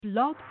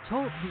Blog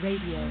Talk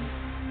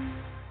Radio.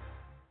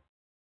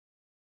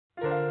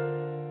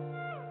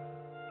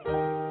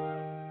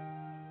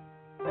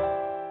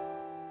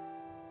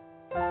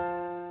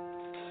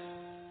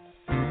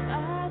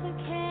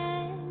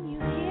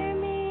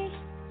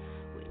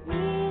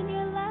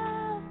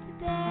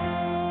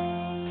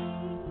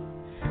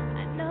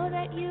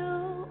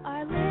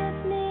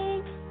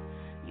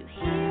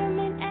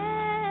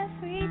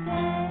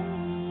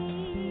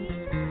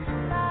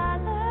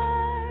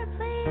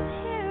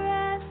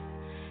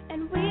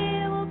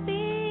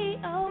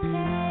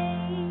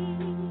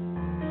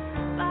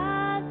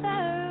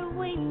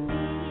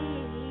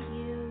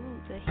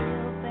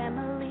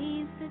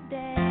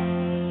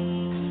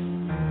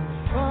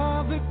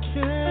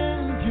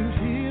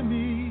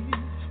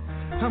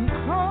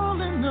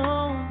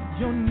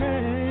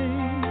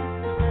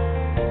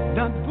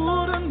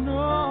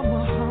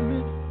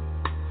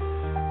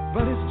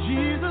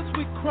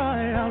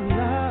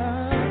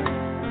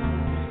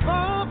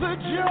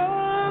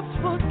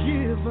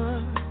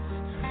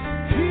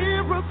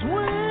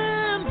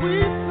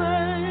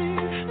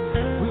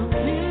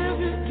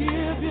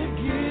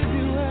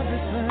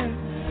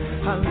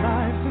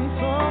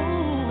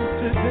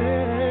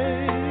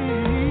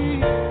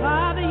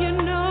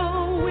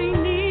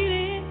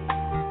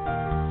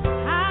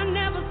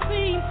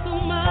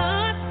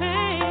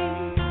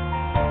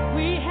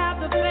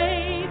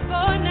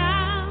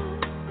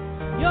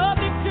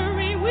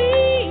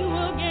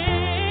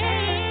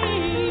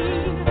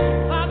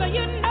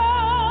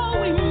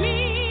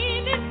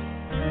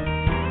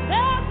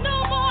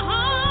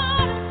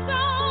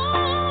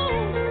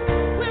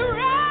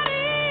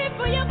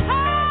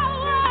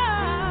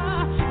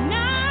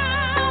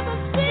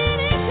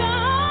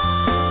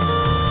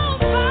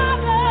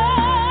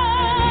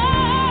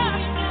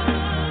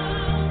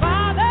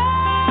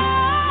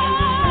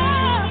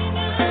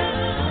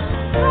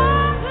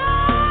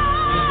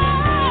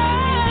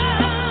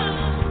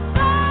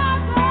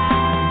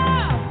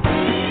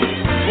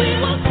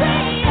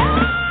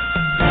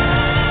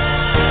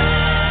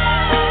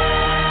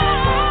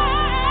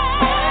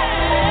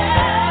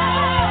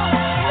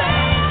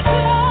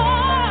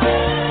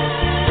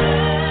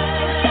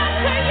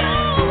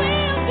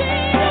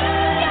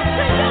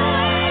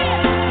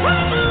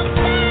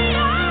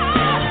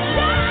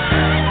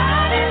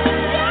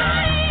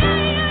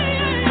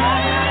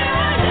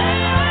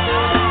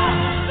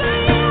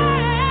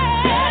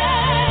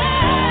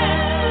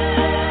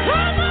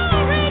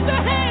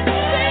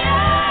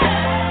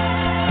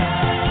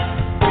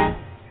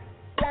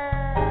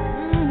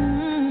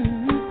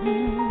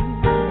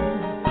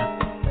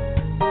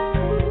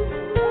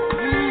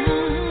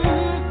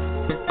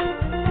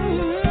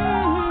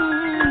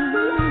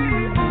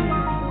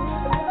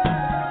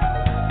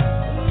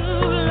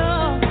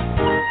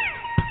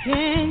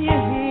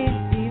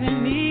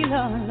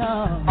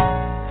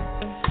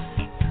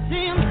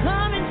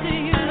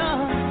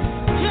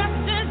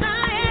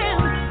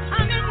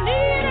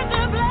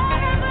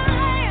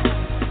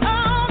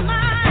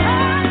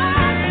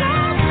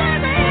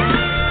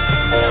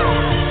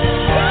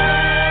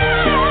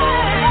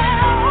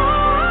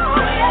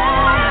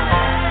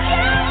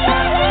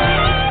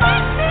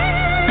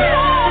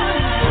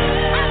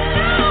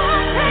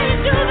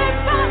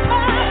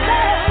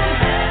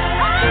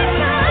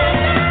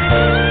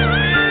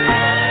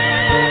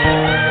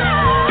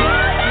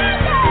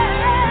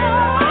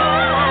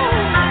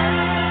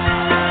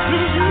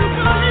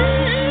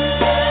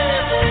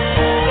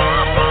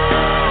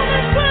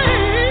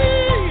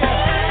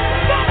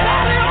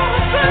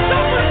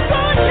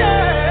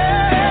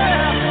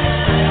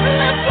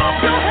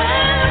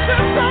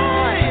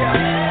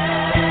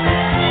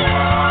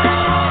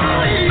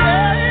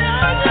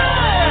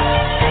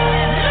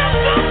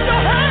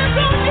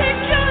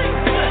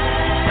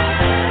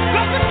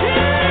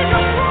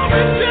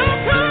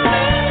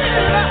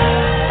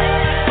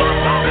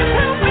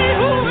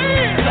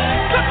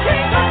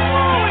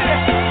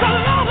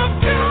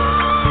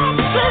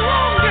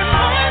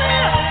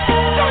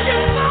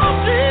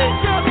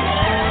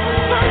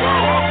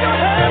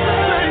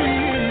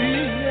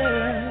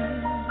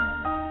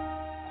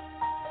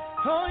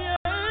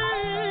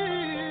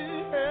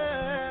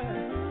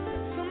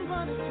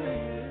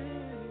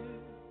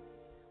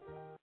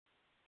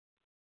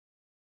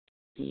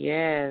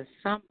 Yes,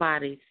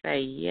 somebody say,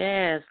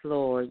 yes,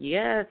 Lord,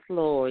 yes,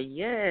 Lord,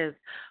 yes.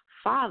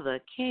 Father,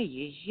 can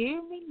you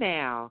hear me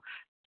now?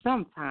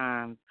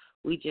 Sometimes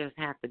we just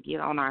have to get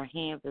on our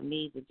hands and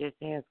knees and just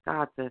ask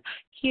God to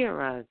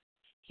hear us,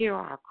 hear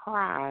our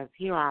cries,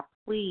 hear our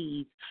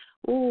pleas.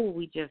 Oh,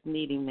 we just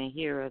need him to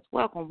hear us.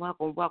 Welcome,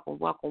 welcome, welcome,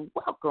 welcome,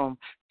 welcome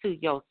to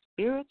your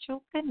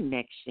spiritual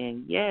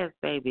connection. Yes,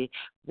 baby,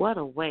 what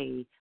a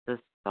way to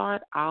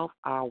start off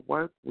our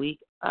work week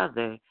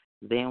other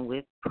than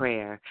with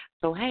prayer.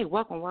 So, hey,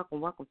 welcome, welcome,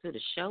 welcome to the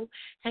show.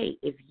 Hey,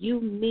 if you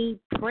need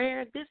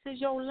prayer, this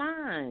is your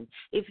line.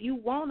 If you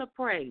want to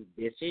pray,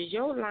 this is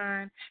your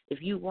line.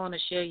 If you want to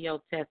share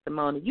your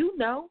testimony, you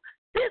know,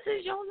 this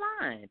is your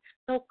line.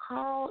 So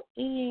call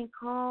in,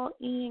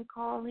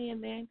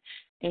 man,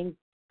 and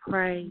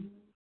pray,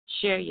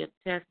 share your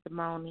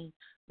testimony.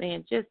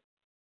 Man, just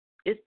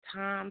it's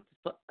time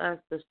for us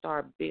to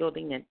start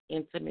building an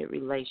intimate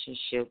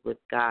relationship with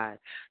God.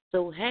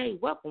 So, hey,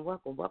 welcome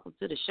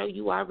to the show.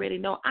 You already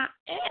know I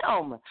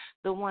am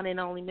the one and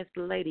only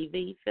Mr. Lady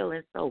V,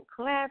 feeling so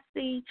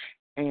classy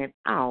and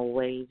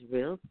always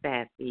real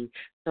sassy.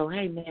 So,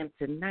 hey, man,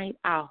 tonight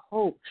I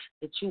hope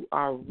that you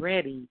are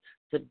ready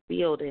to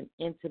build an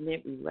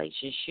intimate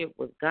relationship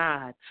with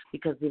God.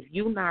 Because if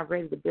you're not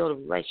ready to build a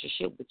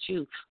relationship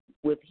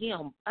with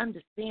Him,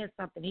 understand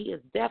something. He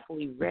is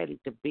definitely ready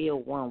to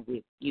build one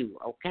with you,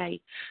 okay?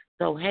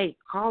 So, hey,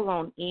 call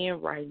on in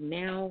right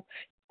now.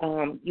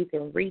 You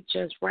can reach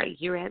us right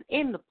here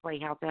in the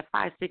Playhouse at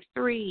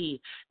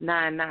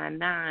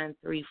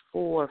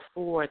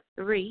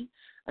 563-999-3443.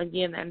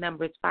 Again, that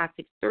number is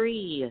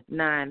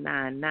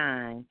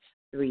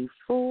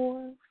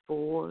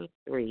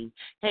 563-999-3443.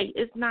 Hey,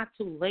 it's not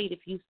too late if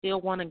you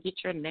still want to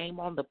get your name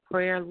on the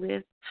prayer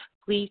list.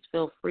 Please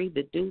feel free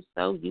to do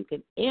so. You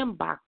can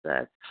inbox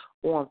us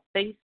on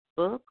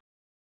Facebook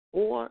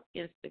or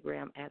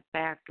Instagram at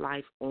Fast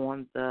Life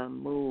on the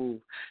Move.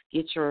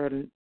 Get your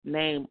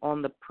name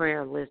on the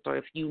prayer list, or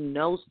if you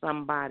know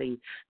somebody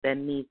that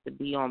needs to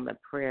be on the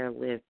prayer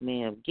list,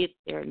 man, get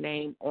their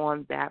name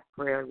on that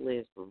prayer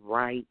list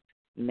right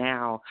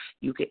now.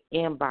 You can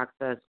inbox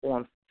us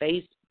on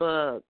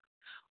Facebook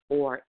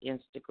or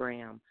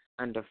Instagram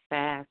under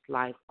Fast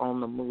Life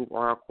on the Move,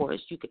 or of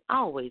course you can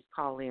always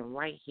call in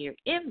right here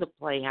in the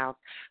Playhouse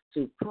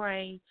to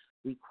pray,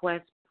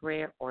 request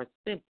prayer, or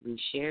simply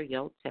share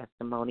your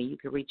testimony. You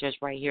can reach us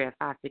right here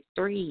at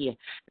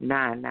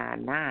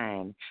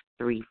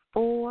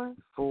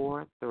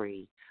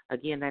 563-999-3443.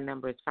 Again, that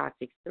number is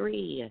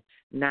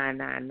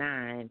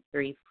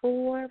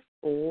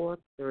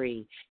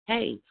 563-999-3443.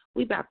 Hey,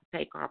 we about to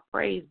take our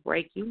praise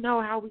break. You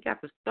know how we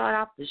got to start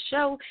off the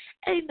show?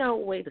 Ain't no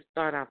way to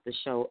start off the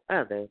show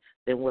other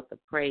than with a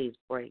praise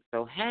break.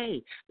 So,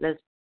 hey,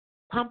 let's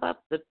pump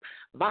up the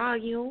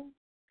volume.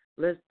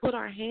 Let's put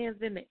our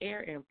hands in the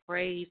air and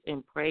praise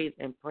and praise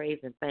and praise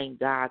and thank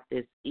God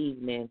this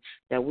evening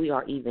that we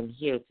are even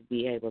here to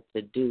be able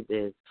to do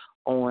this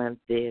on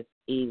this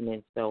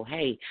evening. So,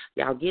 hey,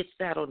 y'all get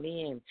settled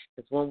in,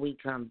 because when we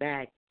come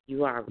back,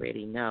 you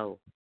already know.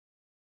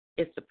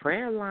 It's the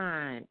prayer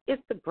line.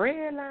 It's the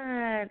prayer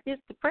line.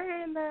 It's the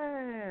prayer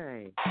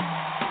line.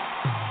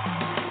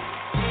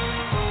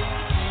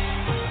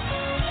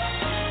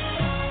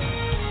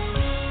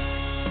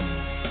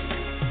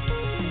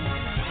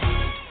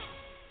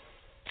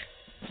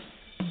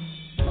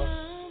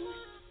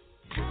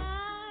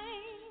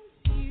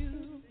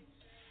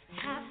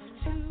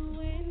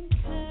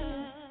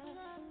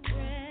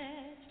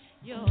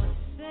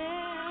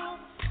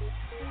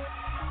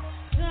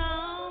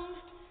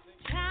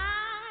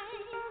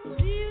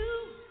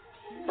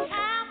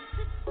 Have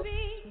to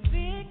speak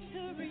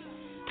victory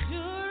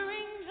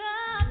during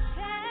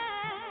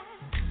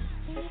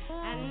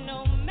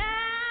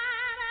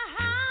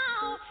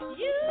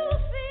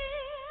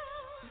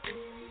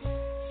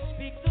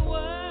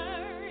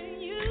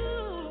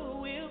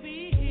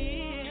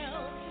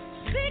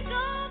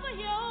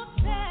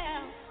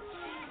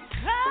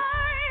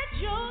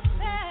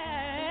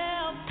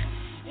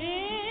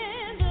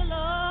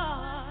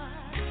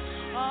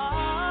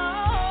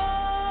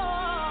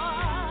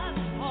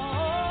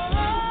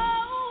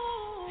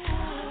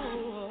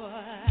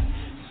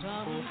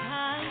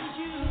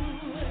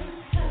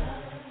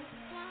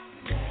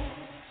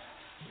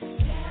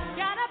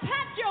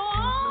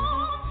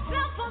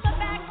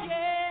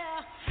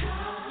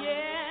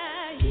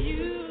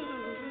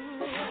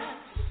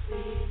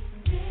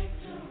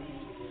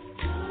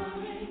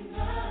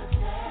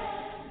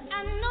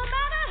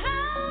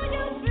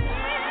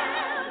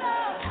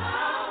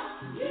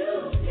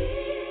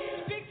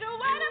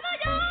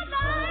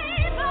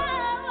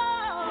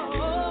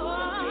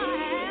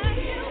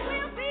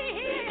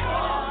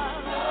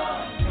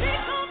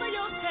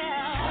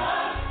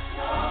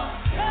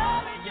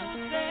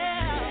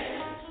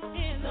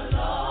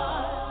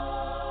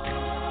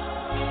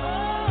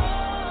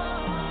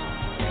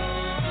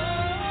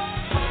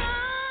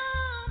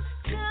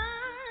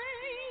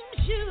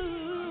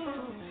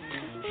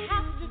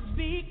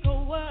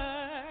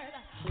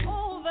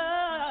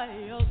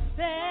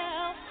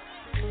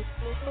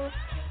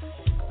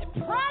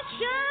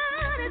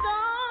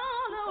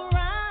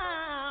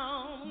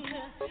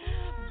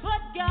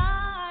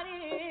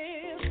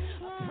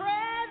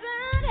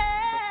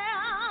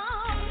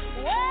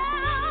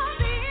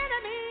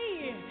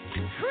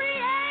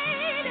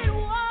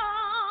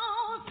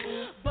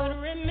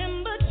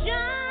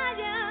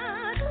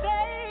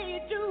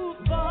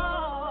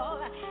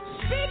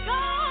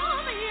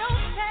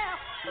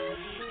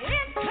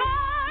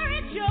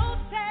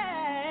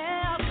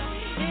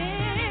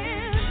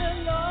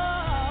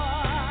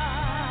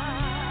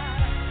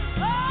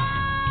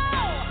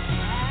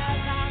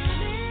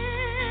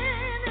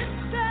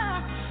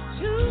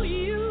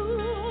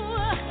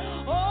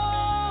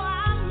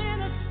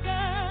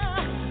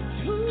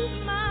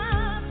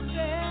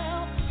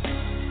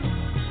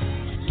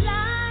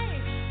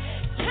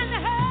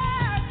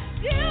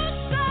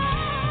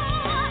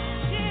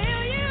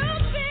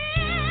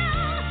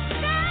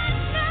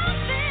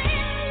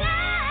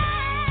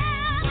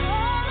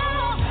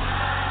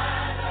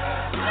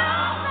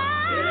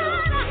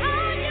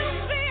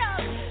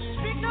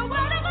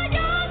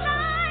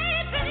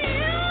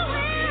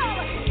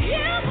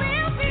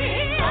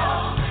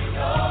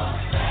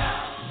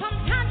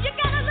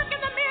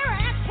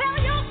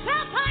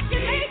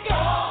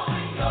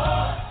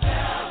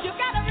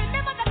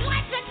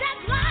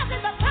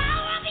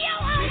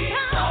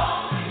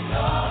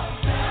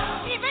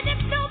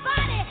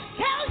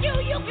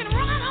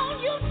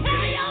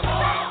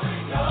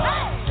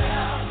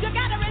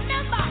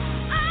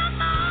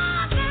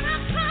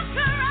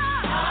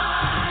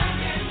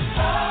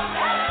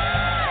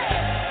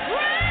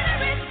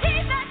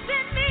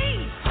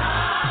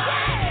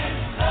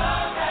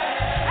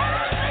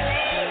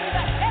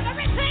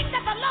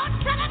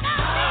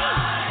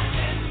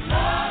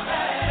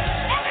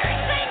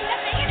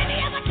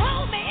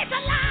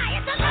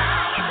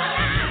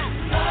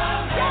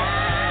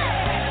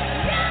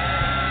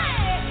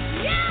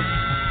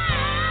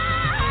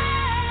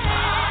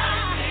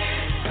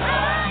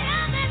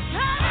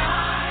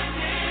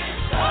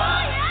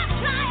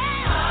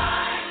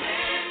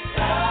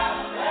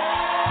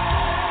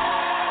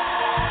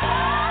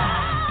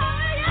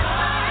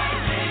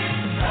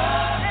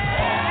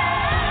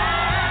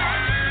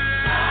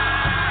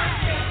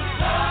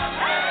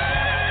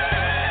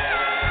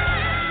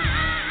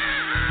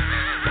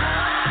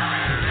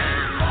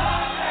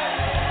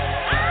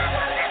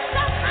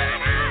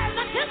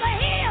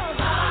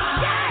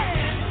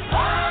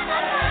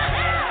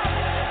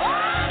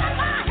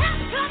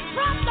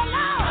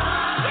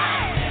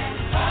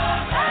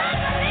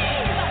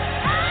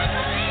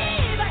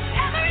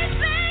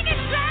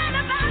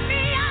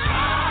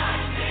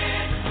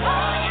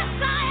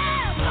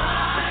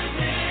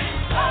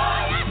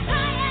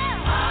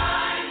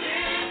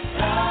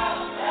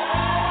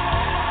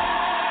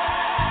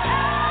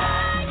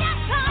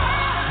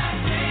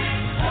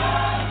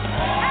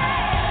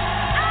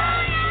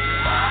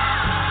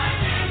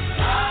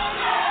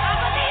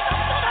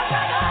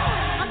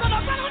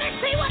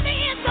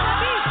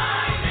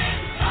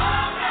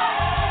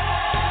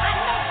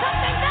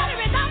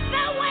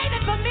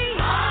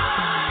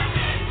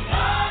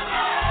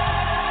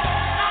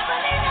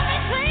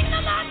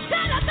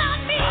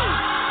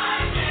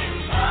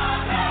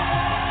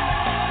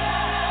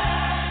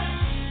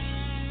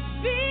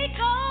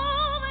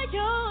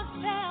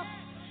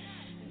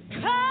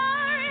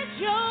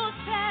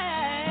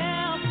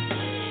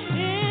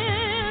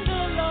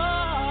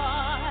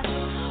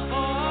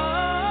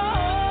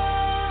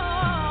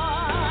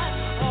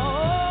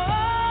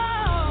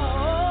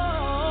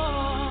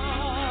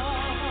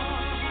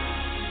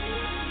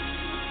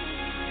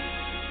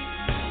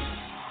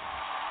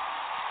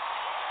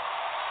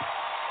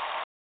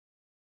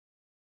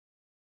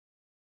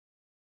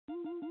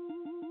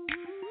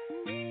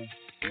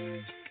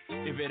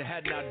it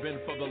had not been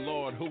for the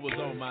Lord who was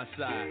on my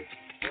side,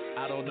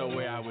 I don't know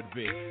where I would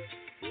be.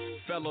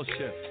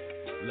 Fellowship,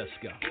 let's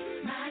go.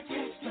 My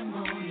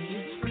testimony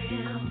is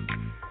real.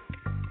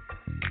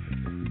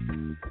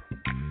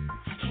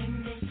 I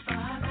came this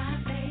far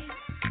by faith.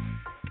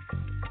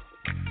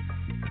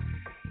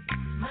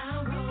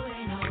 My road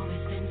ain't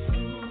always been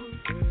smooth,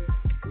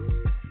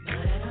 but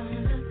it don't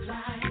look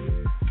like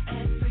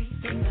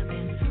everything I've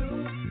been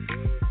through.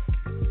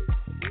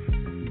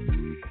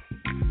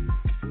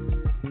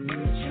 The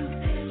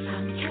truth is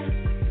I'm kept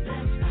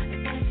blessed by the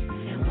best,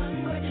 and one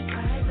word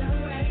describes the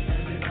rest.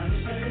 Everybody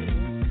say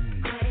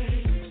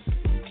grace.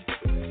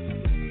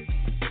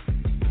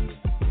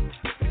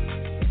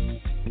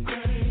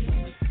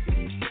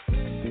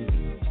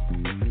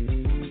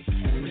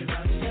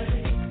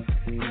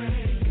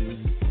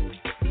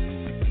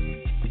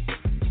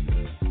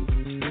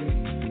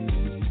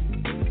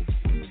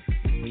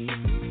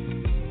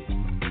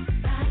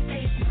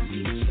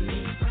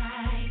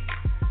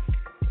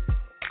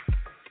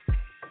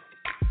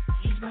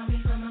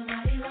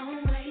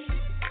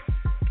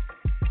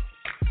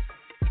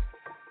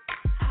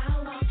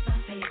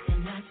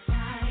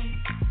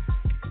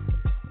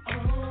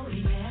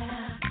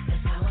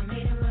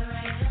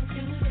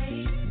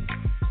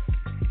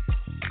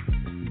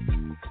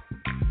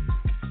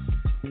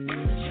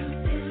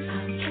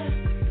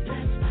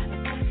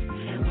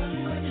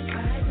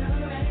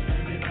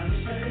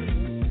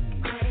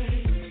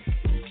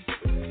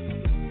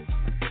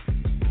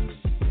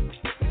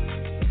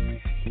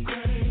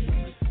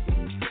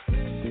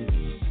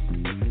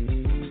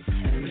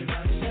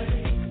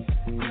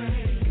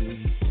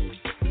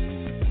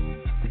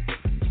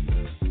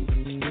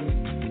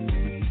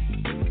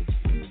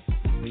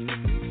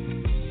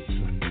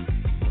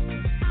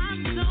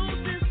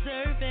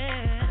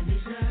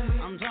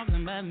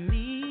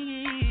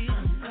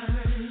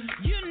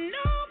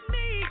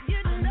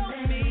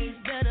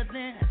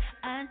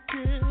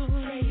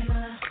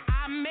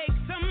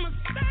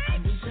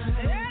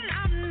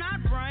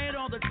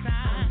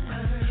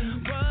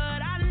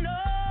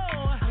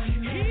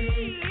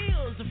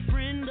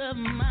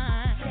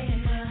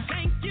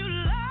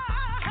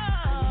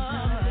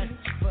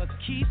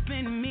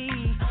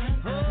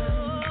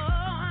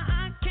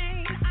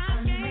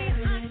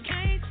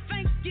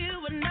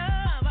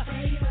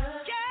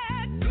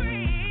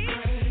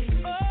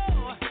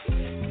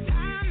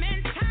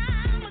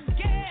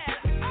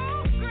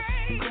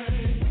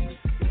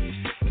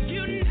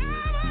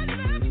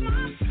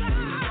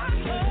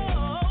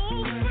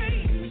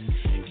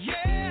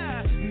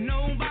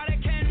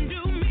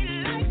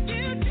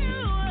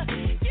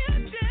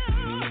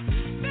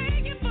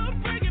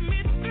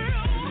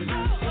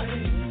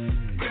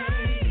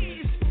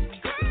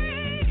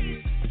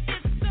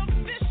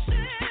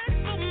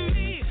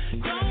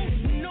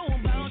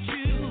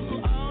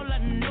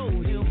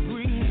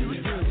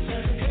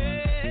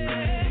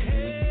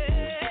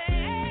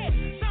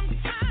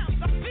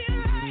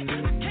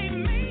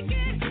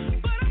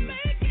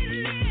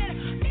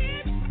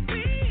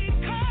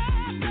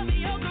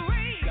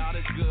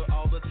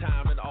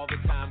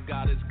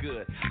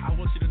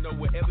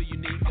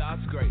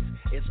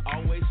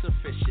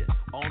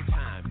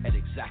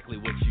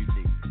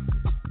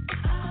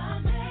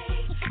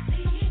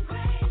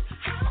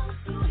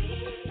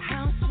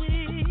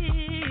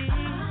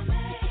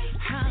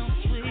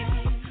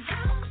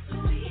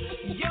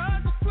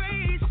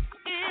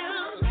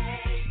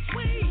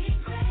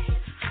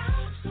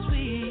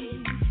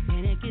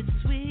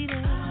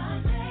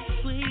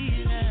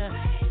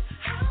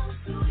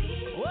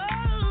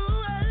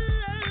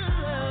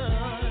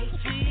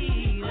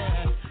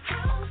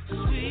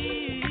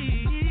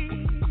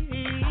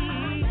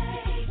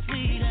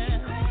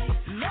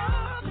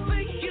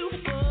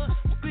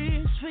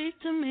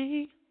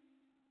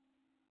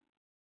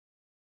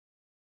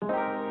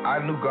 I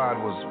knew God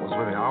was with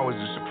me. I always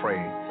used to pray.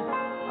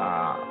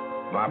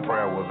 My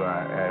prayer was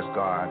I asked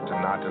God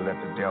not to let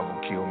the devil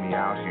kill me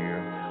out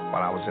here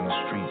while I was in the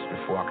streets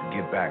before I could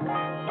get back.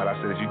 But I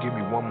said, if you give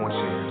me one more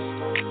chance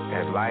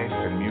at life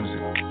and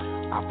music,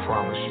 I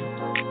promise you,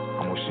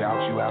 I'm going to shout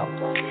you out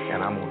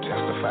and I'm going to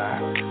testify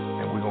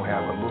and we're going to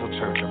have a little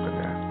church up in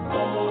there.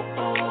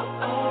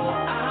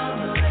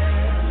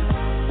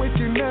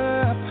 Waking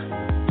up,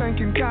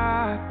 thanking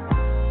God.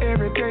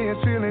 Every day is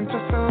feeling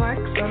just like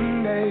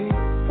Sunday.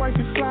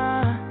 Wifey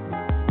fly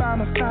by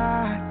my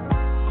side.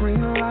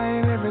 Green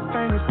light,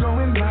 everything is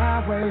going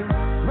my way.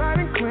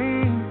 Riding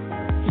clean,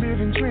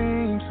 living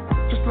dreams.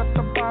 Just left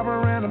the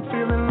barber and I'm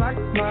feeling like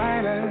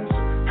Midas.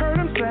 Heard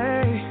him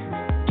say,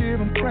 give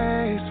him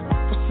praise.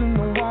 What's in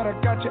the water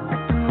got you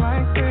acting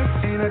like this?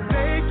 Ain't a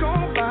day go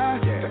by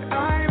that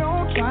I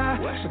don't try.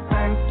 So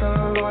thank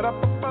the Lord up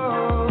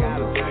above.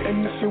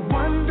 And if you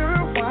wonder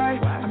why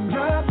I'm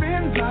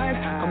loving life,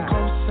 I'm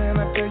close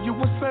and I tell you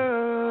what's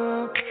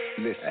up.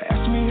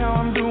 Ask me how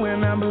I'm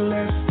doing, I'm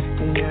blessed.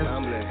 Yes,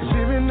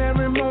 living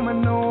every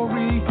moment, no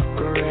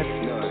regret.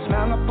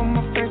 Smile up on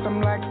my face,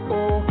 I'm like,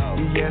 oh,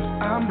 yes,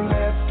 I'm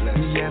blessed.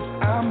 Yes,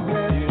 I'm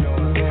blessed.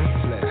 Yes,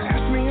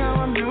 ask me how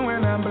I'm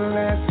doing, I'm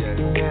blessed.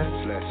 Yes,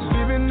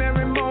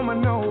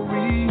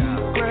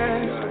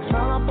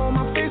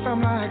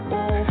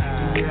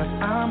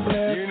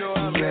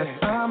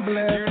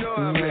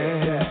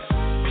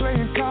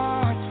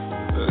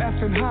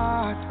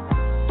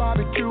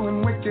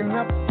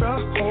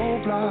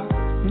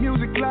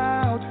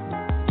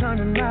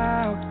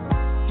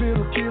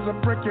 tears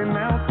are breaking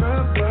out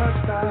the bus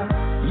stop.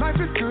 Life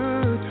is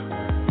good,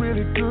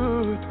 really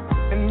good.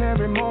 And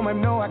every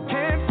moment, no, I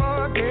can't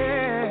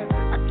forget.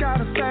 I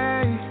gotta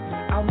say,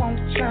 I won't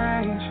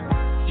change.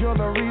 You're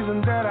the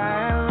reason that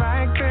I am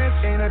like this.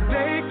 Ain't a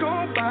day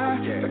go by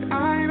that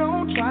I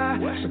don't try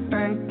to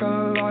thank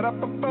the Lord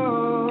up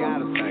above.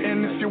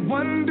 And if you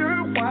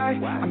wonder why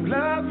I'm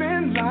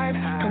loving life,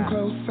 come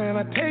close and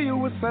I tell you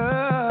what's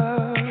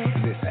up.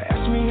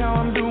 Ask me how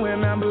I'm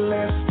doing, I'm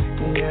blessed.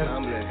 Yes,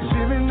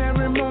 living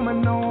every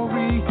moment, no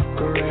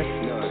regret.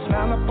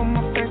 Smile up on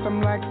my face, I'm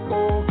like,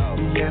 oh,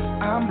 yes,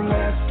 I'm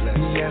blessed.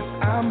 Yes,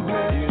 I'm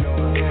blessed.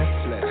 Yes,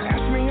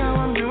 ask me how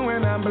I'm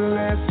doing, I'm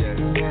blessed.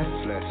 Yes,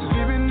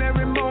 living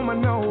every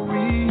moment, no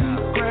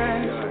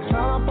regret.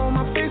 Smile up on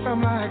my face,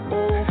 I'm like,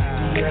 oh,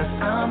 yes,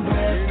 I'm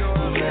blessed.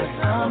 Yes,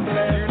 I'm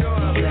blessed.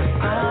 Yes,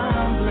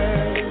 I'm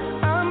blessed.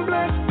 I'm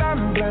blessed.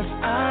 I'm blessed.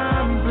 I'm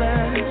blessed. I'm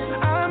blessed.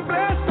 I'm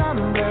blessed. I'm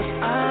blessed.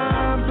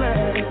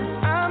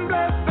 I'm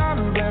blessed.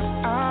 I'm blessed.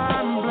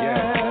 I'm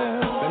blessed.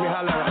 Let me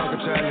holler at Uncle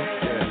Charlie.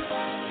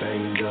 Yeah.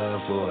 Thank God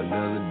for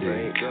another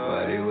day.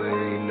 While they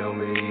waiting on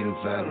me, he done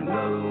found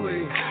another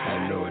way.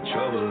 I know it's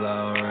trouble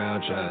all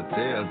around, trying to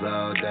tear us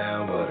all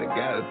down, but I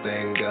gotta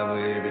thank God for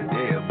every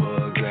day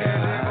above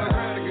ground.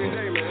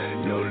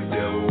 Know the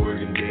devil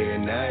working day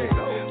and night,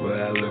 but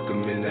I look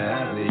him in the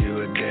eye, say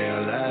you a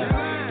damn lie.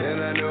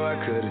 And I know I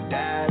could've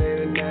died at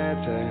a 9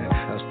 time.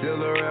 I'm still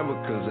around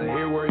because I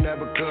hear work, not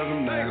because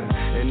I'm mad.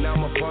 And now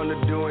my partner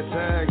doing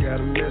time, got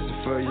a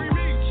message for you.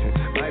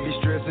 Might be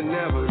stressing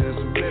now, but there's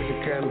a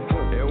blessing coming.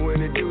 And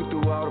when it do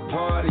through all the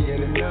party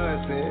and the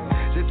nonsense,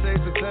 just take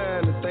some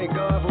time to thank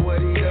God for what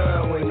he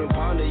done. When the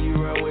partner you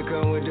run with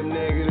come with them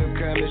negative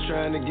comments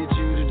trying to get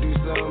you to do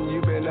something,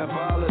 you better not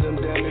follow them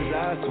dummies.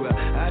 I swear,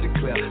 I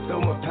declare, so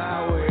much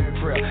power in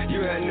prayer.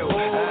 You had no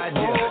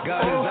idea,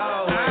 God is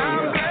always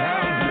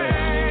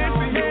here.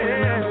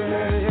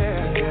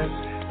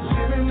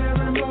 Living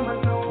every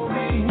moment, no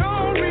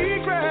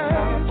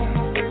regret.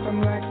 I'm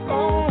like,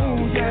 oh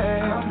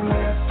yeah, I'm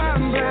blessed.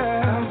 I'm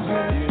blessed.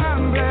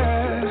 I'm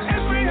blessed.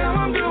 Ask me how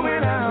I'm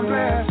doing, I'm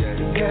blessed.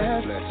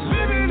 Yes,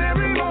 living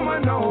every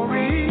moment, no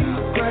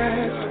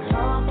regret.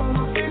 Top on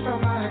my face,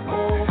 I'm like,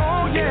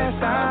 oh yes,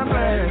 I'm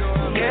blessed.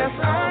 Yes,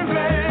 I'm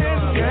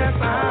blessed. Yes,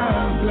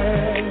 I'm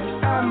blessed.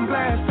 I'm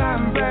blessed.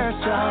 I'm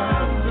blessed, y'all.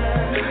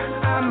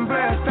 I'm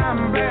blessed. I'm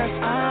blessed.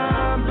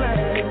 I'm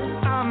blessed.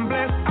 I'm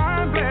blessed.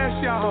 I'm blessed,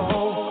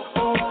 y'all.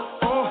 Oh,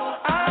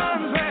 I'm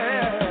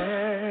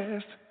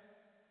blessed.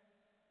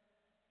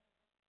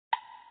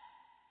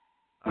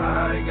 I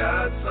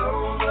got so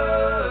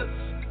much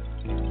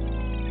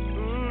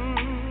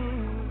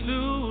to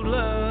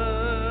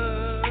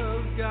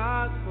love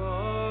God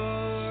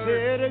for.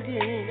 Say it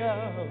again,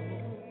 y'all.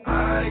 I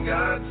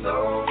got so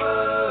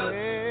much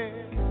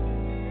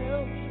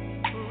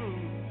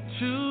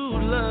to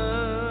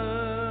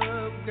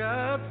love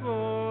God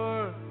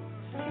for.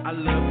 I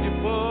love you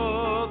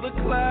for the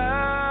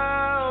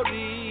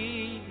cloudy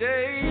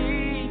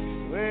days,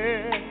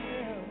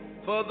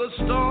 for the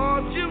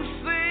storms you've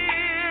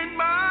seen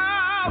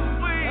my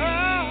way.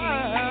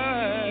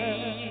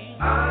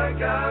 I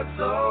got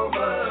so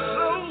much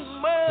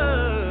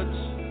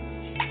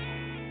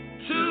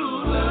to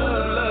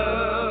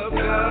love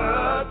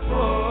God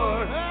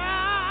for.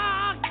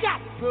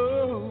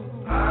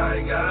 I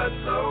got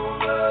so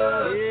much.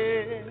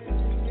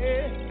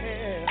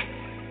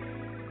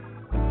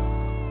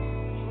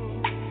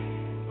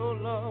 Oh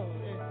Lord,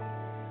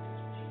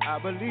 I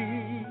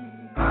believe.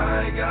 I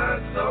got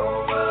so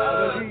much.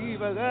 I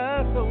believe I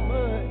got so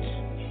much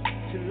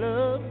to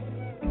love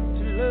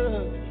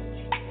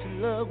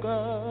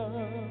God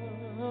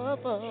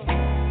for.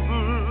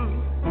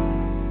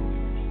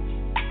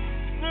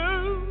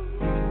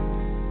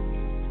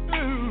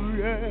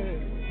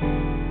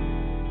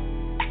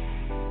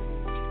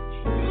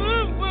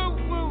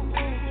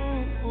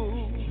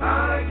 I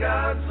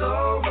got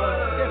so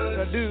much. Yes, I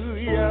do,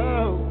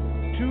 yo,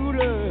 to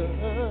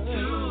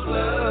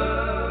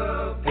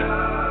love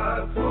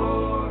God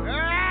for.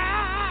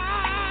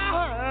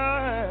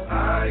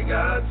 I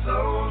got so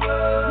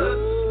much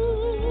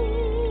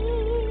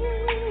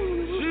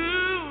to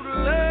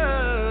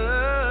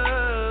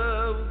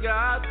love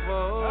God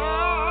for.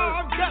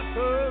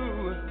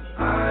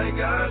 I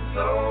got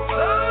so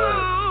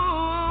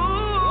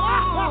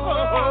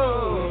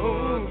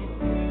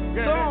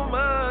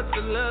much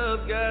to love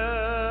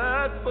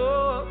God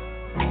for.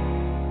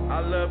 I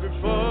love Him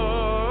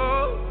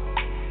for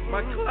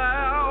my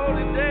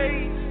cloudy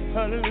days.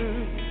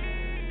 Hallelujah.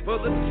 For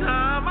the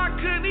time I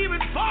couldn't even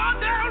fall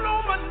down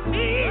on my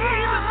knees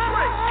and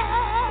pray.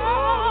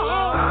 Oh,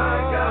 Lord. I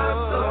got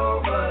so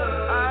much.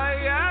 I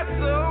got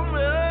so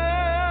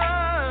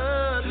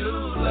much to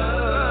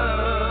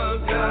love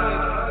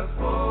God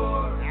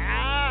for.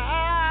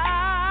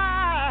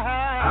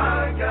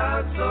 I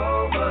got so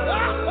much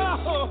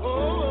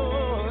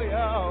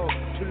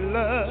to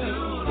love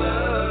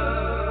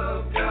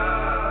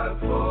God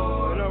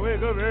for. When I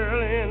wake up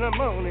early in the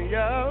morning,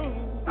 y'all,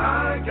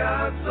 I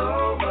got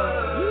so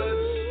much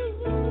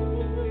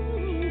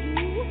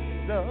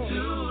to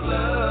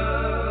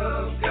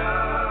love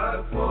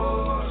God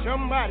for.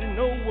 Somebody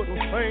know what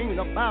I'm saying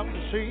about to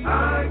see.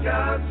 I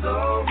got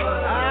so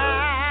much.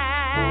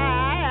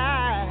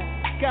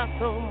 I got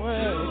so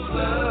much. To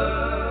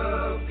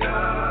love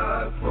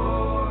God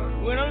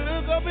for. When I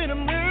look up in the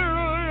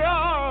mirror,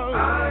 Lord,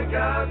 I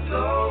got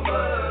so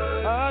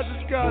much. I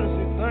just gotta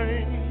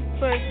say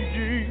thank you,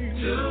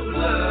 Jesus. To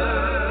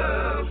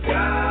love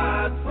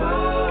God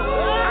for.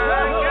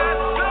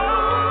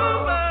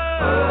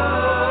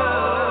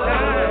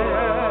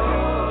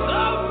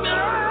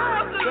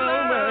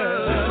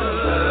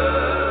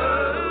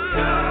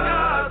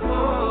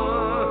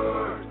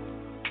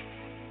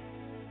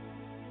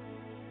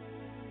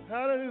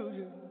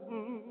 Hallelujah.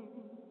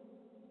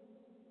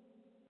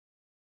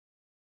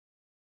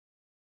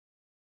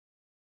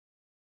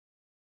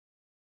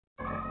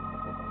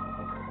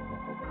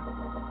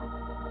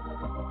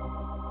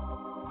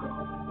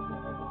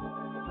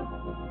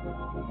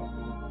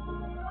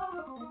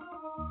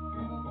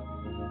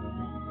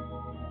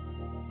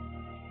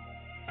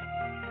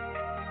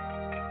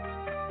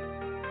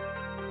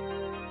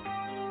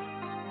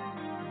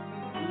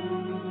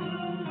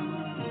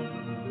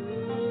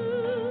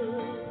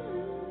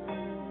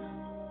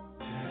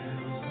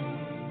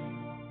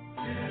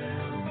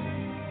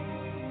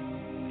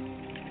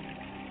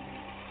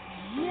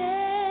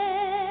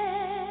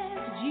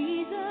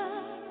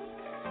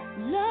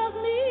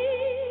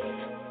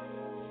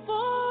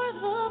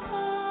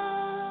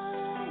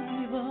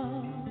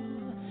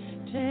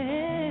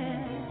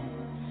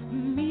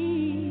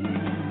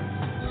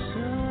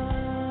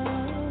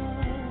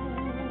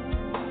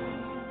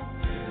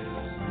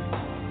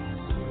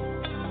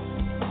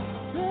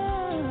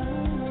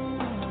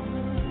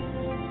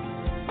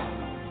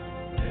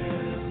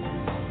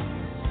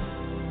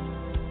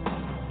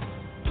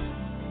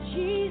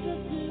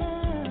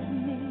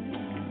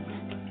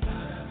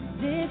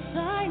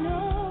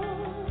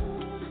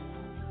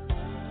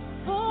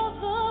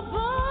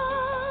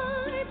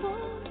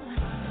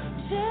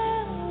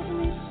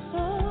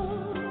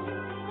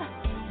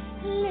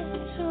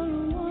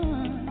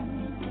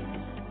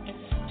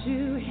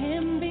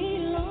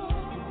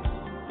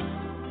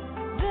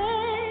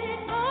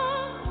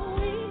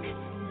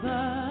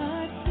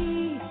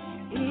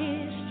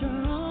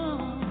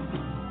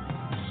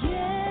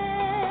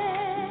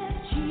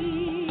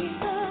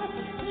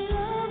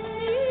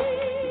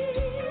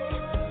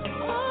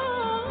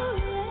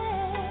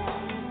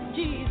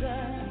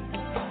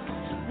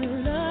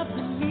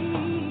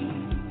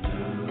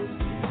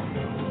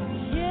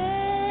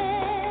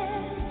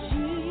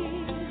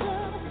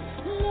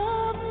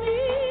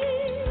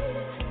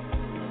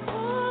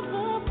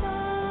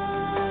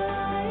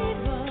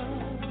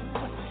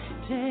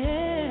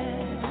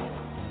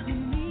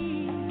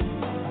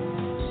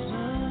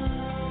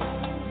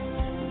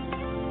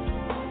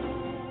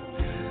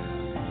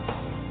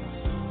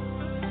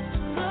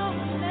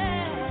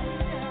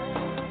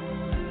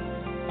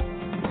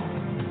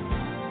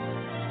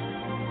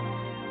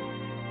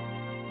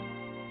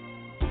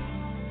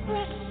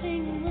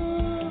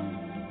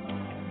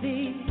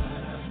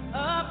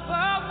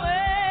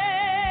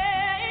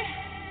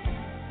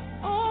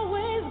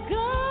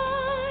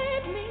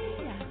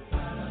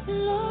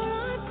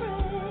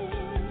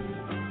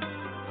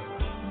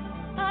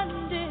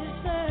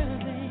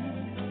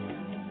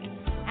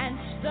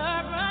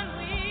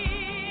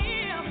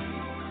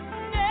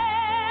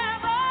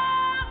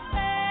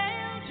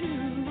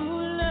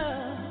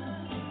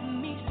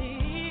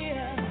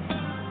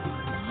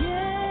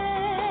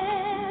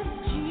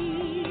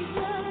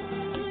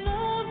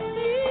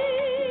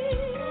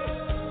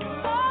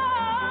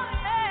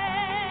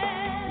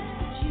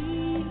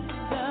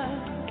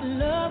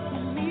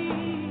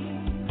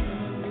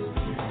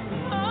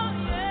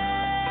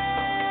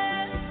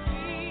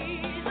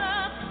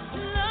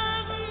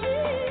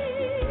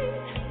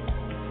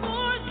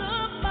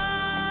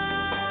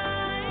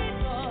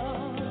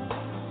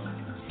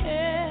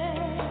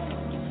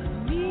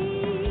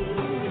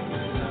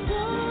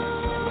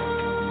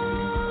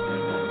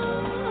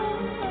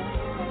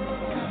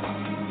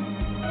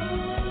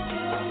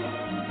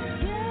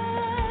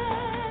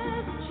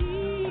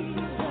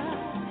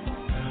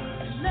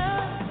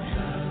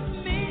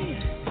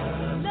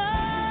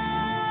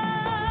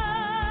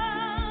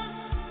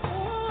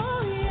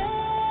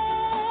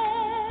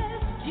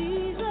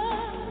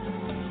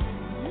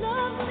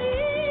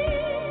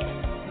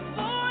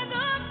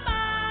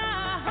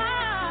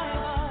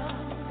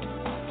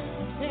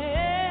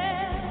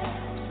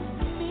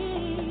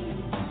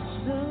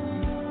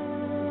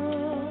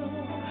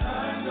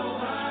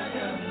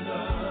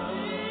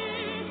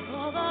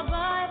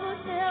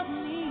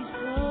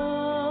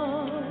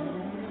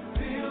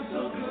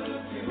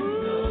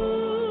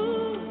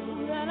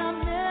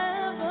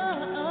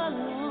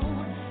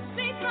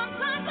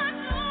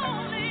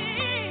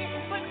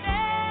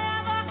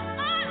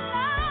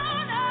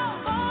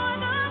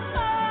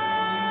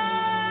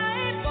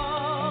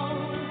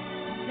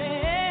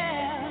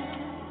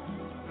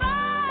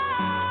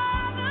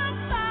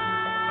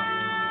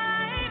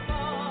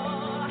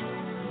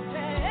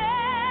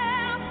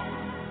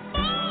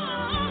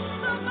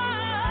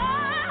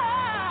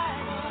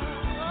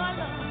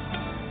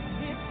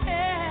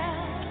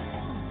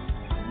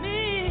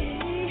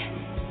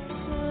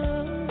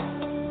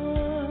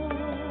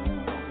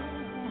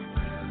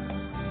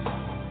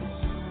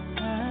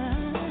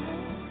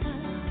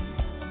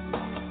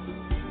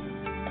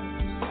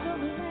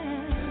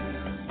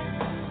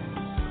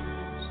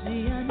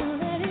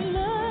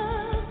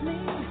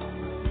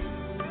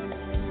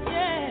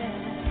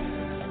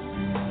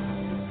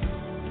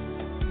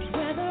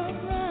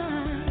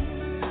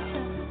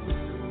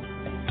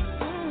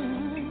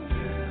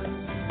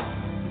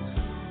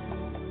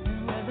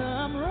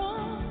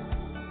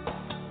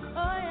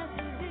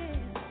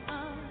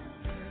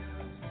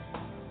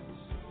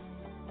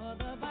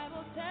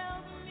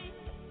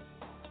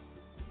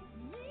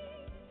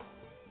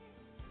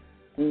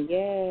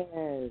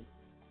 Yes,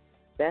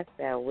 that's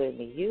that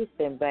Whitney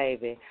Houston,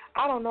 baby.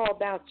 I don't know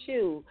about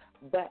you,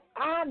 but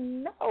I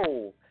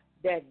know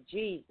that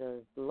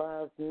Jesus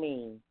loves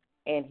me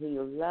and he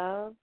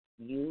loves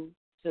you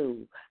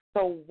too.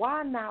 So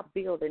why not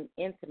build an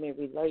intimate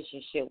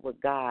relationship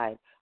with God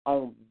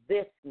on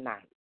this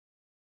night?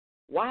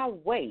 Why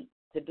wait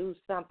to do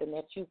something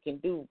that you can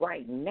do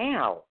right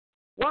now?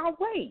 Why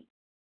wait?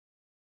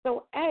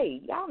 So,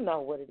 hey, y'all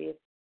know what it is.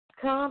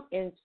 Come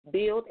and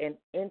build an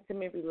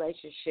intimate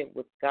relationship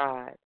with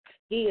God.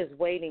 He is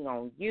waiting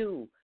on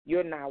you.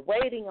 You're not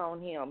waiting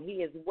on him. He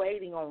is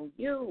waiting on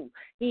you.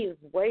 He is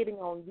waiting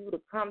on you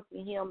to come to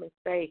him and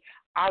say,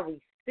 I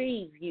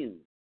receive you.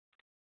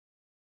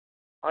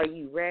 Are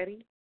you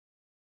ready?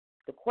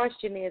 The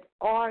question is,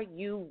 are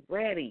you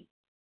ready?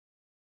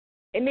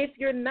 And if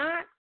you're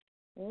not,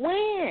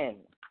 when?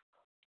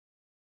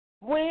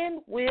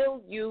 When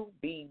will you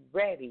be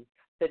ready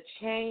to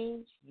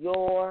change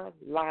your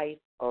life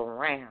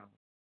around?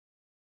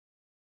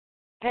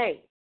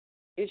 Hey,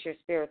 it's your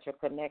spiritual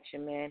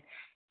connection, man.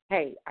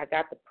 Hey, I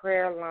got the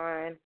prayer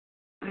line.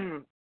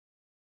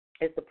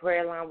 It's the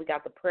prayer line. We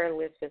got the prayer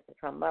list just to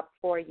come up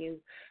for you,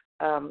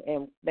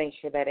 and make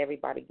sure that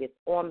everybody gets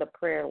on the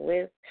prayer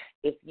list.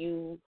 If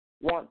you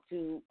want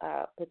to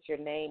put your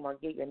name or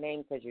get your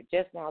name because you're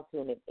just now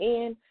tuning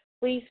in,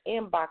 please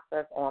inbox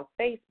us on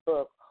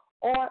Facebook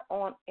or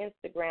on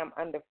Instagram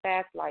under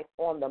Fast Life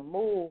on the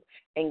Move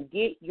and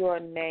get your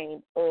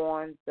name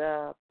on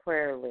the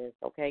prayer list,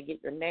 okay?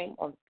 Get your name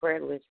on the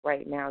prayer list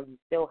right now. You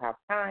still have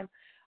time.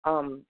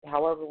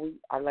 However,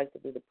 I like to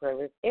do the prayer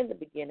list in the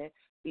beginning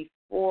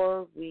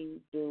before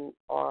we do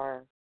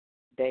our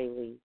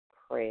daily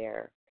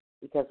prayer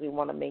because we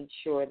want to make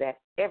sure that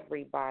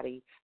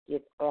everybody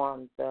gets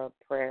on the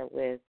prayer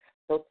list.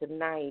 So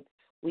tonight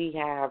we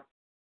have,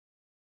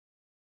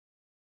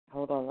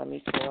 hold on, let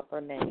me pull up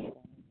her name.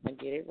 I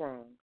get it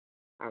wrong.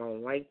 I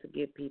don't like to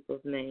get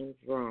people's names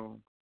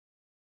wrong.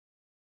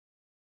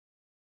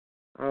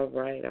 All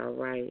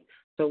right.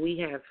 So we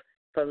have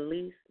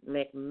Felice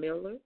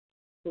McMiller,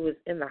 who is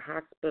in the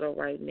hospital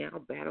right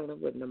now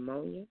battling with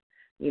pneumonia,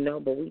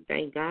 but we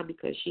thank God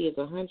because she is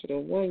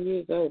 101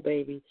 years old,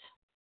 baby.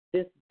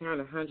 This is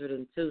kind of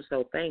 102,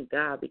 so thank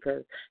God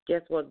because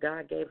guess what?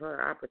 God gave her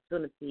an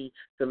opportunity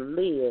to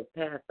live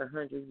past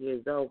 100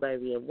 years old,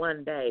 baby, and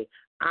one day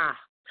I,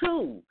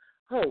 too,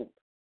 hope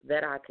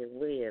that I can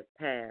live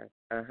past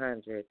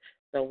 100.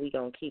 So we're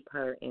going to keep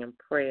her in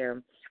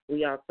prayer.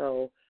 We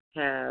also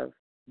have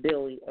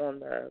Billy on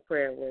the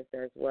prayer list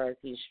as well as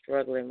he's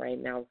struggling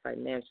right now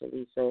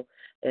financially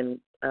and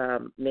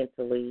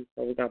mentally.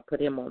 So we're going to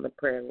put him on the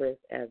prayer list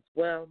as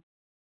well.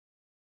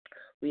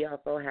 We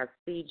also have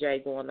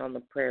CJ going on the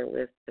prayer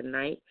list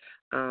tonight.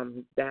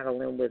 He's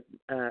battling with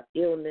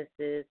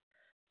illnesses.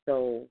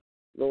 So,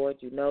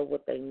 Lord, you know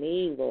what they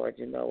need. Lord,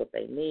 you know what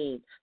they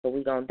need. So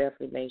we're going to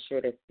definitely make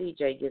sure that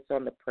CJ gets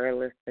on the prayer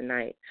list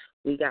tonight.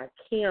 We got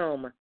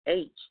Kim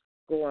H.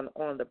 going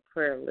on the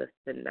prayer list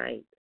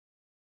tonight.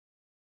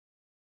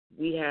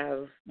 We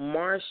have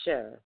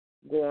Marsha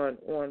going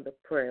on the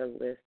prayer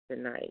list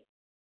tonight.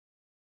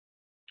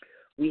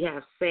 We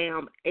have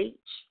Sam H.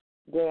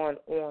 going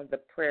on the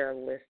prayer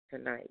list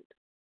tonight.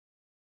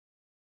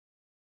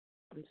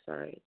 I'm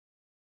sorry.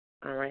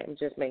 All right, I'm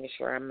just making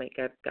sure I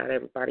got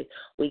everybody.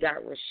 We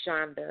got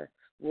Rashonda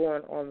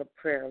going on the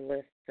prayer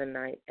list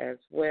tonight as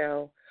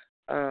well.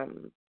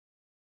 I'm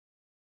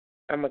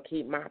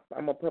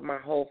gonna put my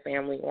whole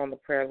family on the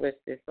prayer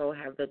list. So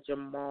have the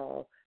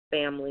Jamal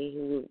family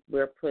who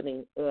we're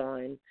putting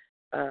on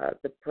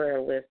the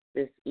prayer list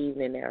this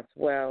evening as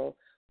well.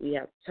 We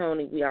have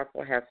Tony. We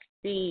also have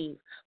Steve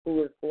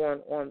who is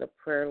going on the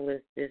prayer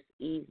list this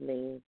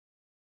evening.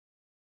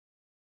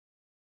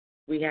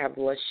 We have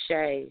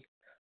Lachey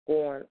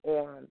going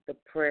on the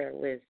prayer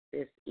list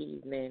this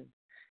evening.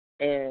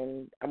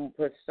 And I'm going to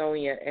put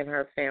Sonia and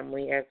her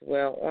family as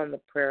well on the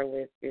prayer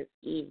list this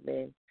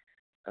evening.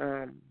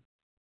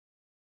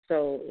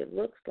 So it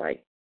looks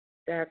like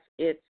that's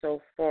it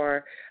so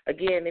far.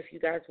 Again, if you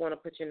guys want to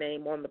put your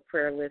name on the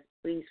prayer list,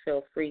 please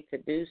feel free to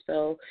do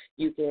so.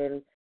 You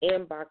can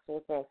inbox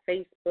us on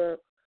Facebook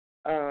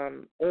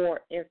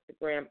or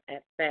Instagram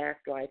at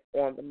Fast Life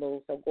on the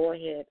Move. So go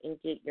ahead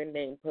and get your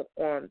name put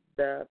on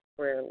the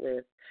prayer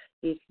list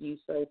if you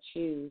so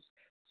choose.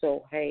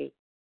 So, hey,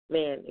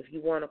 man, if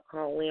you want to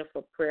call in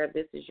for prayer,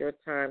 this is your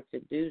time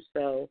to do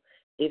so.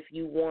 If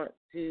you want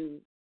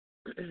to,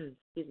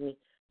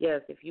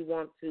 if you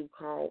want to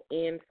call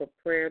in for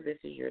prayer, this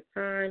is your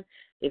time.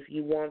 If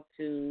you want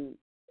to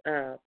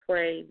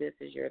pray, this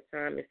is your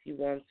time. If you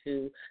want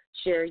to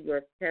share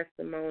your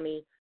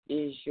testimony,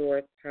 is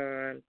your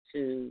time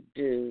to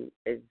do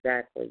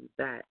exactly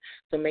that.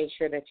 So make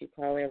sure that you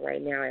call in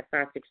right now at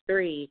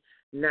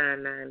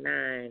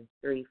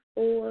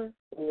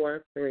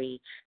 563-999-3443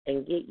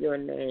 and get your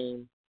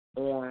name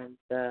on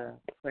the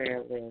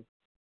prayer list.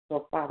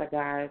 So, Father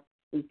God,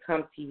 we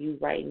come to you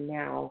right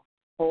now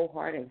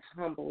wholehearted and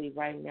humbly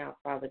right now,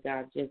 Father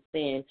God, just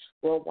saying,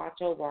 Lord,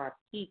 watch over our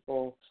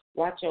people.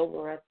 Watch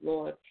over us,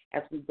 Lord,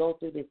 as we go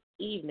through this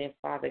evening,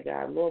 Father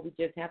God. Lord, we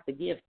just have to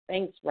give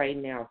thanks right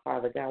now,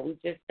 Father God. We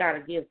just got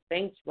to give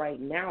thanks right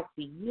now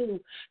to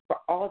you for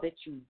all that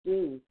you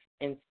do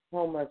and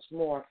so much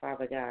more,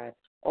 Father God.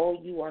 Oh,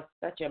 you are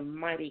such a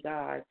mighty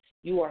God.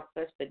 You are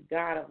such the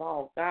God of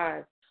all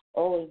gods.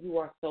 Oh, you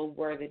are so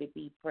worthy to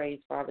be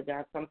praised, Father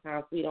God.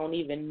 Sometimes we don't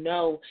even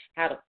know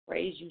how to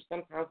praise you.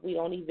 Sometimes we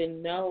don't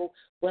even know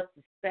what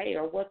to say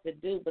or what to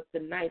do. But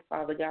tonight,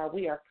 Father God,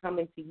 we are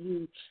coming to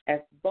you as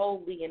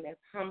boldly and as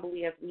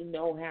humbly as we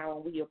know how,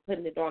 and we are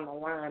putting it on the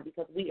line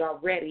because we are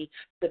ready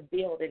to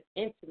build an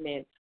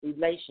intimate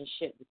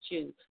relationship with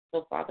you.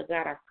 So, Father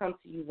God, I come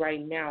to you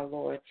right now,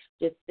 Lord,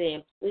 just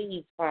saying,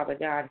 please, Father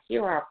God,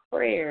 hear our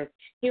prayers.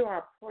 Hear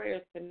our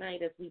prayers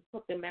tonight as we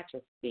put them at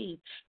your feet.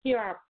 Hear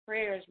our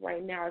prayers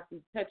right now as we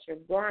touch your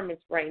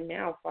garments right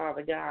now,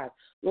 Father God.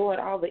 Lord,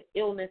 all the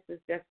illnesses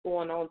that's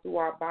going on through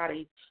our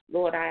bodies,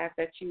 Lord, I ask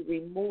that you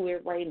remove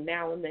it right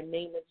now in the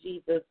name of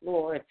Jesus,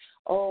 Lord.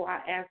 Oh,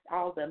 I ask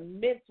all the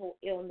mental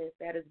illness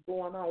that is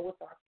going on with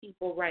our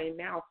people right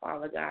now,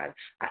 Father God.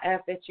 I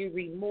ask that you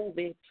remove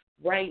it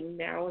right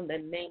now in the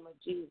name of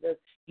Jesus.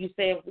 You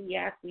say if we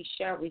ask, we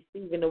shall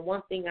receive. And the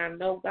one thing I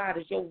know, God,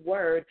 is your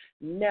word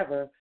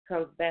never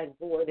comes back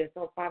void. And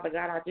so, Father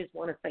God, I just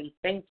want to say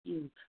thank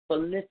you for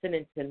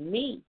listening to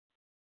me.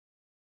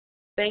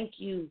 Thank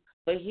you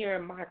for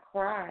hearing my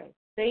cry.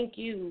 Thank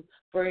you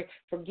for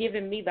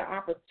giving me the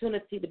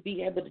opportunity to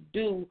be able to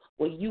do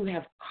what you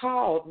have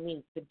called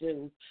me to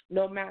do,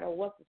 no matter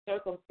what the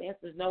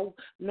circumstances,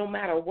 no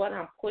matter what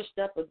I'm pushed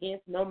up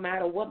against, no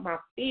matter what my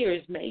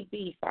fears may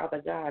be,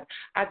 Father God.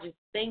 I just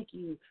thank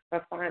you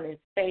for finding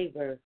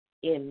favor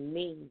in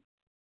me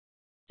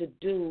to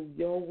do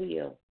your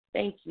will.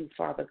 Thank you,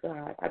 Father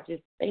God. I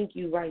just thank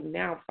you right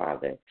now,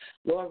 Father.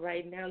 Lord,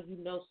 right now, you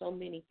know so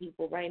many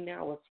people right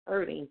now is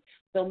hurting.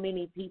 So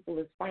many people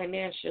is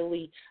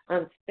financially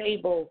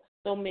unstable.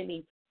 So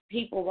many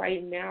people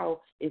right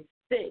now is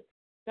sick.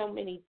 So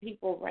many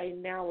people right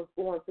now is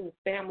going through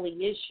family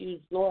issues,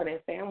 Lord, and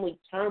family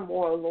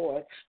turmoil,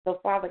 Lord. So,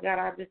 Father God,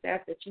 I just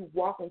ask that you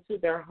walk into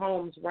their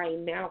homes right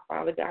now,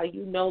 Father God.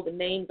 You know the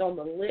names on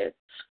the list.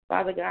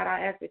 Father God,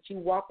 I ask that you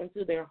walk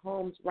into their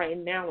homes right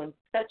now and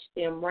touch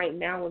them right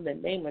now in the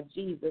name of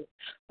Jesus.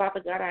 Father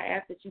God, I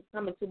ask that you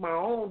come into my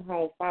own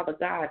home, Father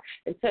God,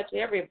 and touch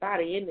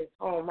everybody in this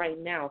home right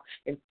now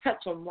and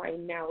touch them right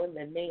now in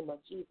the name of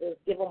Jesus.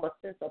 Give them a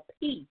sense of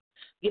peace.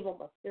 Give them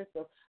a sense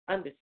of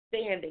understanding.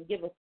 And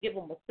give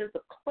them a sense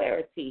of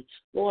clarity.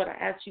 Lord, I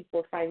ask you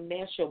for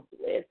financial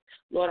bliss.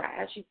 Lord,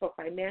 I ask you for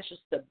financial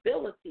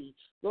stability.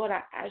 Lord,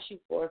 I ask you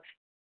for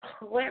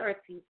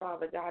clarity,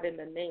 Father God, in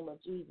the name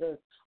of Jesus.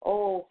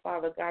 Oh,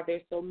 Father God,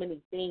 there's so many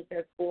things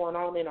that's going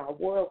on in our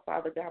world,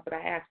 Father God, but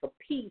I ask for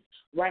peace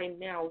right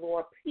now,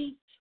 Lord. Peace,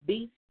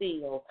 be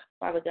still.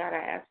 Father God, I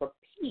ask for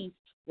peace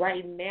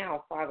right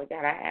now, Father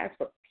God. I ask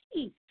for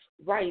peace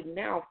right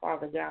now,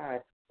 Father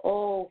God.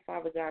 Oh,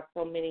 Father God,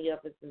 so many of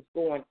us is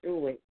going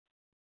through it.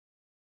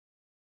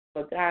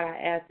 But God, I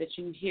ask that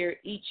you hear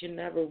each and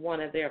every one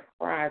of their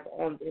cries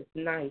on this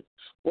night.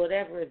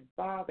 Whatever is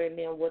bothering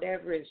them,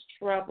 whatever is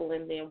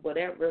troubling them,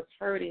 whatever is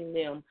hurting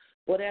them,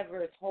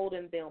 whatever is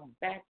holding them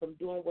back from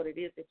doing what it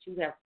is that you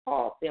have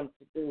called them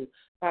to do.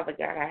 Father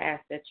God, I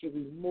ask that you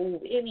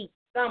remove any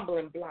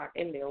stumbling block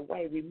in their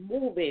way.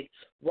 Remove it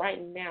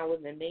right now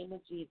in the name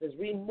of Jesus.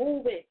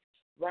 Remove it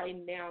right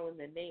now in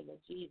the name of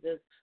Jesus.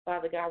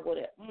 Father God,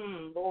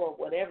 Lord,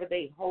 whatever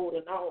they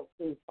holding on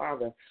to,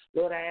 Father,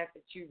 Lord, I ask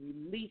that you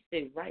release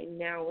it right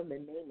now in the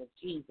name of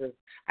Jesus.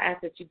 I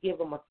ask that you give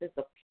them a sense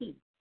of peace,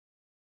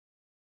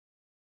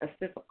 a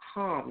sense of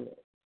calmness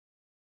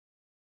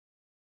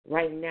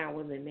right now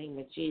in the name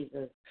of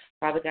Jesus.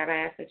 Father God, I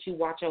ask that you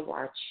watch over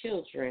our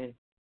children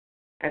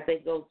as they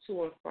go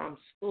to and from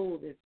school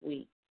this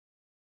week.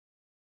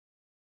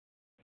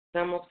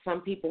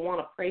 Some people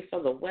want to pray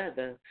for the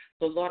weather.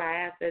 So, Lord, I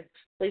ask that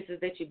places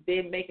that you've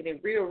been making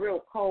it real,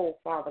 real cold,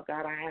 Father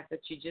God, I ask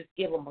that you just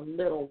give them a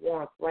little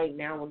warmth right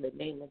now in the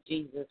name of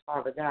Jesus,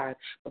 Father God.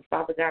 But,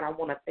 Father God, I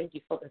want to thank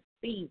you for the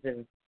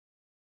seasons.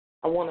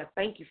 I want to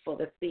thank you for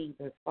the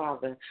seasons,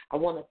 Father. I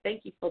want to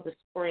thank you for the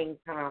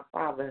springtime,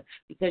 Father,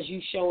 because you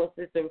show us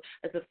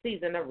it's a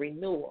season of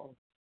renewal.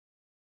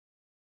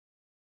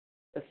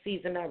 A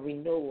season of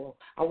renewal.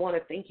 I want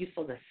to thank you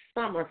for the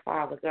summer,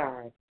 Father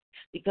God,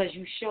 because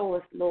you show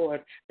us,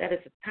 Lord, that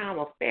it's a time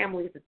of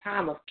family, it's a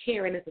time of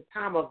caring, it's a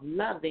time of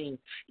loving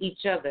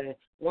each other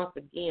once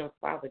again,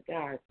 Father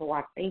God. So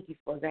I thank you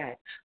for that.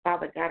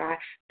 Father God, I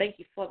thank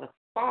you for the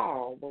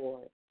fall,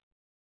 Lord,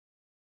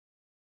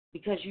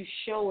 because you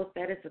show us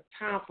that it's a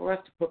time for us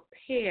to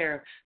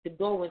prepare to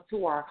go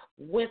into our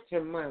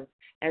winter months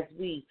as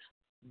we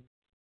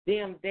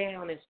dim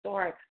down and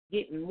start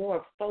getting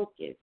more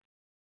focused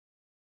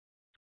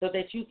so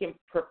that you can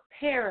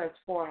prepare us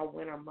for our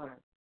winter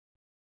months.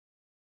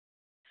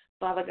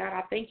 Father God,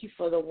 I thank you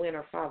for the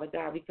winter, Father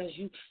God, because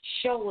you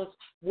show us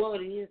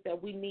what it is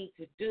that we need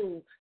to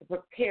do to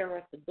prepare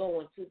us to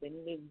go into the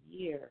new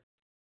year.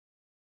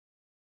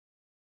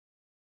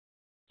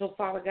 So,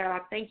 Father God, I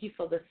thank you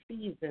for the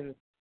seasons.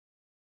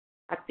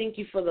 I thank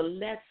you for the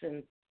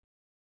lessons.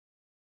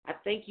 I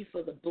thank you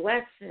for the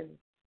blessings.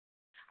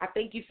 I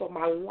thank you for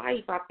my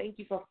life. I thank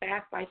you for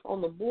Fast Life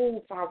on the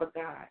Move, Father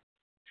God.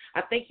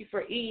 I thank you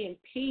for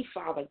EMP,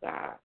 Father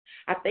God.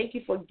 I thank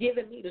you for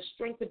giving me the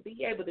strength to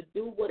be able to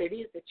do what it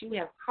is that you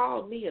have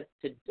called me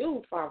to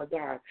do, Father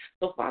God.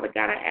 So, Father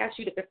God, I ask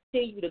you to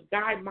continue to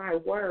guide my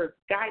words,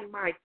 guide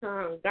my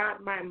tongue,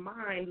 guide my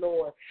mind,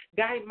 Lord.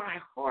 Guide my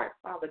heart,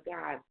 Father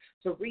God,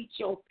 to reach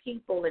your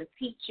people and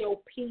teach your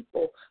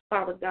people,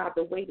 Father God,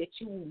 the way that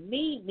you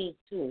need me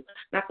to,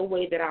 not the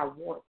way that I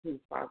want to,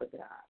 Father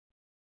God.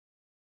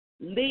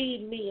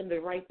 Lead me in the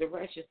right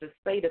direction to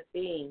say the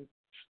things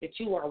that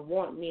you are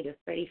wanting me to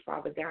say,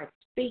 Father God.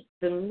 Speak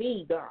to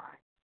me, God.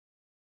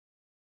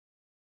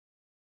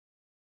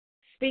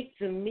 Speak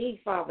to me,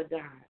 Father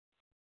God.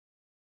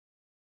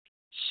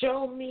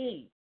 Show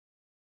me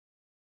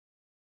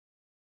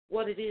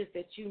what it is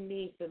that you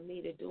need for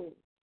me to do.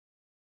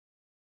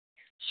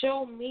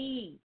 Show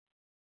me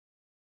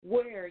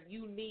where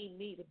you need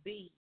me to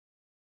be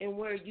and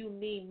where you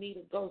need me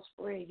to go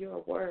spread your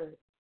word.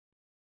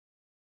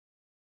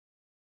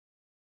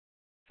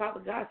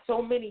 Father God,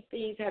 so many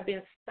things have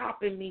been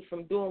stopping me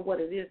from doing what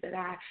it is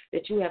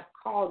that you have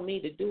called me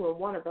to do, and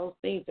one of those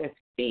things is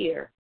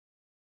fear.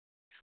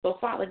 So,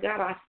 Father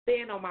God, I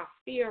stand on my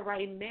fear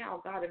right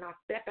now, God, and I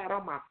step out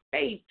on my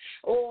faith.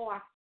 Oh, I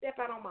step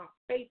out on my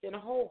faith and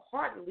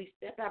wholeheartedly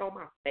step out on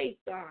my faith,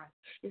 God.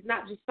 It's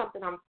not just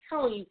something I'm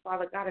telling you,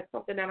 Father God. It's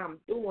something that I'm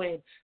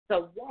doing.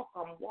 The walk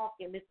I'm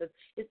walking.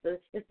 It's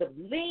a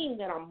lean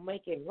that I'm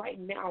making right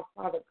now,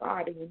 Father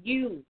God, in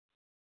you.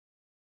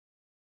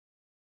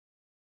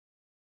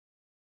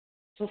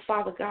 So,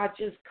 Father God,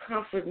 just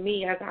comfort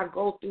me as I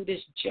go through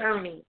this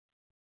journey.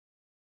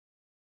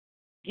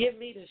 Give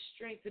me the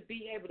strength to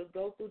be able to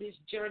go through this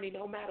journey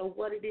no matter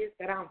what it is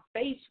that I'm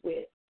faced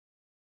with,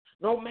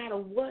 no matter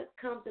what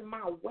comes in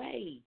my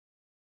way.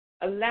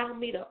 Allow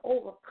me to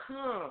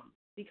overcome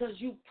because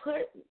you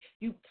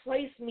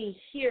placed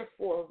me here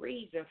for a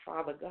reason,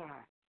 Father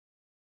God.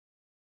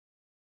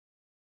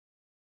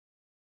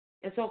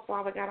 And so,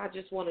 Father God, I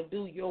just want to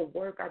do your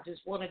work. I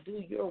just want to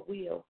do your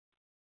will.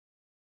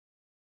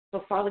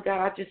 So, Father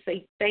God, I just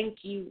say thank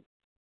you.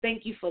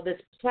 Thank you for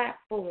this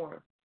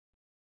platform.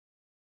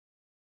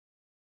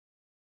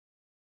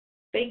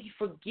 Thank you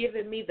for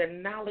giving me the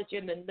knowledge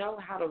and the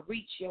know-how to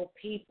reach your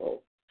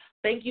people.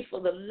 Thank you for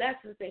the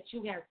lessons that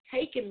you have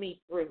taken me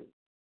through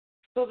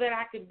so that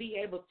I can be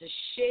able to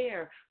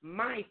share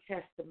my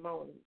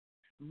testimony,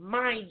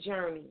 my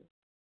journey,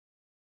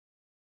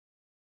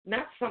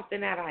 not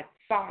something that I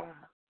thought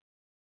of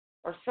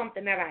or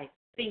something that I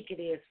think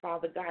it is,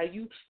 Father God.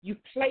 You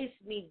placed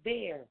me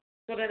there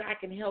so that I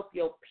can help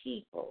your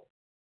people.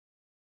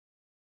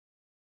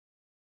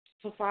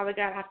 So, Father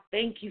God, I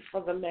thank you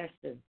for the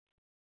lesson.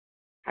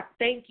 I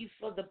thank you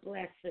for the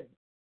blessing.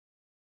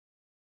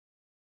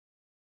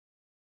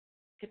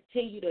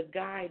 Continue to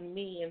guide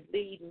me and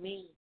lead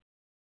me.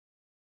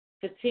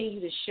 Continue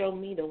to show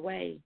me the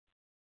way.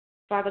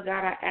 Father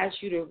God, I ask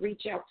you to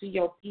reach out to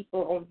your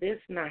people on this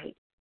night.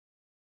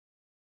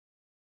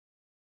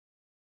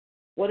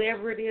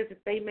 Whatever it is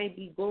that they may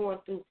be going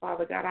through,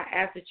 Father God, I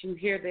ask that you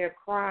hear their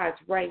cries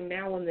right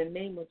now in the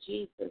name of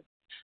Jesus.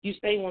 You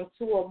say when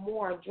two or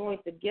more are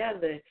joined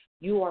together,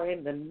 you are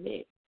in the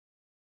midst.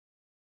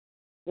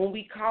 When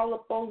we call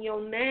upon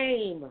your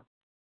name,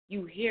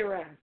 you hear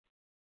us.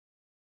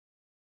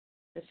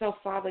 And so,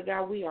 Father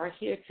God, we are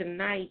here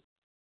tonight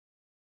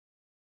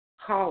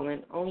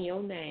calling on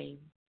your name.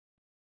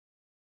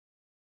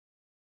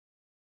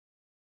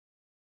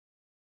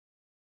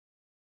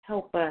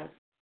 Help us,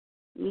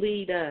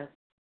 lead us,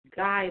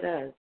 guide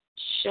us,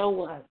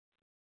 show us,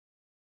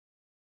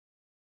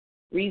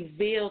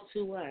 reveal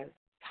to us,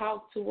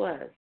 talk to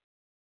us.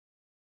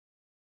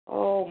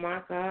 Oh,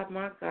 my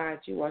God,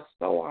 you are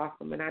so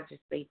awesome, and I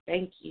just say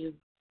thank you.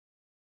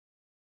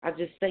 I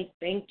just say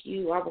thank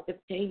you. I will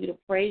continue to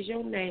praise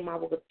your name. I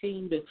will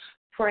continue to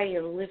pray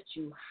and lift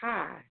you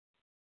high.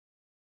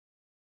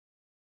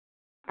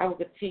 I will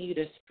continue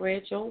to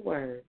spread your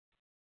word.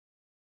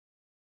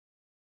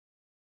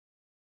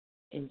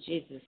 In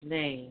Jesus'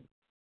 name,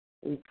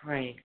 we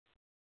pray.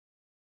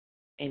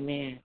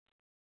 Amen.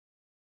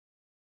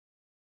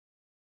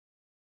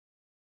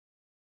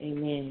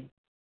 Amen.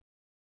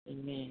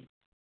 Amen.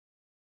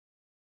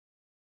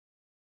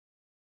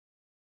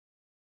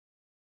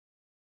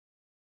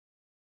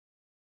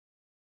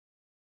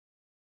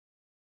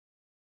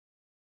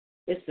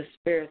 It's a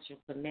spiritual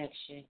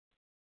connection.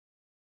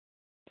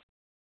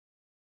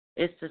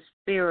 It's a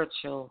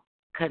spiritual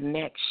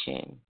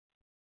connection.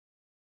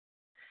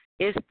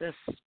 It's the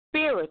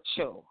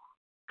spiritual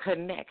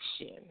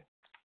connection.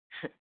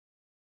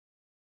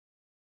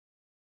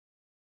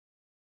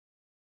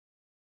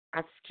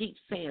 I keep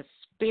saying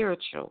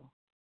spiritual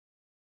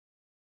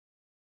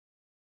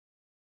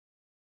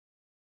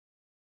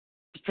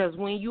because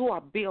when you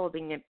are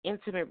building an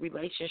intimate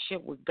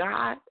relationship with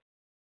God,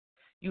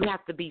 you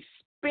have to be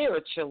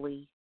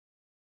spiritually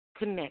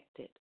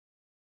connected.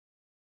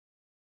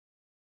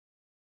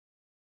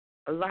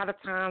 A lot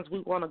of times we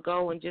want to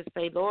go and just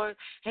say, Lord,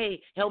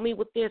 hey, help me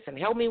with this and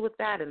help me with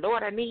that. And,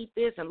 Lord, I need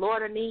this. And,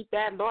 Lord, I need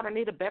that. Lord, I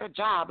need a better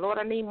job. Lord,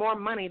 I need more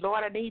money.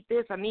 Lord, I need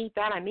this. I need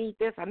that. I need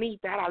this. I need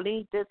that. I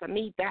need this. I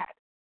need that.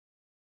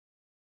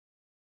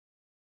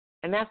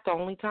 And that's the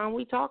only time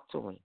we talk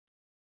to him.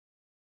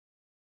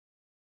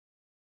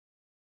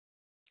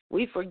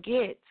 We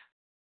forget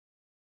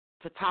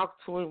to talk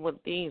to him when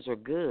things are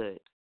good.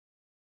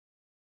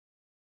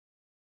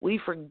 We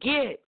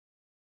forget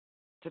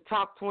to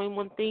talk to him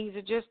when things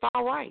are just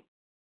all right.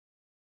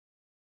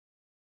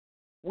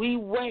 We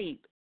wait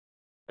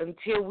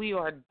until we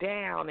are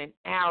down and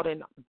out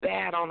and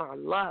bad on our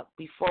luck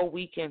before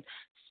we can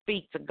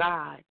speak to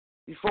God,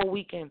 before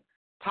we can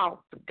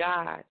talk to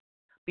God,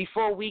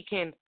 before we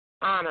can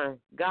honor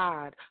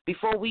God,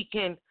 before we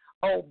can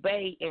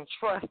obey and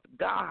trust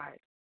God.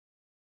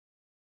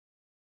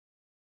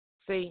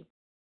 See,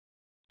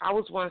 I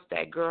was once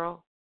that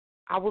girl.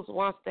 I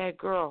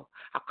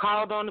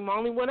called on him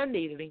only when I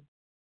needed him.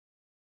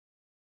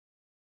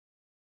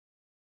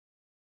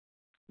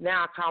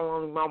 Now I call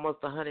on him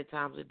almost 100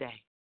 times a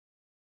day,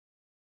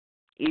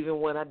 even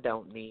when I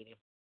don't need him.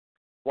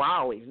 Well, I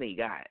always need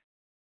God.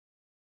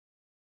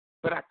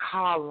 But I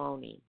call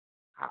on him.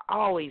 I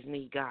always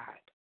need God.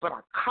 But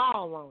I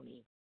call on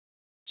him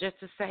just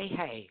to say,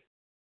 hey.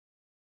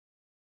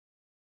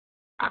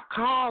 I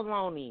call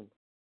on him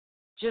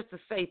just to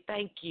say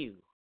thank you.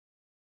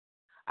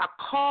 I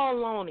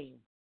call on him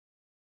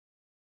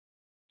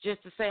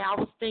just to say I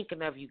was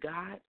thinking of you,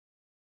 God.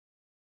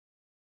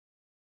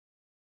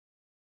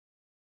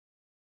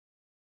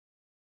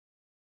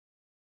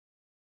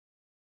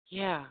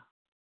 Yeah.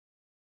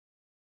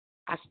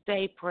 I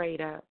stay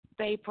prayed up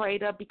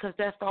because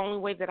that's the only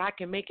way that I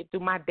can make it through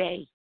my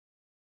day.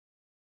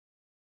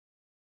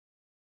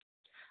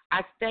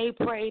 I stay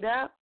prayed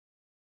up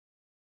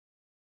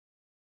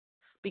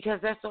because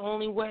that's the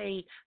only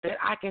way that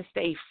I can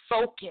stay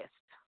focused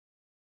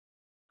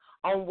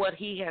on what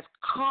he has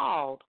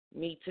called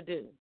me to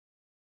do.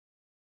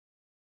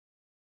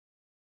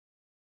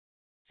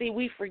 See,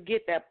 we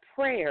forget that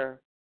prayer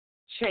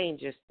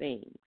changes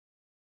things.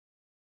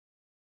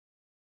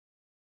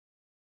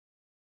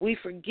 We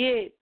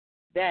forget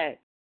that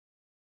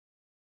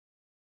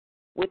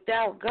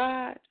without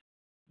God,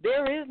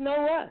 there is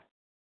no us.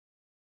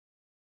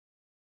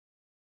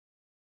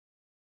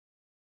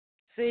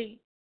 See,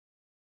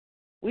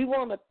 we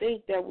want to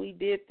think that we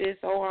did this,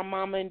 our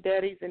mama and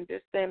daddies and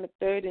this, that, and the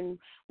third, and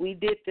we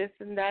did this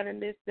and that and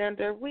this and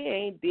that. We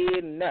ain't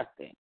did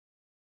nothing.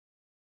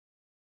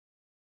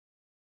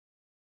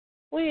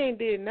 We ain't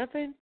did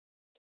nothing.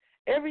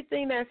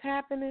 Everything that's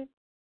happening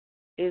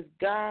is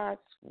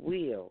God's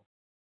will,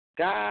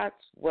 God's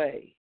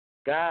way,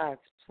 God's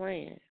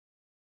plan.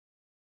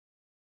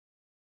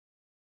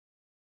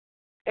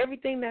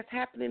 Everything that's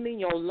happening in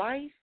your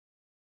life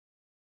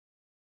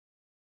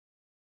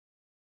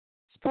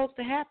is supposed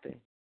to happen.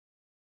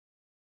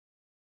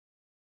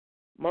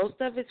 Most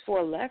of it's for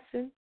a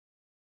lesson.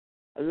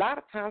 A lot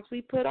of times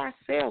we put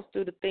ourselves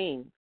through the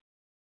things.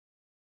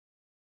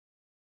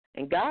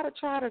 And God will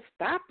try to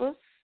stop us.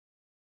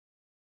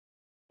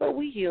 But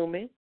we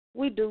human.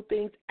 We do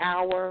things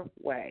our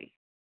way.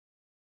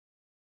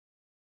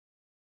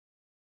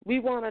 We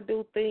want to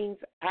do things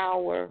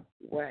our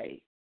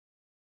way.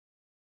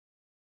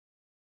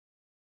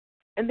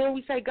 And then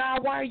we say,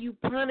 God, why are you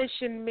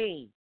punishing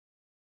me?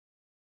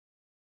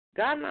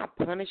 God not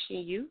punishing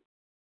you.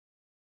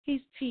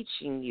 He's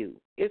teaching you.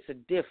 It's a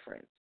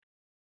difference.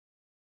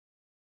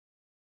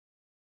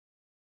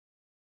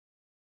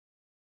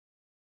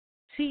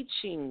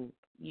 Teaching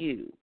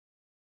you.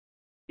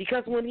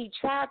 Because when he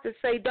tried to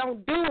say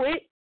don't do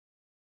it,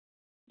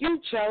 you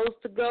chose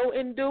to go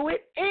and do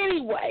it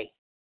anyway.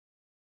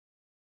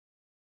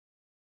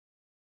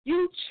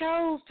 You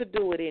chose to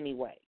do it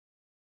anyway.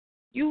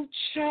 You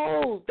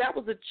chose. That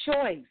was a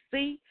choice.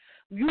 See,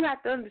 you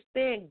have to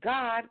understand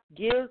God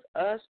gives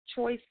us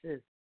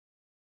choices.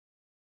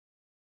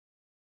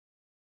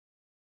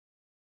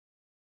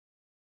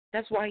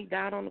 That's why he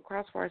died on the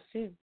cross for our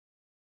sins.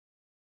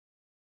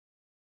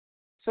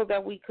 So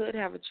that we could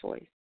have a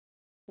choice.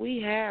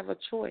 We have a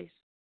choice.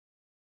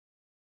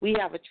 We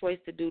have a choice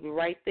to do the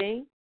right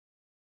thing,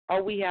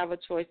 or we have a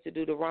choice to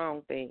do the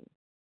wrong thing.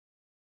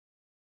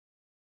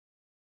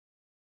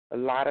 A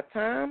lot of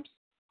times,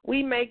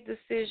 we make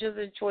decisions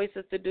and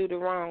choices to do the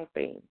wrong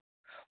thing.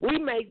 We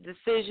make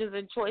decisions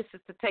and choices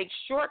to take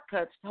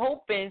shortcuts,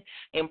 hoping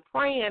and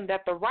praying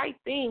that the right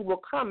thing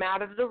will come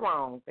out of the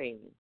wrong thing.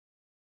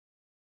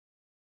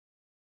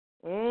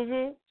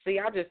 See,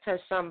 I just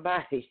touched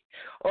somebody.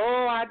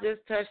 Oh, I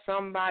just touched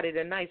somebody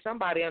tonight.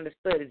 Somebody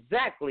understood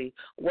exactly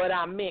what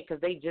I meant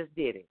because they just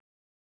did it.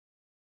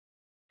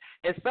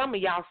 And some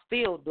of y'all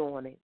still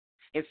doing it.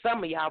 And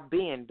some of y'all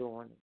been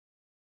doing it.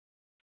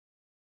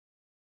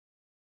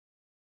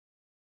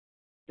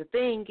 The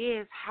thing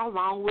is, how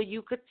long will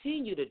you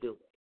continue to do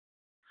it?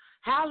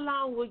 How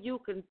long will you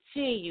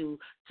continue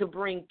to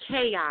bring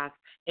chaos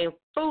and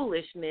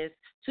foolishness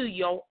to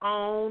your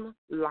own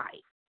life?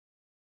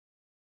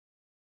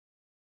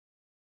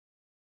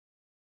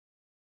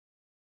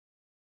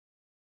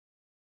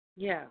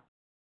 Yeah.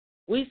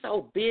 We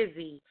so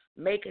busy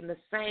making the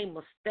same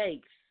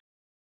mistakes,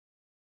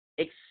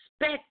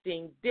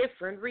 expecting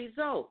different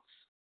results.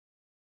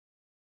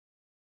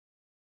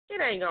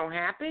 It ain't going to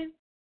happen.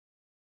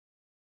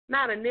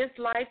 Not in this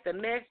life, the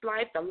next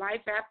life, the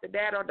life after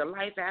that, or the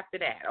life after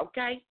that,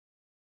 okay?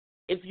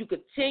 If you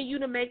continue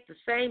to make the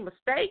same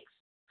mistakes,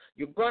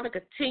 you're going to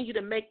continue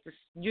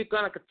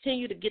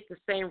to get the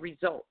same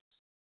results.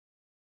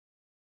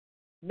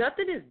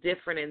 Nothing is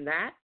different in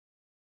that.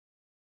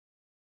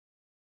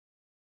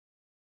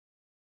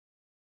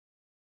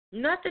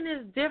 Nothing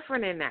is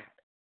different in that.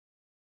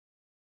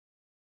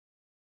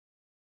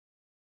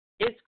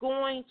 It's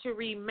going to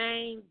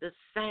remain the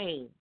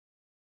same.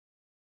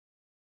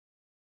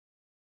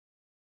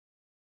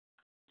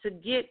 To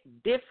get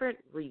different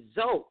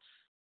results,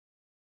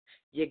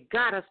 you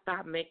got to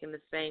stop making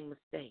the same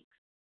mistakes.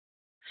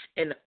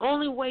 And the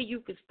only way you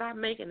can stop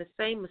making the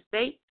same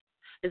mistakes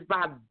is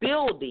by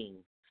building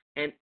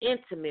an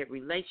intimate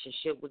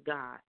relationship with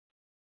God.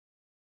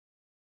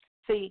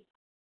 See,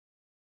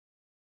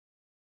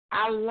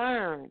 I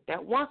learned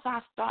that once I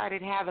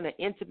started having an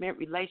intimate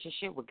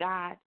relationship with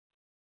God,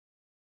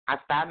 I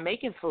stopped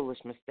making foolish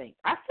mistakes.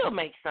 I still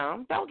make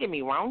some. Don't get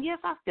me wrong. Yes,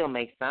 I still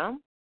make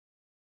some.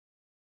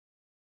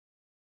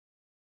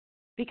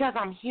 Because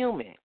I'm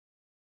human.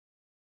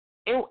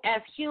 And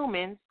as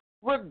humans,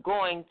 we're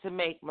going to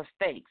make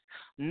mistakes.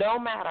 No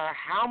matter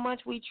how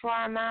much we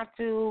try not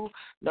to,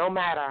 no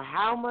matter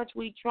how much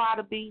we try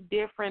to be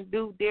different,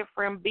 do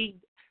different, be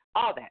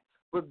all that,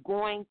 we're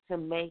going to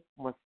make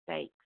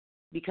mistakes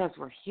because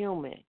we're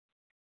human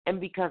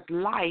and because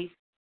life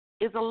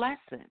is a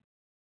lesson.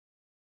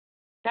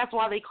 That's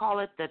why they call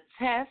it the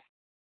test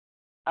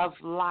of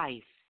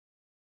life.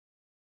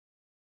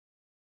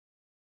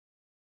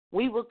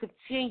 We will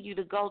continue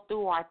to go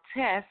through our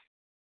test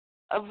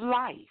of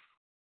life.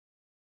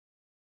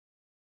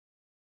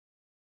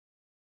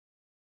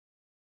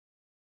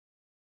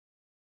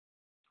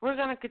 We're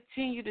going to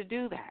continue to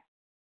do that.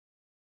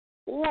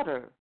 In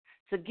order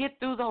to get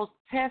through those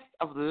tests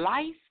of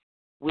life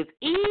with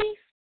ease,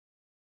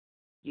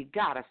 you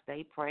got to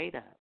stay prayed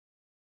up.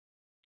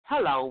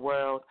 Hello,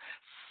 world.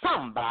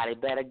 Somebody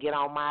better get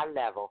on my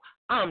level.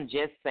 I'm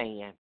just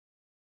saying.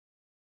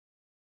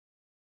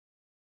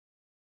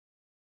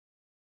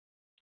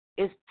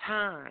 It's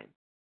time.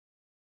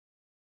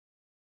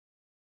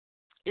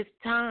 It's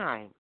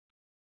time.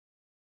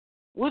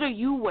 What are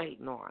you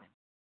waiting on?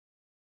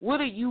 What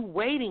are you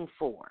waiting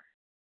for?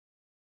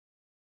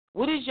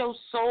 What is your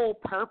sole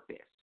purpose?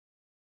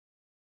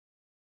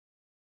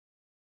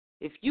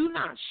 If you're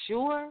not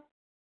sure,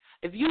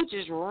 if you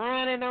just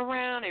running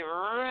around and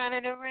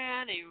running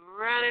around and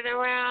running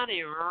around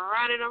and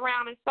running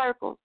around in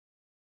circles,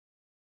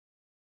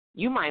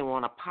 you might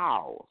want to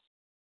pause.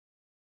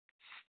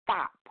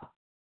 Stop.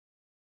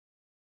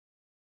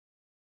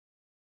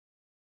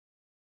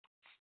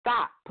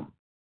 Stop.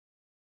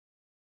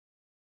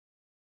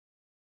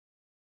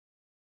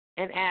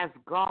 And ask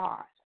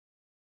God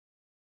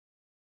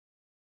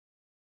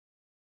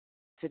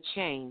to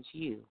change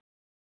you.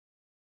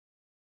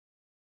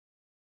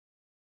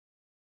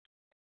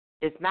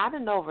 It's not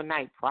an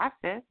overnight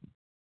process.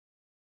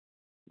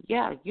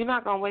 Yeah, you're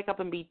not going to wake up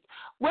and be,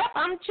 well,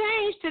 I'm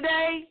changed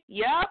today.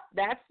 Yep,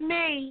 that's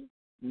me.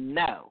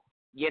 No,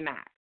 you're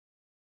not.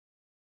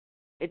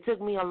 It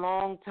took me a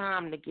long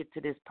time to get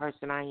to this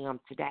person I am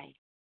today.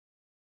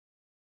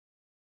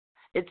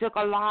 It took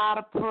a lot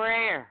of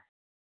prayer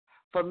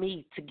for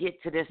me to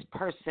get to this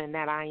person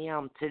that I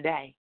am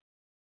today.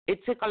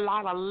 It took a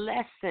lot of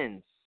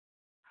lessons,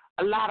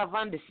 a lot of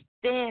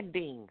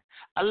understanding,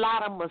 a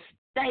lot of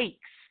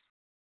mistakes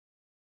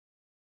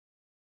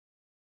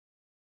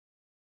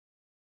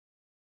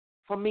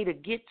for me to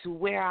get to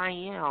where I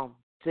am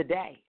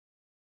today.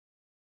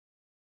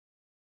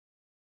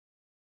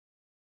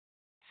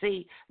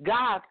 See,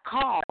 God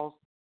calls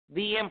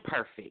the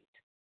imperfect,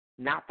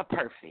 not the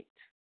perfect,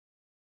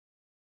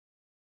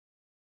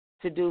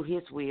 to do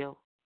his will.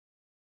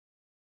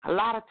 A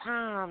lot of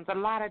times, a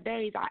lot of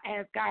days, I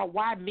ask God,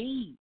 why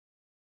me?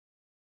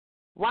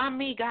 Why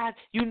me, God?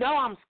 You know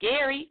I'm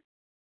scary.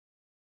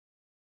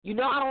 You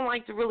know I don't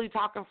like to really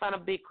talk in front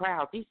of big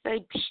crowds. He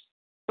say, psh,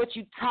 but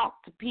you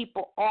talk to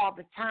people all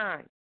the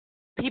time.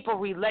 People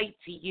relate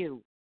to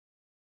you.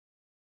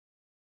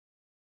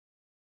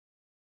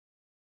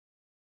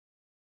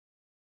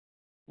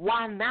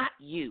 Why not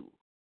you?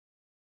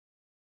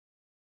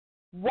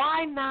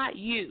 Why not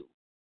you?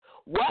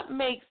 What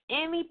makes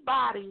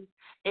anybody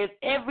and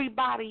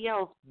everybody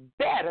else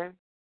better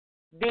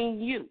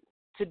than you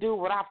to do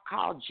what I've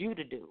called you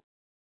to do?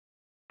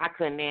 I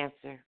couldn't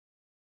answer.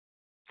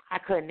 I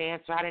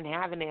didn't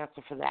have an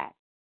answer for that.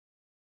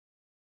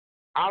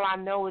 All I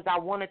know is I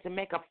wanted to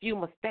make a few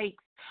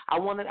mistakes.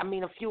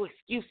 A few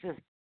excuses.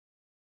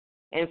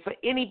 And for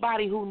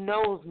anybody who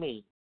knows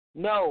me,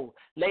 no,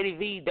 Lady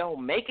V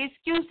don't make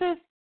excuses,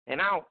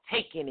 and I don't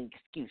take any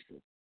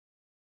excuses.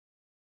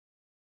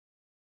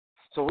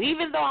 So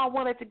even though I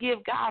wanted to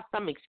give God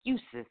some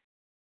excuses,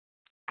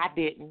 I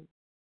didn't,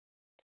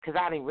 because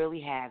I didn't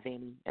really have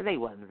any, and they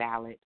wasn't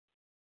valid.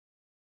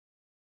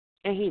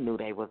 And he knew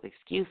they was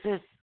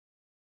excuses.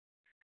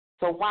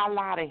 So why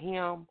lie to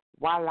him?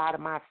 Why lie to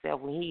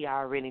myself when he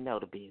already know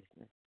the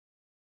business?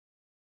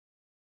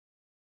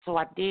 So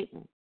I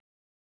didn't.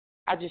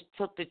 I just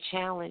took the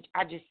challenge.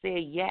 I just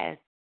said yes.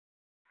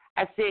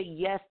 I said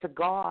yes to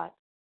God.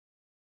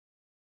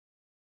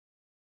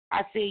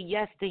 I said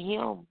yes to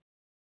him.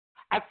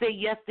 I said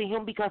yes to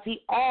him because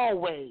he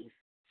always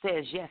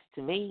says yes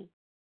to me.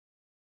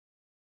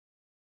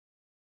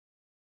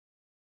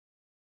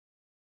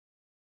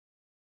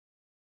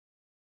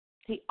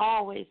 He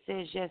always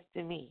says yes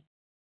to me.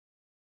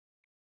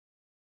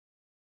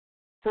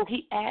 So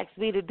he asked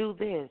me to do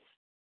this.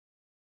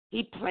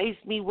 He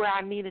placed me where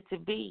I needed to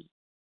be.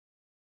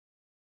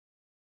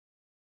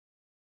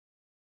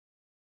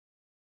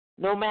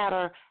 No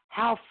matter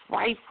how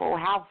frightful,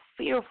 how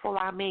fearful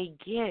I may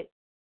get,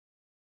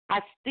 I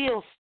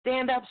still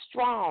stand up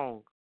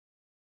strong.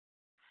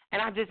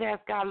 And I just ask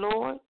God,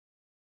 Lord,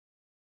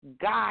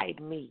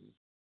 guide me,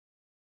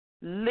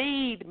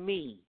 lead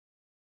me,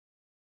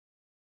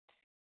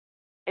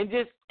 and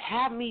just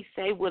have me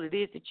say what it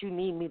is that you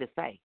need me to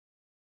say.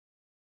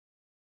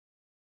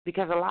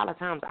 Because a lot of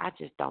times I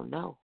just don't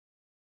know.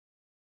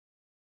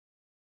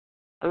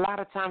 A lot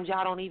of times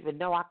y'all don't even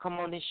know. I come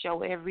on this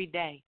show every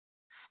day,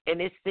 and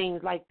it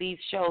seems like these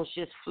shows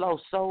just flow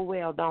so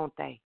well, don't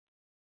they?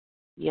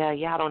 Yeah,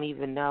 y'all don't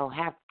even know.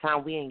 Half the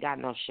time we ain't got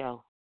no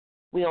show.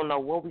 We don't know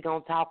what we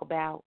going to talk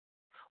about.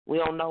 We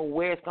don't know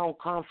where it's going to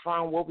come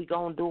from, what we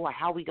going to do, or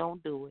how we going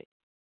to do it.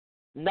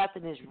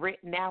 Nothing is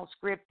written out,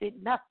 scripted,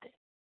 nothing.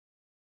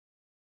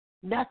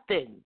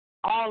 Nothing.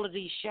 All of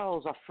these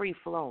shows are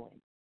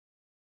free-flowing.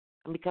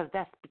 And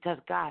that's because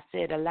God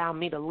said, allow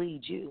me to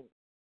lead you.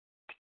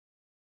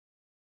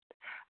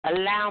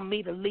 Allow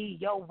me to lead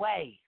your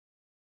way.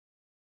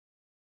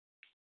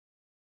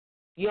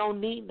 You don't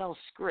need no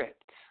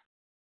script.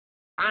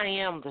 I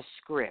am the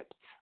script.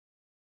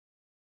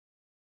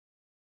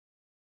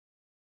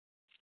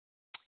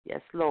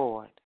 Yes,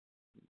 Lord.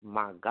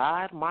 My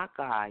God,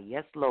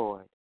 yes,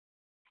 Lord.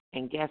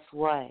 And guess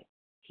what?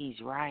 He's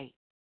right.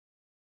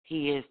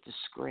 He is the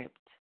script.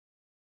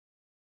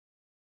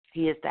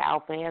 He is the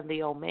Alpha and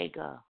the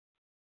Omega.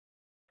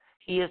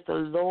 He is the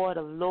Lord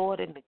of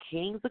lords and the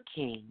King of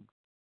kings.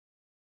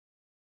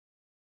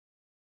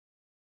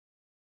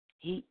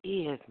 He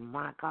is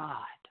my God.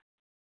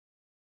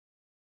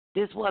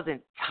 This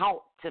wasn't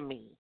taught to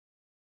me.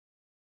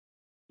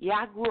 Yeah,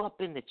 I grew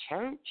up in the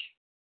church.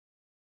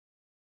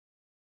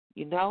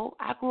 You know,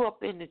 I grew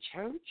up in the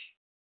church.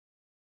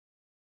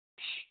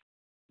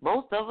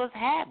 Most of us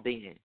have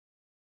been.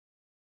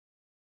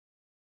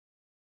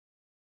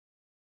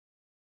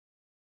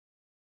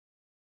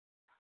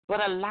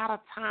 But a lot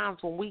of times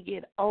when we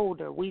get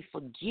older, we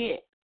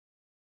forget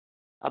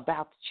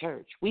about the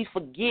church. We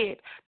forget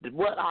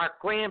what our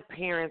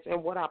grandparents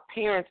and what our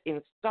parents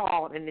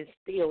installed and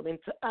instilled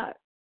into us,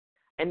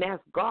 and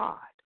that's God.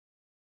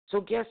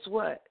 So guess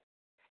what?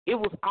 It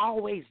was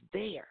always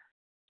there.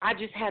 I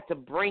just had to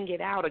bring it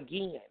out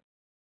again.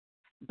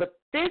 But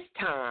this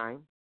time,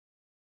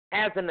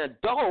 as an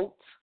adult,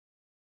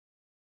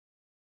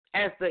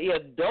 as the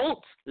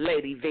adult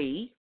Lady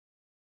V,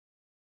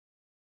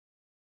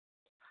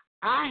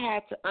 I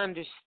had to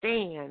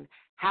understand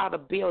how to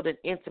build an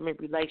intimate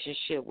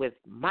relationship with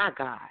my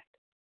God.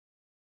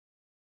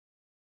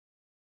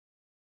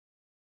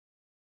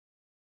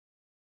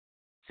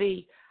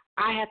 See,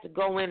 I had to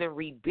go in and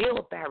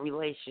rebuild that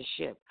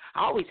relationship.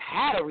 I always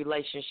had a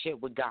relationship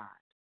with God.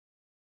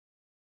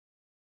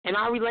 And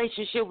our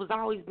relationship was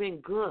always been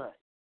good.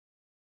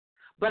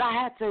 But I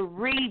had to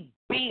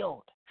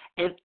rebuild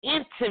an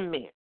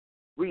intimate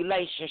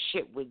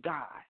relationship with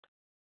God.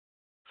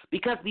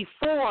 Because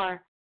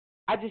before,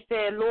 I just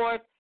said,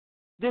 Lord,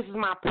 this is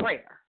my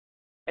prayer,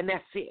 and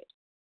that's it.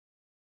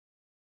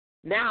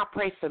 Now I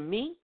pray for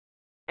me,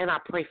 and I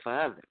pray for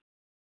others.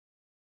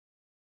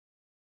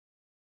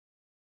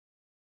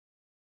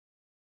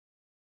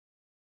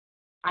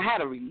 I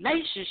had a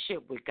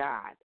relationship with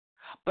God,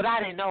 but I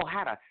didn't know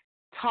how to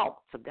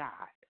talk to God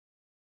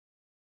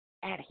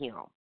at him,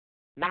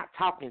 not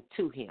talking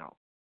to him.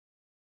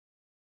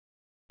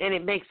 And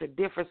it makes a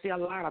difference. See, a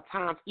lot of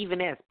times, even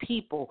as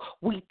people,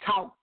 we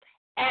talk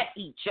at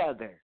each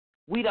other.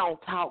 We don't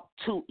talk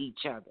to each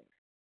other.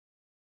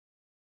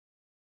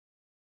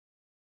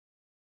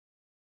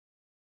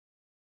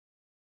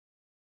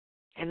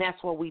 And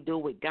that's what we do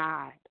with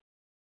God.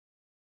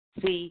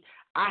 See,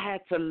 I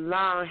had to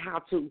learn how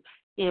to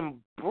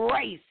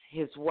embrace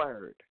his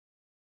word.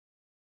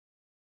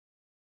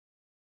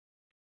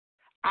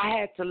 I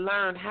had to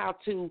learn how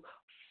to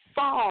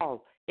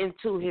fall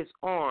into his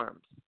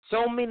arms.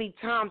 So many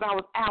times I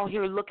was out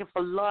here looking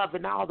for love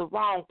in all the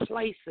wrong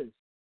places.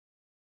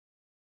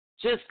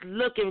 Just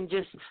looking,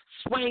 just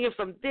swinging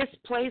from this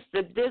place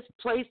to this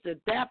place to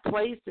that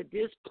place to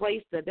this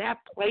place to that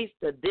place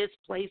to this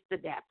place to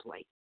that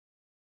place.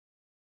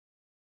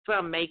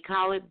 Some may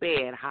call it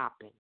bed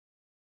hopping.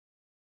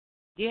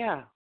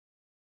 Yeah.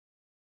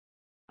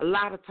 A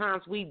lot of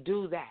times we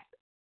do that.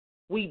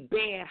 We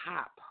bed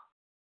hop.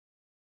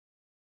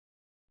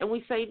 And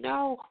we say,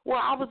 no,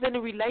 well, I was in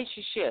a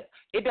relationship.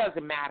 It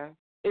doesn't matter.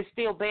 It's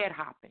still bed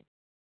hopping.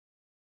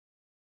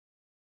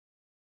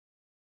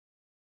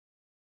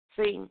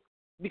 See,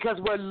 because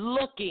we're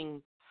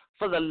looking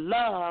for the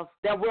love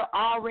that we're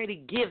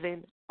already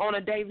given on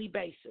a daily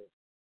basis.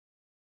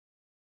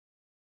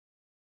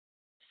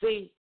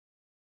 See,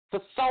 for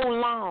so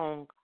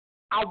long,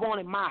 I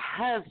wanted my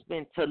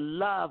husband to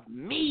love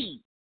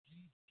me.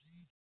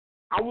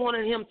 I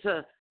wanted him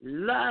to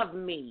love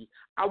me.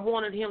 I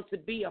wanted him to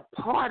be a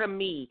part of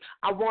me.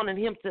 I wanted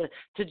him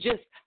to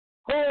just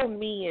hold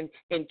me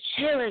and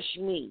cherish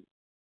me.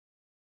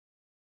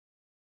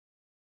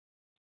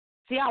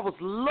 See, I was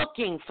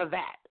looking for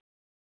that,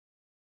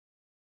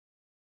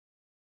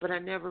 but I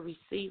never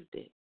received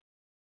it.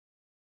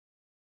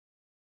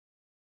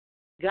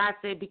 God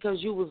said, because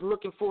you was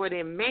looking for it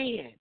in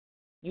man,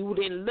 you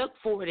didn't look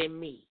for it in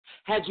me.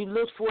 Had you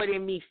looked for it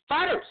in me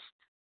first,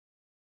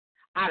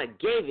 I'd have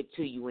gave it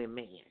to you in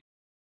man.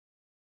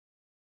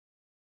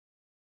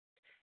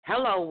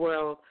 Hello,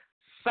 world.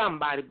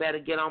 Somebody better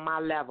get on my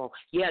level.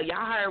 Yeah,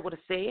 y'all heard what I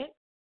said.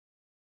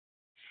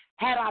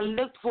 Had I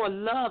looked for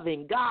love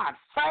in God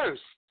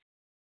first,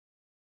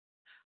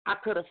 I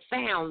could have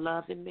found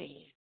love in man.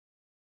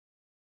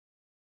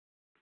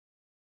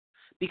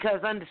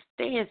 Because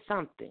understand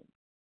something.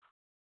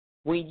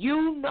 When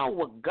you know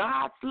what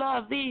God's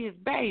love is,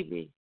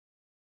 baby,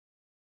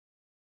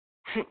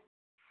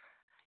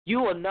 you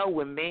will know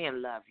when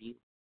man loves you.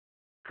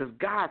 Because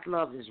God's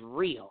love is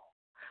real.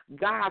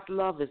 God's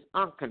love is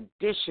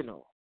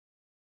unconditional.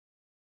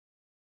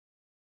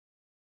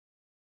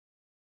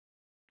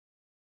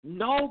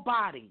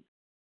 Nobody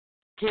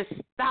can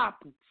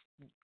stop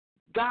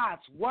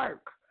God's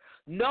work.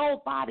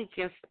 Nobody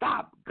can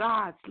stop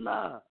God's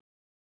love.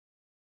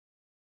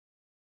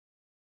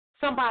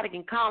 Somebody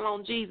can call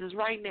on Jesus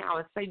right now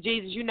and say,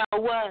 Jesus, you know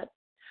what?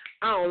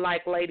 I don't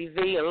like Lady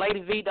V, and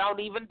Lady V don't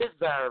even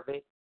deserve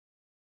it.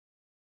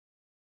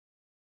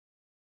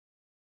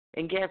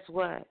 And guess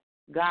what?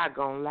 God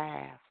gonna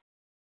laugh.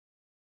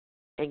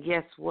 And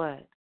guess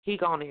what? He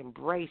gonna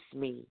embrace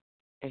me,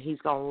 and he's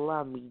gonna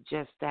love me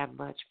just that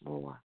much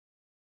more.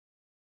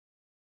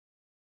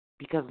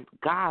 Because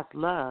God's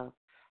love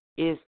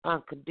is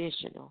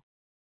unconditional.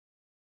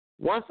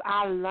 Once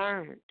I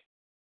learned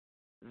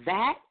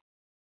that,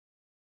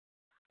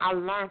 I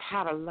learned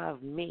how to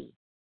love me.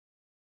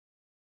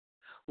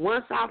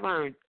 Once I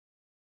learned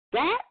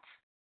that,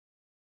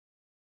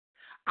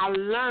 I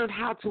learned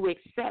how to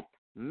accept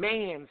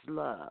man's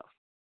love.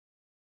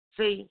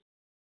 See?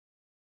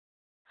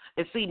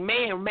 And see,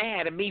 man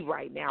mad at me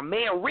right now.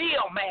 Man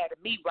real mad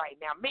at me right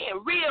now.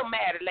 Man real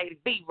mad at Lady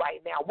B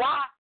right now.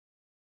 Why?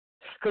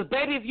 Because,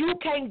 baby, if you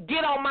can't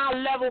get on my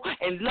level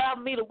and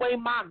love me the way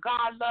my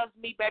God loves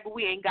me, baby,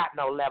 we ain't got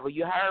no level.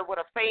 You heard what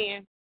I'm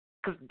saying?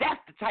 Because that's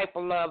the type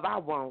of love I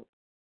want.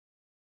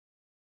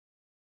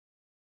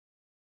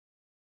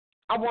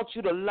 I want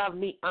you to love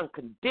me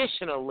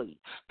unconditionally,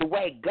 the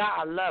way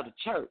God loved the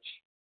church.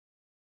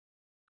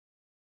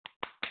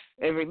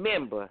 And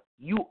remember,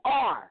 you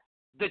are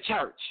the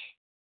church.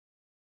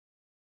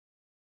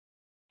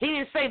 He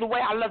didn't say the way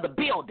I love the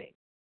building.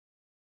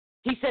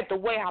 He said the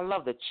way I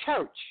love the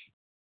church.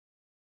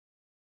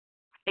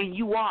 And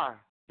you are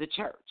the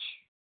church.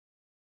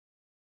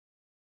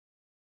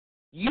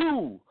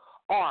 You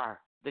are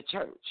the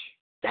church.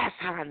 That's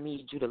how I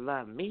need you to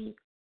love me.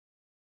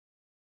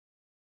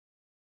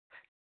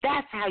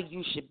 That's how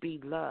you should be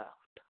loved.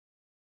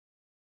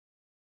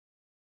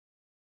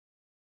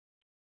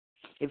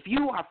 If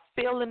you are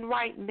feeling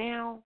right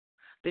now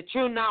that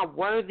you're not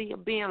worthy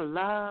of being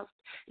loved,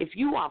 if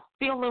you are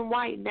feeling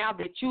right now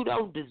that you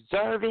don't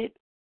deserve it,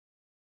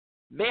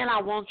 man,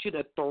 I want you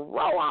to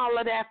throw all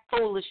of that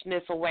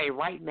foolishness away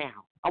right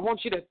now. I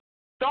want you to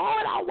throw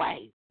it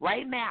away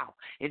right now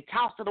and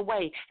toss it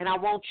away. And I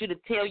want you to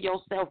tell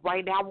yourself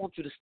right now, I want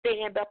you to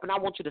stand up and I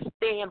want you to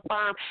stand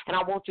firm and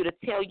I want you to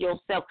tell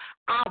yourself,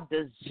 I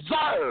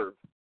deserve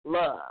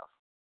love.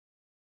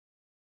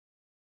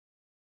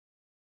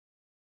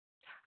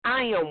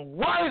 I am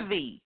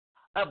worthy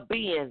of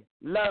being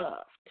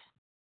loved.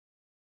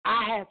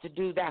 I had to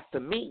do that for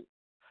me.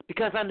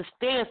 Because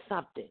understand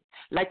something.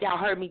 Like y'all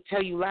heard me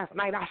tell you last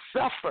night, I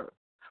suffer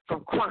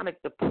from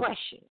chronic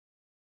depression.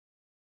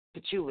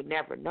 But you would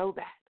never know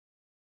that.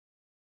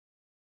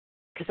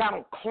 Because I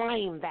don't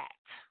claim that.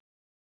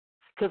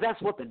 Because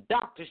that's what the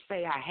doctors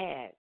say I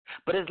had.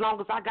 But as long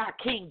as I got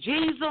King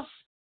Jesus,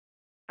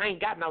 I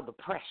ain't got no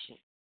depression.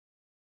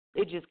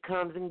 It just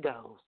comes and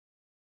goes.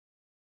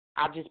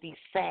 I'll just be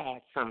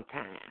sad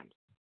sometimes.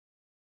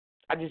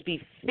 I just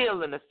be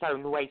feeling a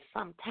certain way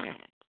sometimes.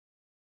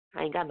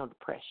 I ain't got no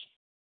depression.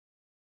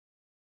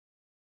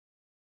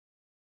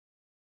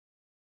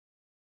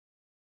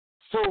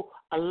 So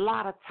a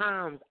lot of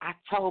times I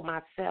told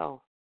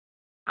myself,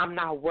 I'm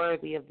not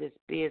worthy of this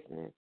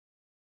business.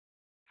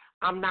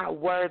 I'm not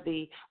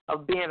worthy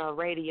of being a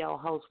radio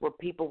host where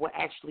people will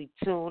actually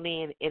tune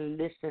in and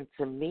listen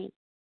to me.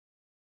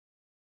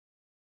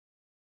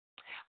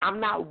 I'm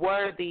not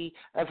worthy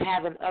of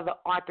having other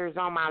authors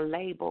on my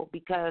label,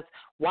 because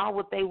why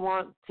would they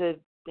want to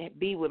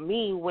be with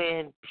me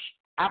when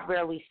I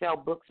barely sell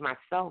books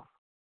myself?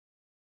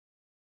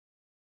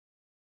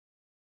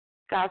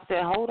 God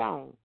said, hold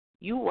on,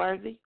 you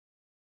worthy.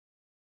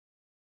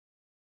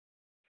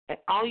 And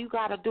all you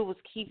got to do is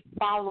keep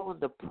following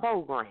the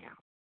program.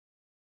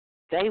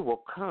 They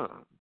will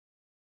come.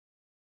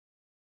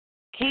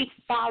 Keep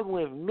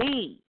following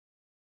me,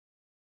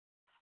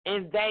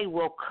 and they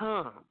will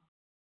come.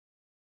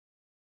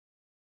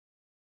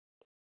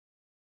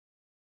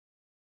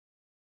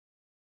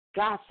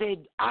 God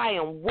said, I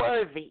am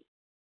worthy.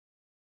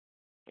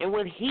 And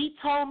when he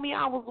told me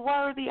I was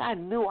worthy, I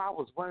knew I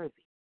was worthy.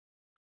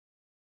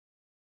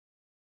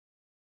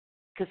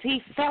 Because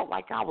he felt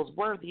like I was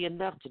worthy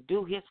enough to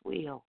do his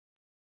will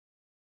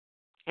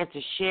and to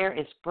share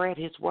and spread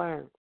his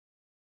word.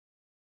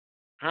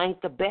 I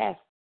ain't the best.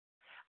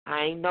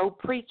 I ain't no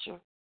preacher.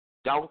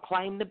 Don't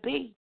claim to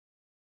be.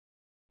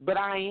 But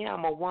I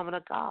am a woman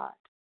of God.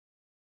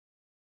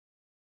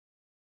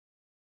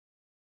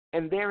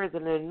 And there is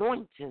an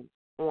anointing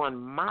on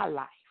my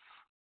life.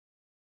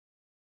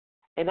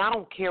 And I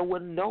don't care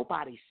what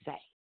nobody say.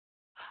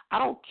 I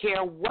don't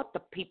care what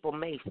the people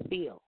may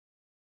feel.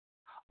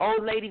 Oh,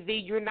 Lady V,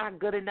 you're not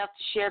good enough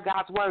to share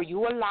God's word.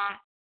 You a lie.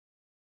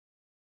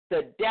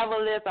 The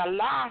devil is a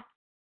lie.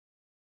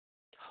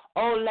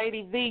 Oh,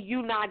 Lady V,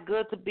 you not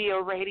good to be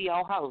a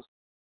radio host.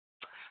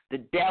 The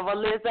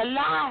devil is a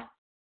lie.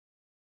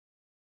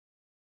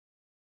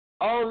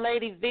 Oh,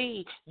 Lady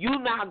V, you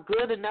not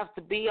good enough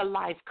to be a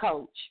life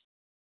coach.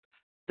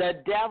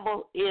 The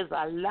devil is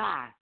a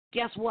lie.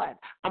 Guess what?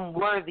 I'm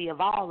worthy of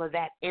all of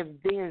that and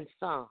then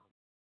some.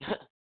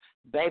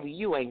 Baby,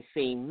 you ain't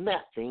seen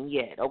nothing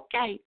yet,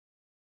 okay?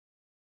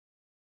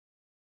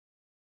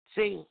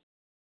 See,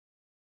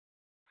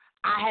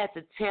 I had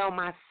to tell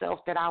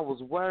myself that I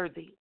was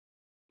worthy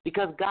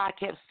because God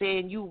kept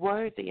saying, you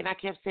worthy. And I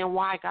kept saying,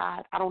 why,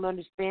 God? I don't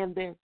understand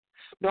this.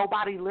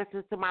 Nobody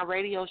listens to my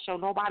radio show.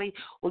 Nobody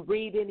will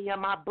read any of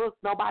my books.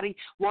 Nobody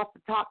wants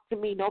to talk to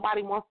me.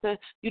 Nobody wants to,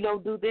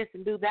 do this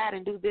and do that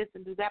and do this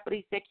and do that. But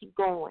he said, keep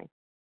going.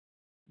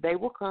 They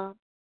will come.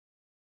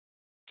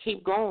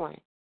 Keep going.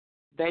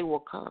 They will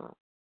come.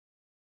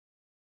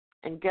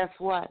 And guess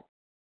what?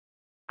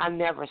 I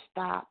never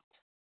stopped.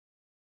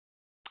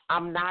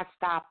 I'm not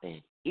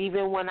stopping,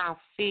 even when I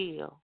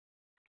feel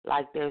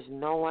like there's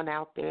no one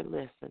out there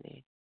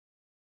listening.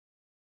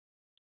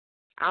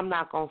 I'm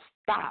not going to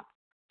stop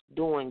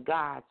doing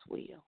God's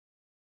will.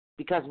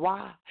 Because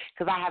why?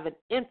 Because I have an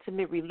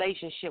intimate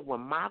relationship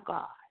with my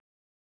God.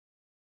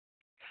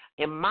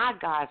 And my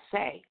God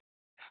say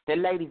that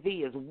Lady V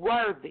is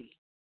worthy.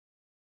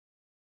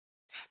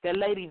 That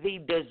Lady V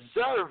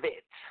deserve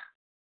it.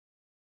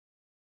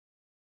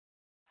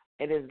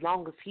 And as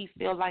long as he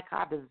feel like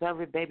I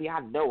deserve it, baby, I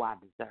know I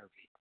deserve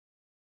it.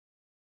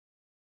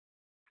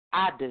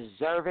 I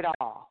deserve it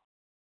all.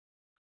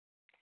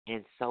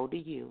 And so do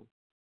you.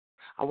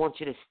 I want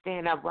you to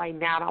stand up right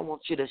now, and I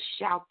want you to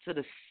shout to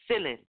the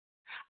ceiling,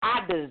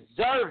 I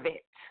deserve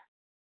it,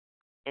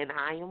 and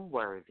I am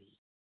worthy.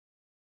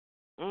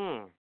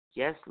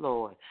 Yes,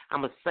 Lord.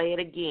 I'm going to say it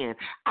again.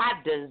 I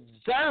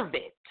deserve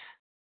it,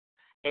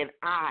 and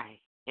I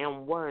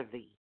am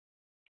worthy.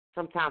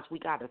 Sometimes we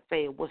got to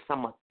say it with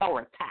some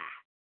authority.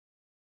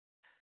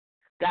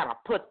 Got to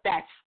put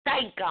that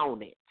stank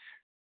on it.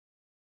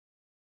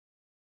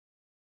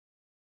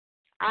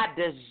 I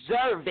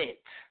deserve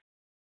it,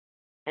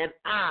 and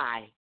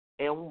I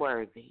am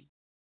worthy.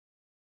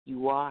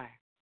 You are,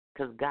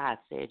 because God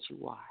said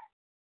you are.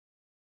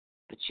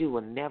 But you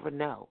will never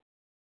know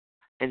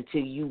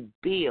until you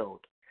build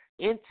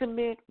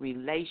intimate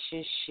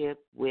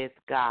relationship with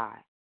God.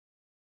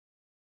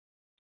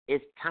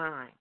 It's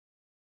time.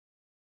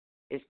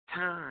 It's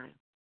time.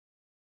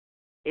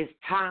 It's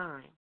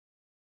time.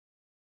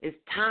 It's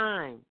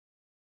time.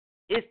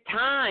 It's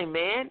time,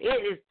 man.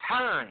 It is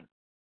time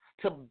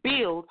to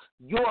build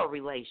your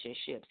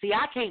relationship. See,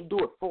 I can't do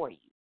it for you.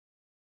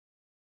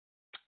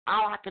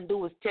 All I can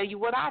do is tell you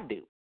what I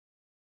do.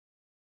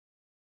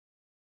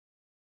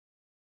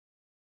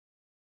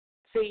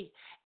 See,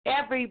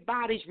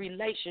 everybody's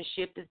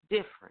relationship is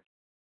different,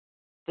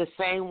 the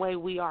same way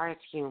we are as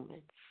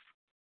humans.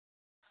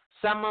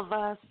 Some of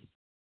us,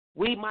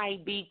 we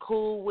might be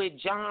cool with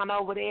John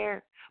over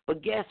there,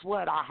 but guess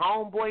what? Our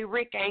homeboy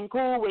Rick ain't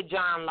cool with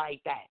John like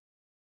that.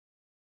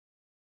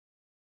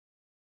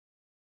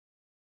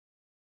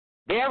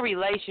 Their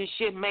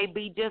relationship may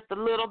be just a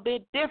little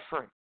bit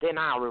different than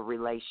our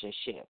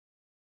relationship.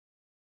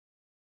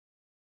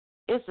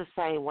 It's the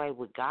same way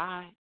with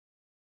God.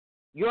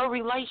 Your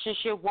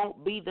relationship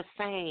won't be the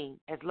same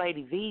as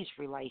Lady V's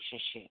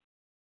relationship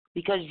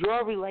because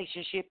your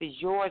relationship is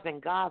yours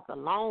and God's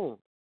alone.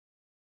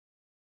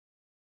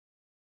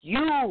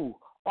 You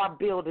are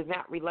building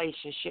that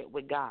relationship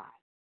with God.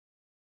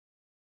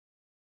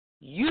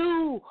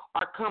 You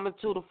are coming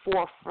to the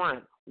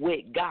forefront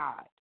with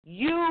God.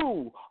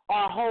 You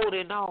are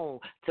holding on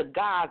to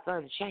God's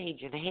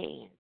unchanging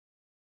hand.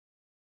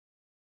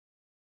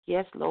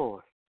 Yes,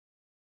 Lord.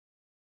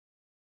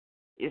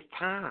 It's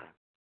time.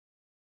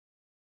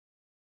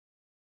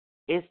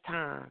 It's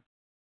time.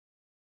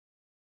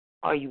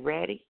 Are you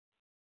ready?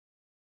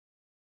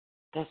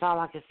 That's all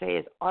I can say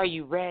is, are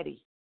you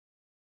ready?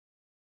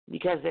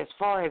 Because as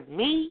far as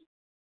me,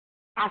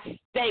 I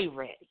stay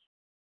ready.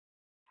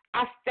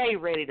 I stay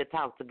ready to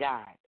talk to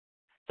God.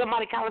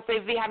 Somebody call and say,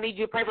 V, I need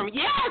you to pray for me.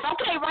 Yes,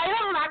 okay, right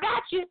on, I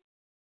got you.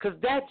 Because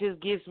that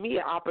just gives me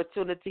an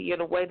opportunity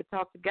and a way to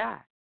talk to God.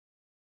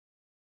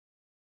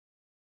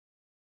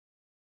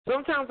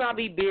 Sometimes I'll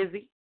be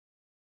busy,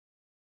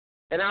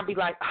 and I'll be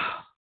like,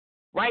 oh,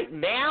 right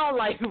now,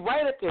 like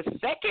right at this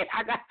second,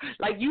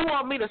 you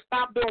want me to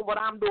stop doing what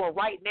I'm doing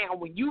right now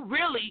when you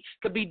really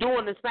could be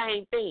doing the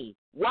same thing.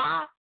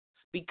 Why?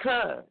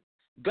 Because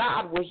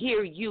God will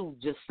hear you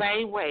the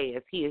same way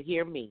as he'll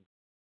hear me.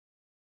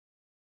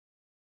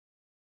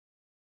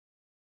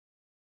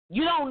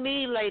 You don't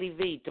need Lady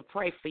V to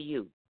pray for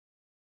you,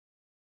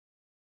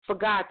 for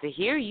God to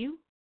hear you.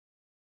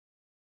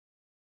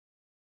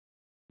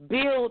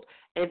 Build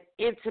an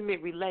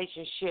intimate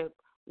relationship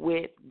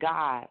with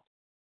God.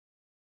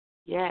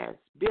 Yes,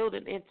 build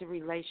an intimate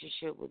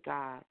relationship with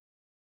God.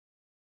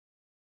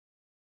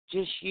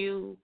 Just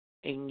you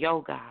and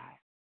your God.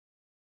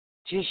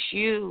 Just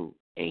you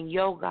and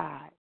your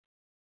God.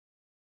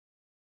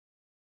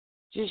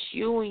 Just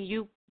you and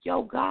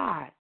your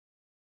God.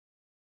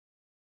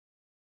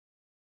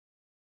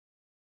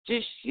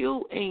 Just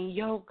you and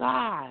your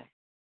God.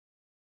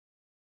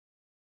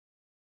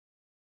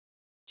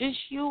 Just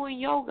you and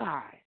your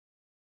God.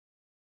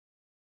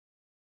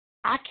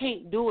 I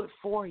can't do it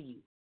for you.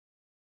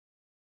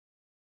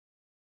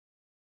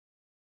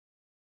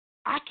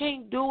 I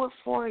can't do it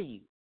for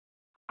you.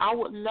 I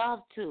would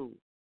love to,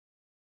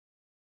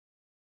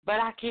 but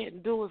I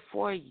can't do it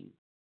for you.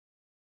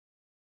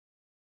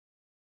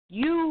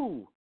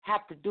 You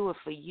have to do it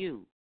for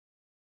you.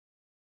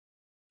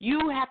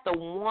 You have to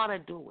want to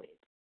do it.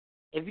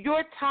 If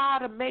you're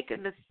tired of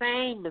making the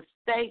same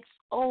mistakes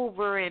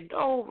over and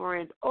over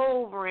and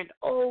over and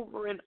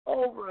over and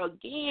over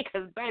again,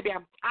 because, baby,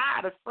 I'm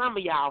tired of some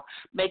of y'all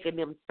making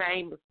them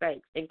same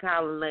mistakes and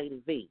calling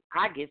Lady V.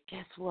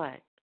 Guess what?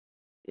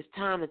 It's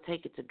time to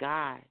take it to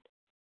God.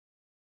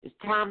 It's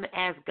time to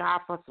ask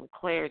God for some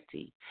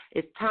clarity.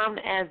 It's time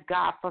to ask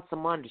God for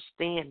some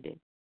understanding.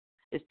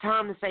 It's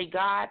time to say,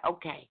 God,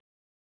 okay,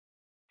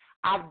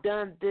 I've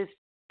done this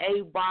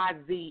A, Y,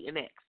 Z, and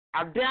X.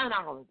 I've done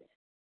all of this,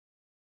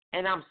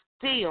 and I'm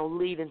still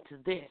leading to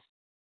this.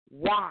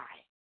 Why?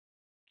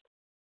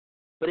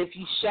 But if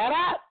you shut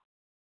up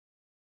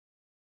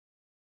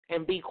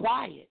and be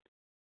quiet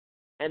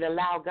and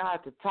allow God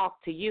to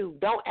talk to you,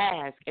 don't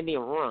ask and then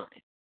run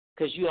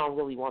because you don't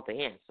really want the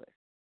answer.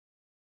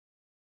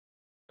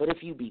 But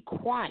if you be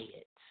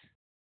quiet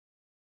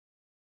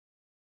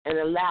and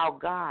allow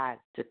God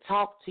to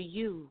talk to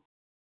you,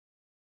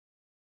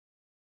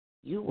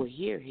 you will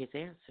hear his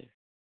answer.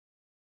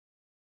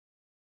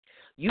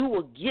 You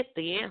will get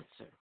the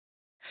answer.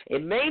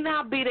 It may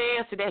not be the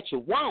answer that you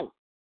want,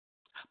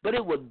 but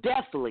it will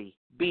definitely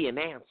be an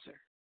answer.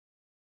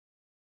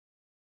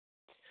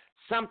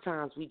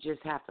 Sometimes we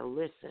just have to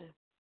listen.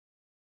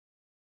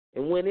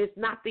 And when it's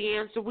not the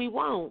answer we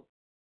want,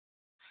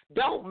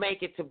 don't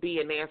make it to be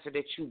an answer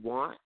that you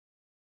want.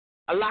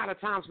 A lot of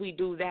times we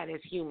do that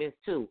as humans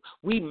too.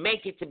 We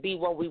make it to be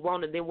what we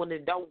want, and then when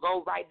it don't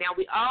go right now,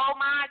 oh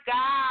my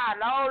God,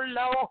 oh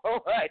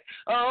Lord,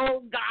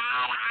 oh God,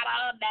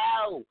 I don't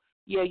know.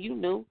 Yeah, you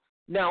knew.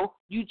 No,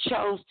 you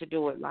chose to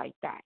do it like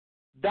that.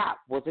 That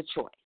was a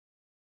choice.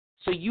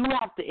 So you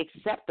have to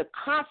accept the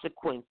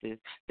consequences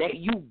that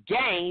you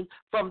gain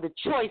from the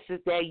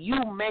choices that you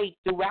make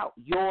throughout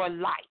your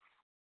life.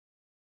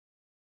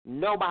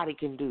 Nobody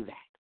can do that.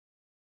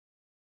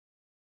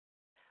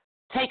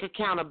 Take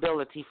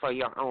accountability for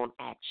your own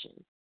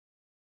actions.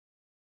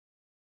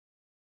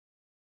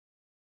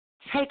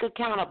 Take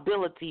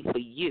accountability for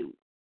you.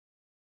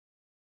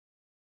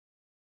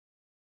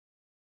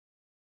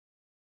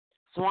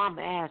 So I'm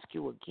going to ask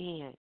you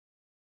again,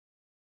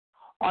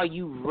 are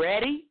you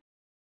ready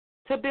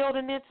to build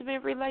an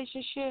intimate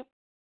relationship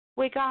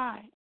with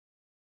God?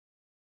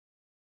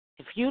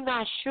 If you're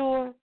not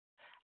sure,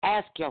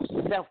 ask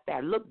yourself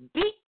that. Look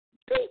deep,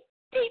 deep,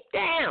 deep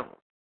down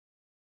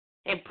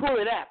and pull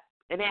it up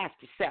and ask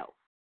yourself.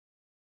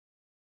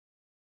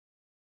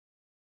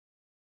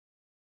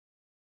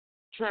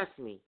 Trust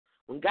me,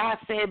 when God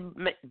said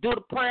do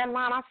the prayer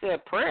line, I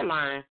said prayer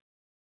line.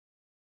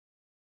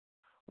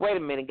 Wait a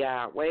minute,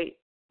 God. Wait.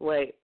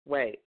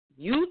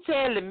 You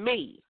telling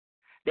me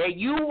that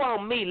you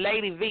want me,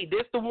 Lady V,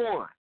 this the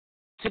one,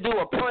 to do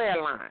a prayer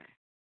line.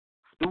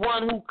 The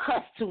one who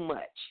cuss too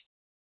much.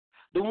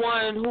 The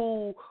one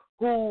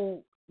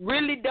who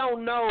really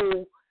don't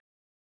know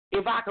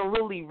if I can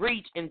really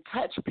reach and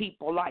touch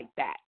people like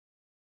that.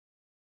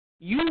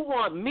 You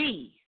want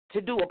me to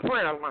do a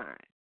prayer line.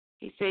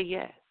 He said,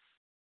 yes,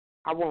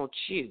 I want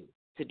you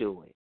to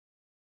do it.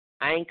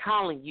 I ain't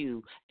calling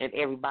you and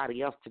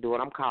everybody else to do it.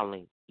 I'm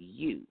calling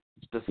you,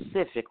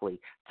 specifically,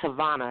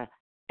 Tavana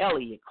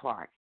Elliott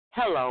Clark.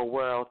 Hello,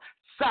 world.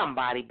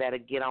 Somebody better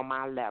get on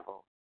my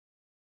level.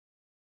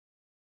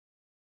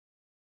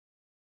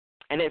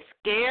 And as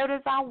scared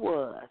as I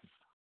was,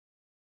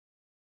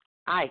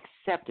 I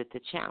accepted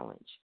the challenge.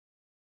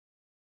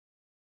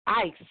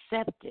 I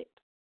accepted.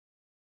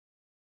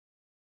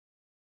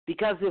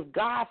 Because if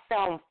God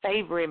found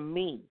favor in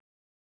me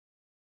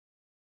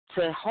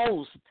to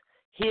host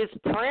his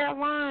prayer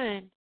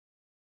line,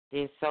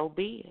 then so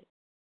be it.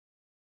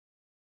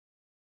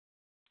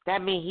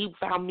 That means he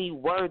found me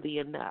worthy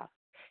enough.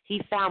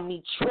 He found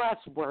me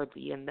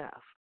trustworthy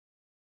enough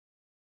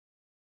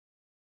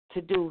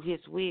to do his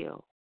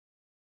will.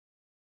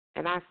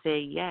 And I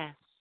said yes.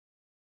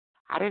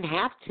 I didn't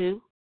have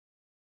to,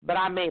 but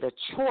I made a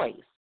choice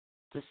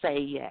to say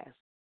yes.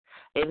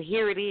 And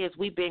here it is.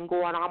 We've been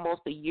going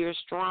almost a year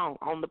strong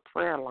on the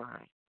prayer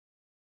line.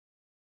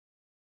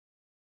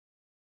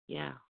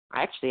 Yeah,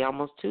 actually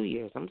almost 2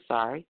 years. I'm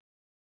sorry.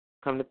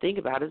 Come to think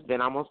about it, it's been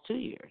almost 2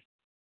 years.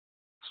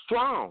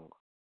 Strong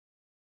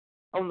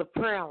on the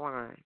prayer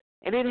line.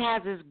 And it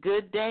has its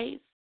good days,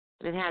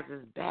 and it has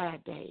its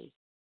bad days.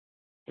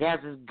 It has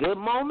its good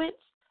moments,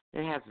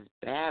 and it has its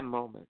bad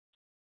moments.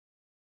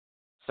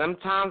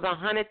 Sometimes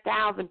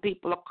 100,000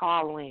 people will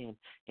call in,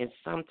 and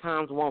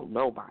sometimes won't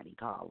nobody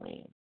call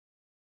in.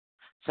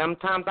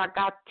 Sometimes I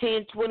got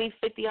 10, 20,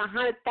 50,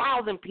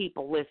 100,000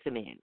 people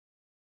listening.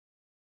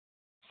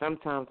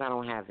 Sometimes I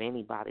don't have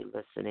anybody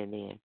listening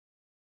in.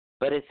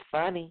 But it's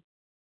funny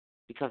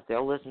because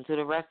they'll listen to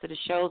the rest of the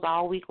shows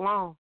all week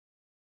long.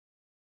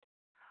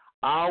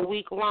 All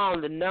week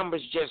long, the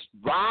numbers just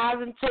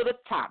rising to the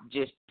top,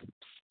 just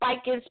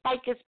spiking,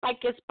 spiking,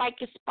 spiking,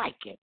 spiking,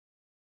 spiking.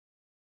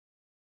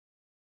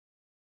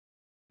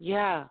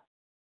 Yeah.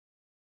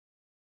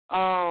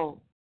 Oh,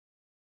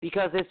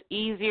 because it's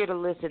easier to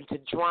listen to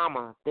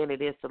drama than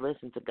it is to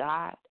listen to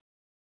God.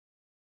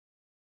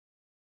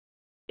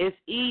 It's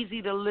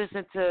easy to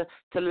listen to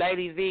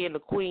Lady V and the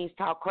Queens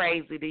talk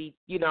crazy,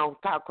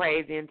 talk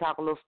crazy and talk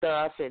a little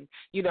stuff and,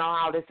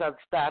 all this other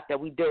stuff that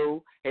we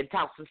do and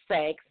talk some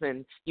sex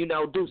and,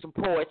 do some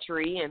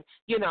poetry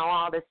and,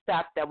 all this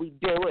stuff that we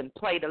do and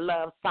play the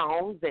love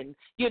songs and,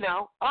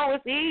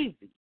 it's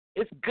easy.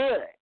 It's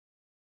good.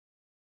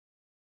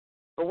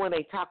 But when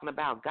they talking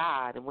about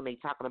God and when they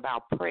talking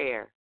about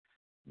prayer,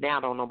 now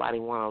don't nobody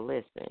want to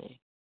listen.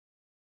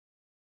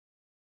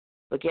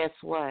 But guess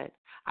what?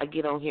 I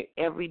get on here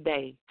every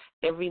day,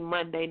 every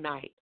Monday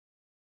night,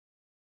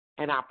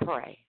 and I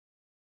pray.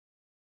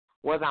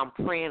 Whether I'm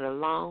praying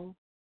alone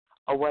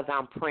or whether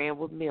I'm praying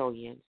with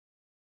millions,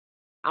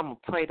 I'm going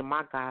to pray to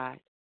my God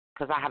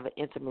because I have an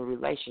intimate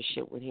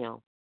relationship with him.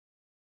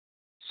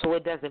 So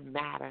it doesn't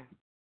matter.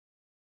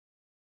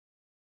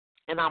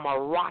 And I'm going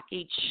to rock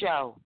each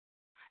show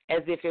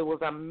as if it was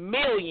 1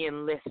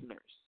 million listeners.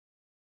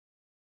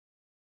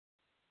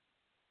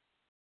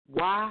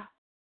 Why?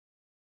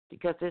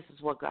 Because this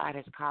is what God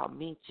has called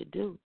me to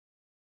do.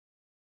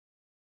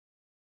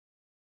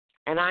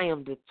 And I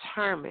am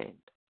determined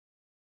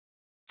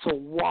to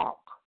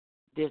walk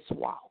this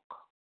walk.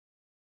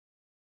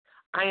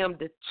 I am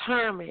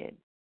determined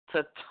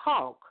to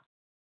talk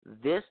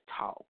this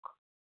talk.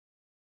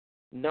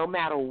 No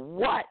matter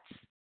what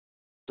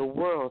the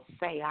world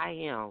say I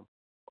am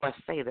or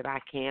say that I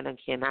can and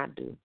cannot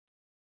do.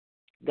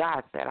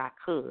 God said I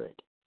could.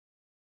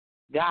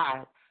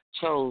 God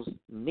chose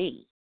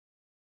me.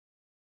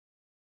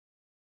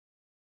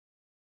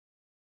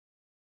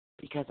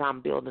 Because I'm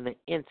building an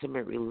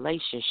intimate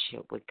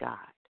relationship with God.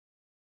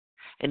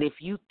 And if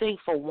you think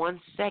for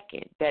 1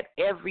 second that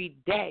every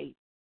day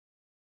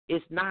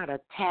is not a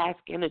task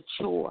and a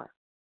chore,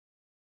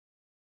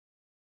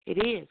 it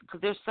is. Because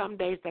there's some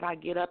days that I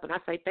get up and I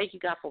say, thank you,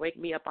 God, for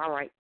waking me up. All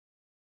right.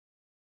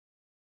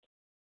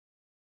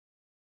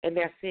 And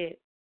that's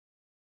it.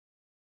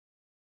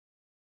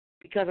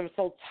 Because I'm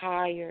so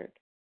tired.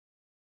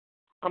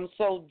 I'm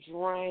so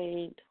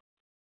drained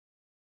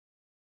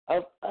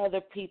of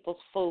other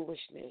people's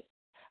foolishness,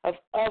 of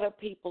other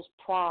people's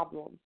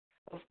problems,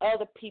 of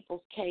other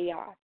people's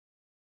chaos,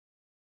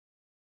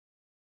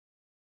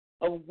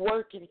 of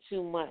working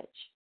too much.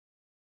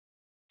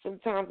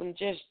 Sometimes I'm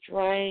just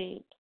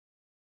drained,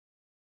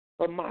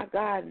 but my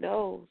God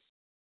knows.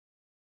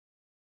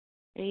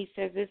 And he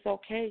says, it's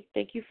okay.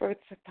 Thank you for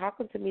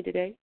talking to me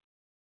today.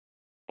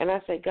 And I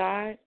say,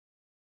 God,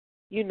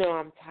 you know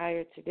I'm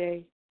tired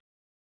today,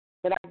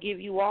 but I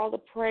give you all the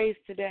praise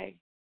today.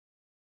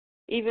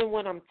 Even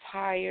when I'm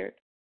tired,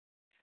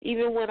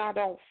 even when I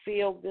don't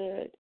feel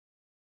good,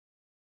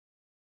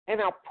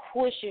 and I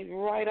push it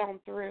right on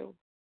through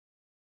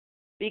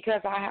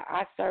because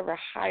I serve a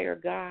higher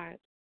God.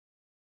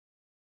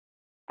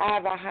 I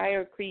have a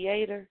higher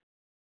creator,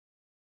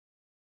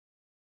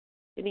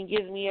 and he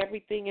gives me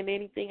everything and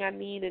anything I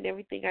need and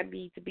everything I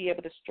need to be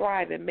able to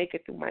strive and make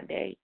it through my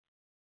day.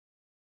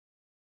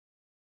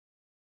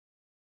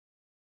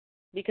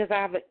 Because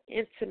I have an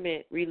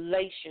intimate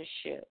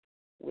relationship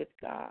with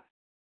God.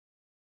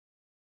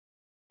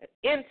 An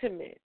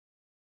intimate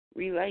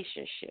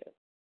relationship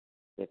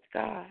with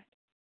God.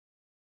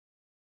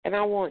 And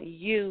I want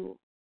you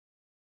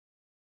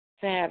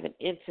to have an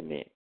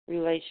intimate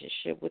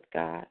relationship with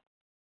God.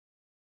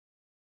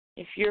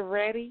 If you're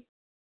ready,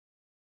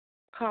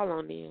 call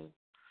on him.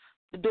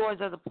 The doors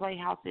of the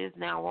playhouse is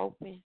now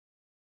open.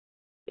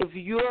 If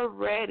you're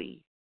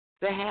ready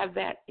to have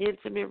that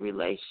intimate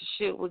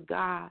relationship with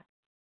God,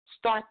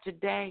 start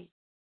today.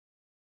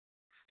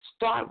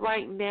 Start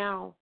right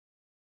now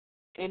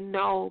and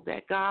know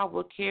that God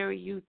will carry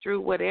you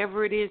through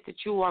whatever it is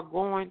that you are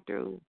going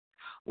through,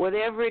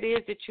 whatever it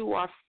is that you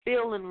are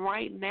feeling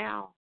right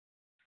now.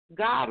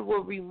 God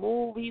will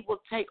remove, He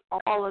will take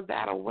all of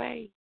that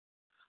away.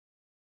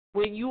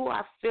 When you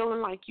are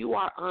feeling like you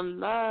are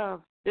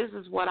unloved, this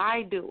is what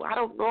I do. I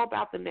don't know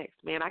about the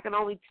next man. I can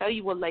only tell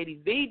you what Lady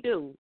V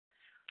do.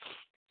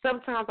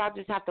 Sometimes I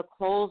just have to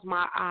close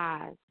my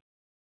eyes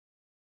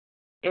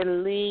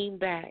and lean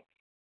back.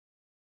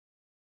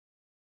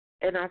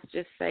 And I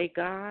just say,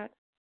 God,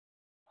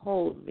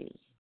 hold me.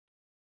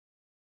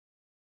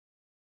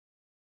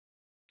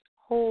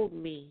 Hold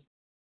me.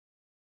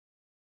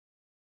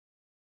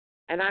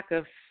 And I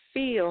can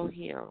feel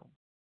Him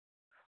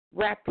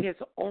wrap His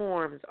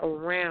arms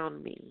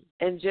around me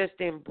and just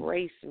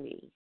embrace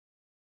me.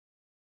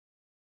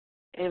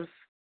 And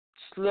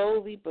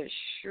slowly but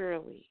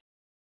surely,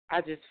 I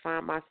just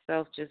find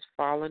myself just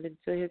falling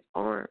into His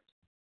arms.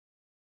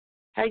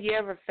 Have you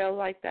ever felt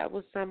like that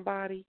with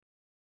somebody?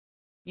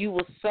 You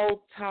were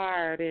so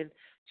tired and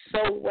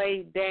so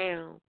weighed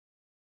down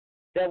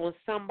that when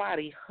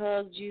somebody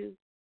hugged you,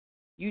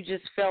 you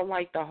just felt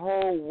like the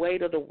whole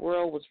weight of the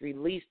world was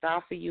released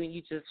off of you, and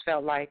you just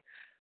felt like,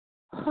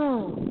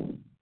 oh,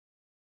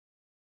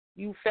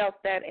 you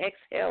felt that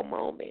exhale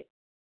moment.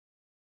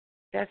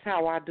 That's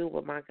how I do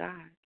with my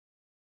God.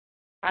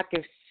 I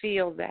can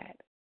feel that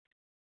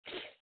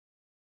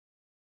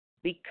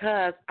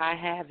because I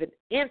have an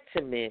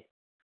intimate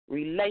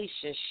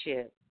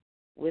relationship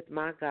with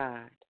my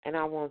God, and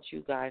I want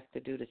you guys to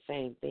do the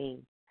same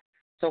thing.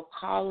 So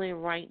call in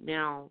right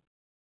now.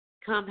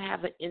 Come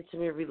have an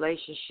intimate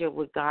relationship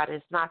with God.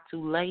 It's not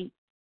too late.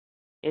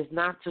 It's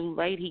not too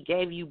late. He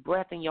gave you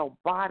breath in your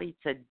body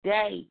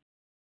today.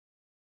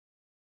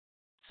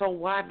 So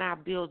why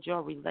not build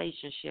your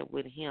relationship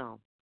with Him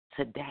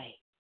today?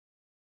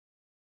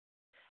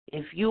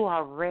 If you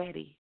are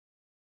ready,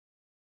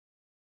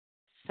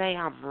 say,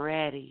 I'm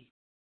ready.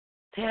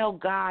 Tell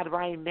God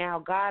right now,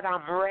 God,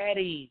 I'm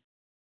ready.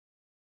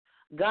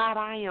 God,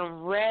 I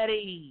am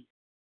ready.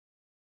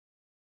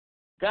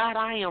 God,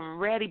 I am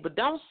ready. But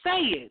don't say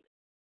it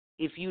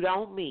if you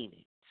don't mean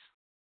it.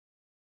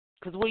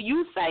 Because when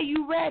you say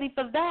you ready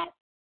for that,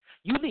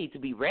 you need to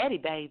be ready,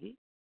 baby.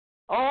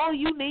 Oh,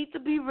 you need to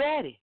be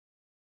ready.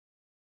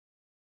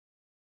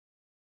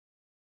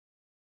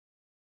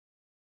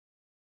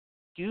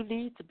 You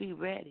need to be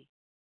ready.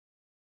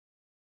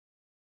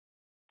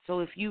 So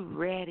if you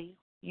ready,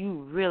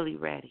 you really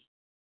ready,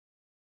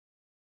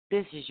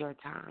 this is your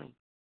time.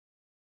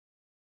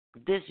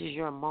 This is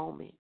your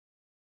moment.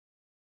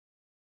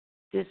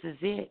 This is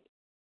it.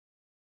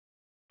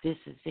 This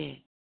is it.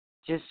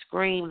 Just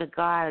scream to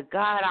God,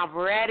 God, I'm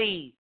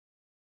ready.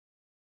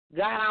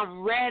 God,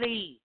 I'm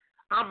ready.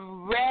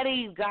 I'm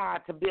ready,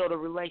 God, to build a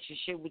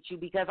relationship with you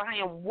because I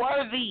am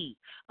worthy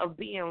of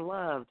being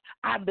loved.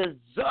 I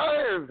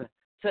deserve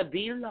to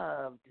be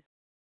loved.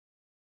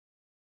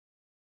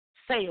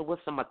 Say it with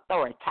some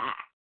authority.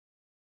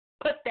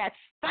 Put that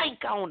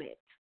stank on it.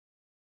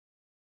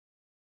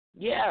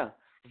 Yeah.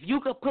 If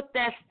you could put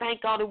that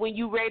stank on it when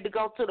you ready to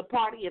go to the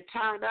party and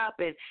turn up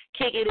and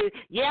kick it in.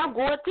 Yeah, I'm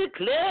going to the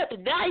club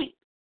tonight.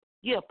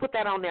 Yeah, put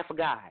that on there for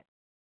God.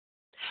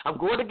 I'm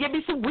going to get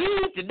me some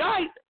weed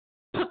tonight.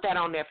 Put that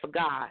on there for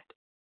God.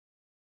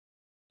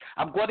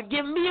 I'm going to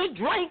give me a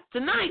drink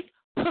tonight.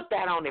 Put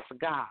that on there for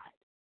God.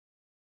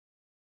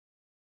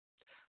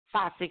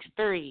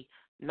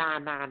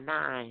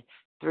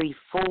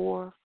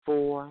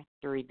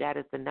 563-999-3443. That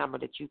is the number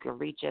that you can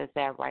reach us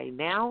at right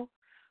now.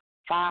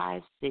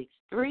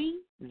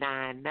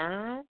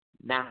 563-999-3443.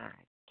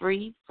 I'm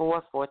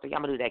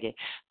going to do that again.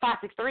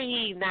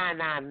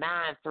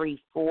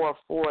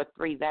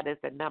 563-999-3443. That is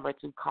the number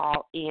to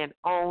call in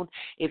on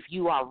if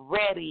you are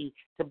ready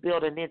to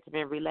build an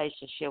intimate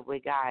relationship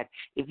with God.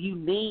 If you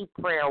need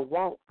prayer,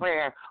 want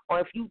prayer, or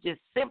if you just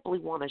simply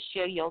want to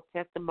share your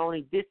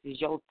testimony, this is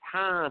your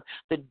time.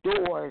 The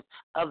doors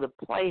of the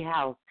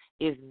Playhouse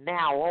is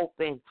now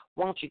open.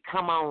 Won't you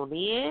come on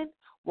in?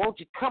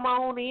 Won't you come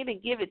on in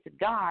and give it to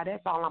God?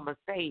 That's all I'm going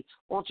to say.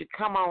 Won't you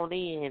come on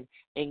in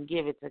and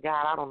give it to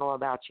God? I don't know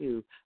about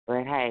you,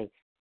 but hey,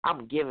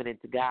 I'm giving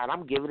it to God.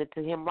 I'm giving it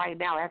to Him right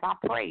now as I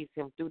praise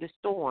Him through the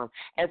storm,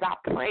 as I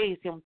praise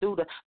Him through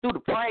the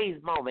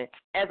praise moment,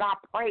 as I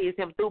praise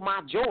Him through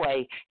my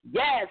joy.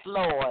 Yes,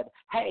 Lord.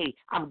 Hey,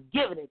 I'm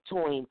giving it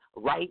to Him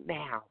right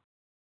now.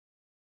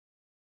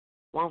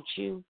 Won't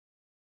you?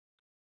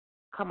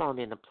 Come on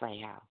in the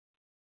Playhouse.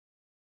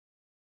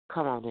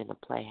 Come on in the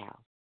Playhouse.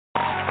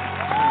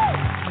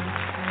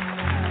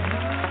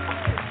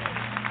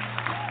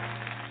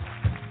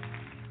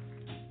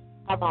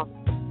 Come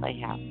on,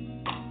 Playhouse.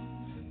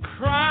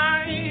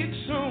 Cried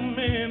so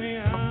many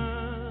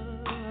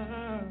hours.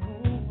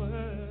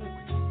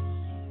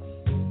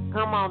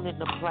 Come on in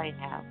the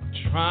Playhouse.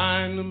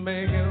 Trying to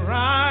make it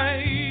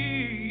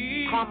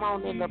right. Come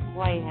on in the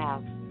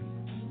playhouse.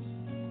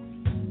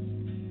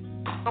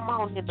 Come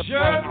on in the just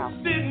playhouse.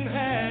 didn't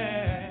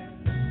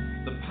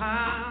have the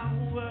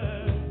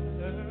power.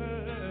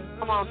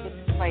 Come on in the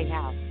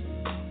playhouse.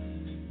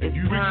 It's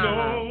You time.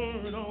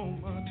 ignored all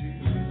my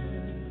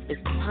tears.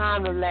 It's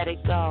time to let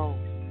it go.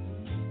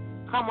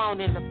 Come on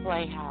in the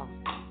playhouse.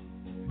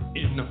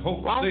 In the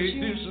hope Won't they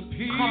you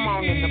disappear. come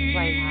on in the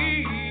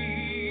playhouse?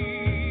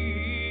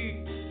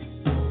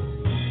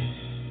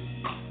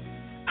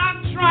 I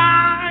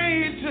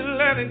tried to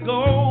let it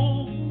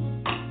go,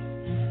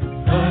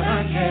 but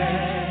I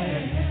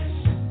guess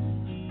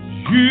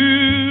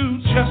you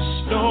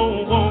just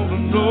don't want to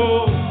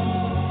know.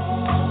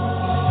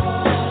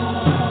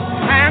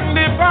 And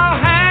if I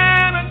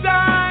had a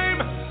dime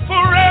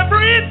for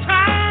every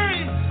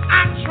time I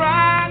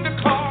tried to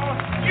call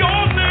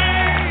your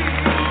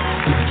name,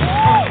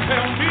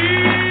 tell me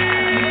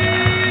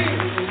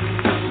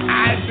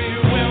I'd be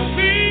well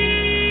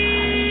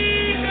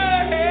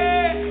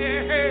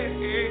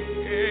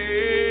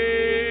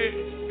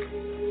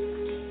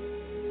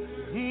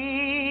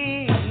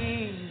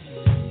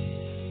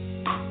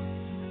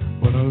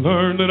But I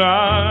learned that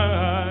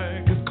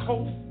I could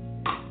cope.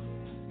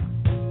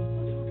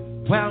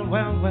 Well.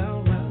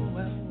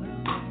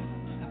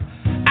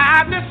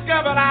 I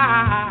discovered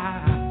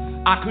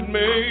I could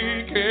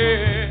make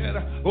it.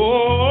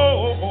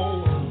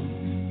 Oh,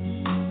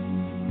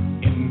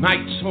 in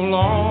nights so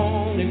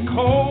long and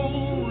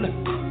cold,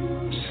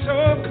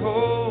 so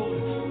cold,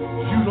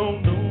 you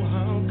don't know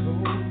how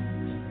cold.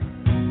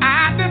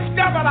 I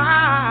discovered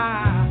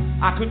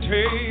I could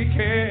take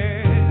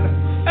it.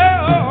 Oh,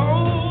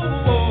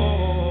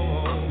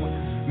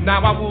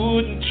 now I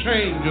wouldn't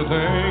change a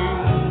thing.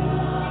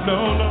 No.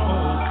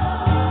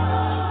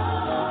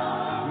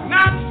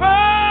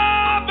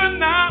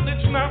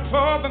 Not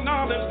for the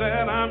knowledge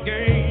that I've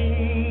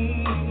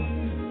gained.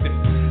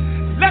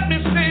 Let me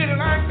say it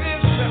like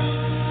this.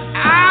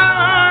 I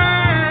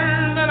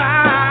learned that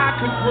I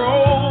could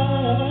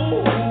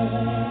grow.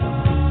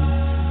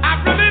 I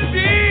really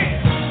did.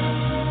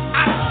 I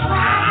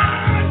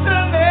tried to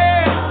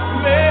let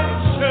it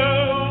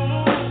show.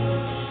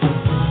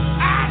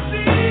 I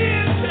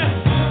did.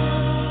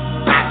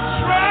 I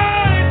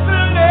tried to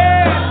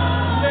let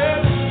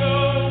it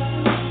show.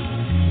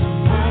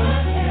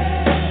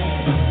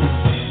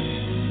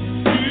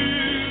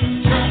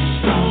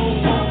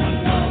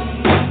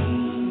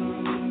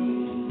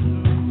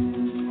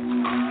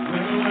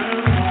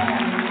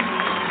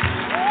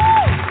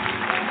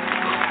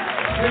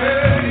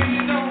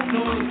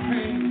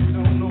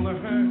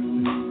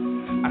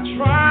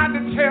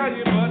 Tell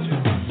you, but you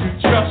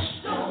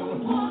just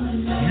don't wanna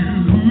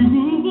know.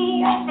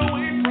 You walk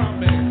away from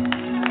me,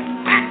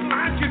 act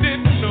like you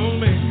didn't know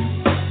me.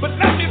 But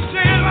let me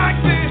say it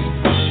like this,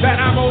 that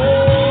I'm over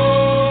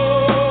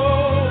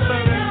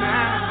it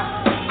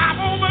now. I'm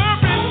over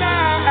it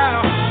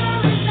now.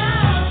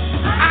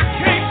 I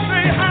can't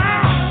say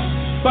how,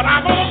 but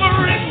I'm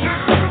over it now.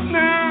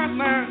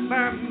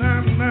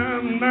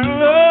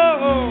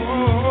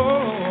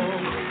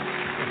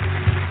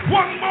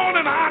 One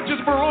morning I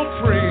just broke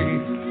free.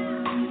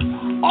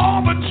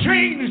 All the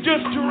chains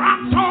just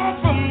dropped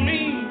off of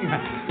me,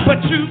 but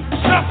you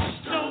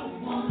just don't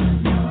want to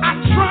know. I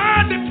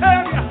tried to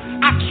tell you,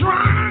 I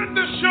tried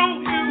to show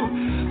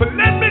you, but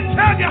let me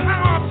tell you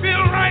how I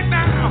feel right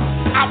now.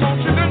 I want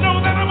you to know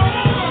that I'm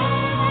over.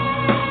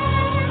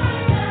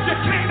 You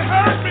can't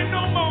hurt me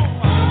no more,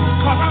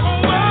 'cause I'm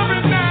over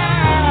it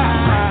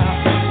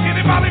now.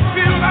 Anybody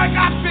feel like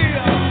I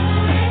feel?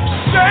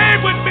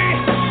 Stay with me,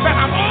 that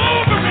I'm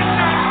over it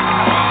now.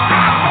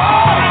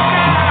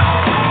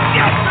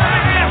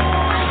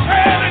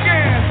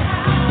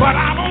 But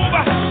I'm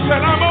over,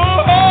 that I'm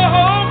over.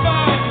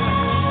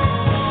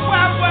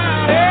 Well,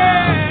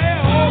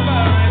 yeah,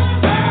 over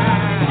it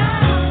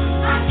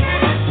now. I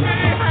can't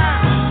say how,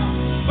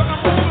 but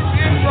I'm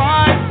over it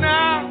right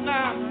now.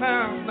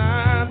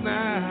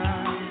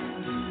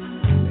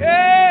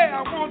 Yeah,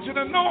 I want you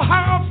to know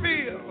how I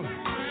feel.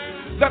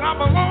 That I'm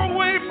a long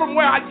way from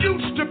where I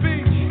used to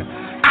be.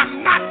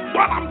 I'm not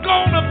what I'm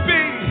gonna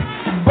be,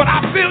 but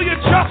I feel you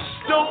just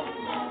don't.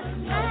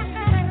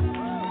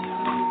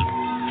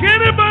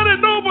 Anybody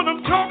know what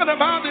I'm talking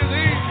about this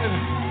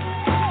evening?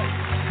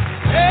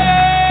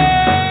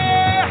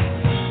 Yeah,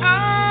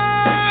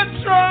 I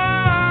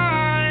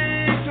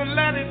tried to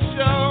let it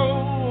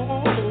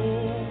show.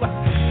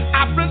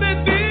 I really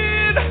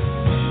did.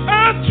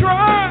 I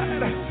tried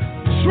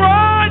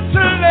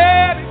to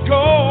let it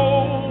go.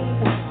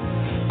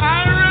 I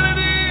really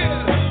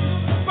did.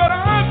 But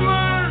I've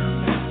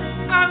learned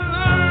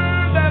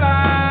that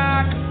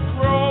I could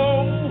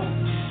grow.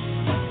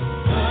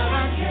 But I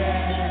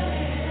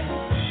can't.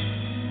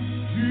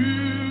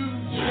 You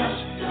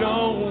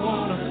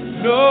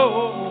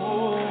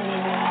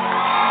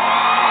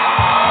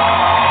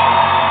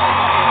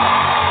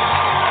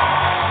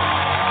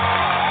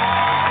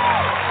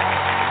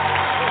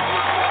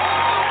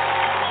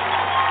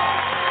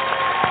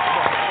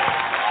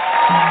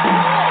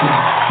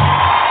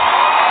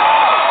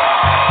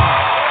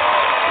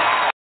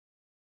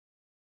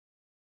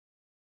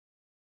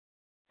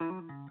Hey,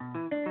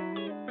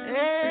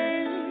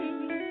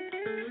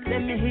 let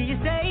me hear you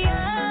say,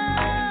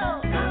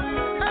 oh,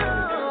 oh, oh.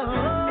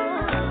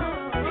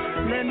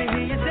 Let me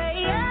hear you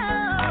say,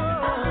 oh.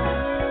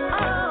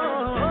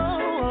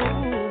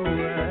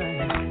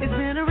 It's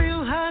been a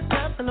real hard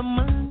couple of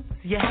months.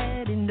 You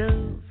had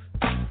enough.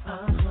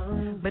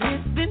 But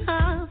it's been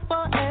hard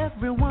for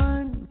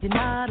everyone. You're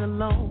not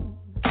alone.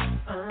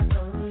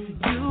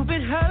 You've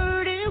been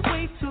hurting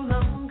way too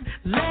long.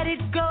 Let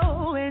it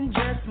go and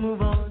just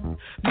move on.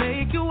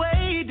 Make your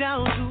way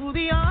down to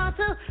the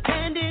altar,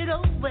 hand it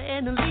over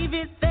and leave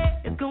it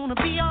there. It's gonna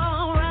be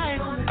alright.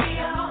 It's gonna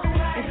be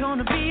alright. It's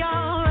gonna be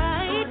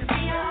alright.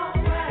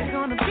 It's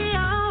gonna be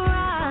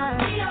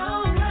alright.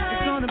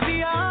 It's gonna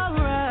be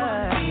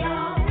alright.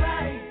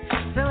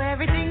 So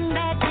everything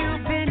that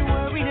you've been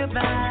worried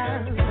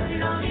about,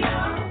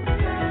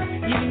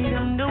 you need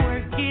him to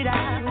work it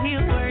out.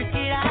 He'll work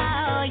it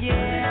out,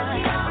 yeah.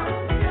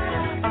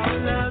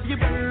 All of your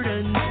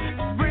burdens,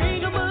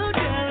 bring them all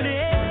down,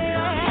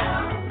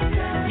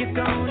 yeah. You're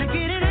gonna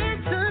get an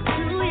answer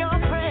to your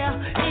prayer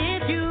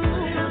if you.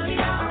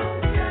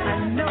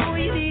 I know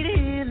you need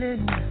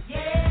healing,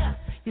 yeah.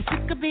 You're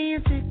sick of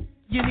being sick,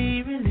 you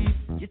need relief.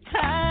 You're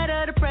tired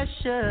of the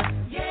pressure,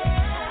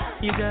 yeah.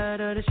 You got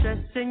all the stress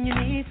and you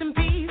need some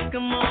peace.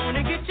 Come on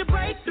and get your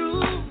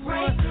breakthrough.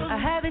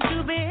 Haven't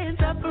you been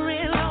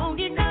suffering long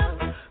enough?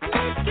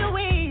 Make your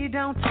way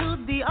down to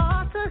the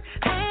altar,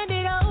 hand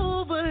it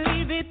over,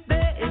 leave it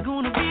there. It's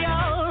gonna be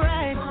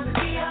alright. It's gonna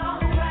be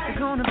alright. It's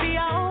gonna be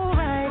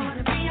alright.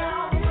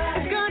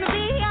 It's gonna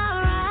be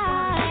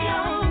alright.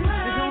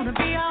 It's gonna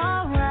be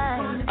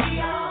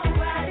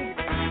alright.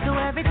 So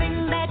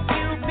everything that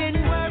you've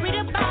been worried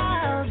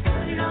about,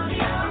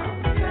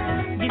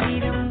 you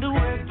need him to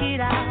work it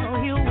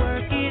out. He'll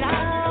work it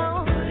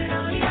out.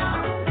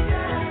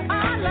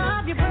 All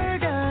of your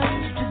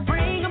burdens, just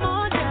bring them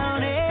on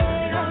down,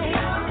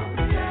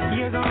 yeah.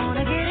 You're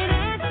gonna get an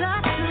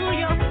answer to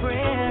your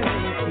prayer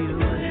if you.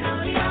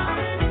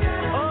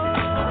 Oh,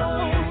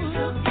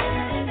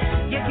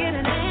 you get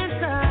an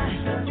answer.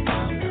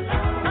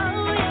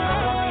 Oh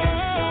yeah,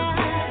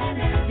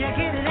 you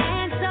get an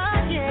answer,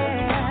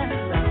 yeah.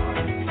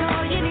 So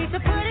you need to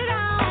put it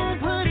on,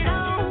 put it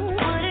on,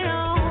 put it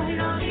on.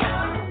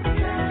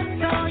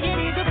 So you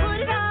need to put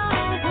it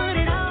on, put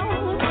it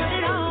on, put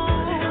it on.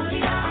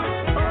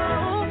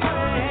 Oh,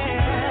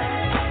 prayer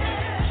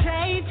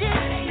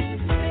changes.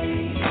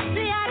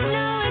 See, I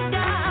know it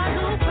does.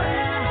 Oh,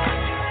 prayer.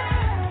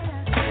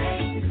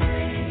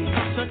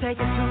 So take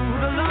it to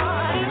the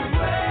Lord in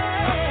prayer.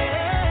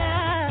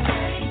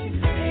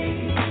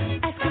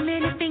 Ask him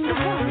anything to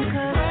work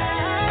out.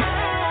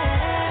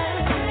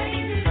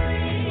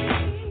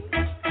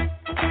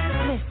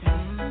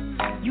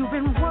 Listen, you've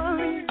been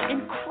worrying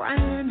and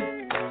crying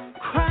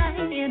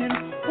and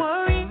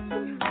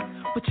worrying,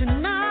 but you're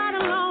not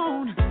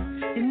alone.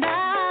 You're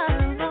not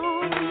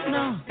alone,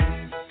 no.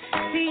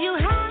 See, you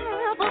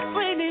have a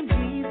friend in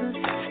Jesus,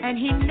 and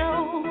he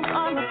knows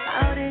all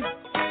about it,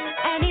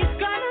 and he's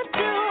gonna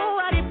do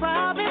what he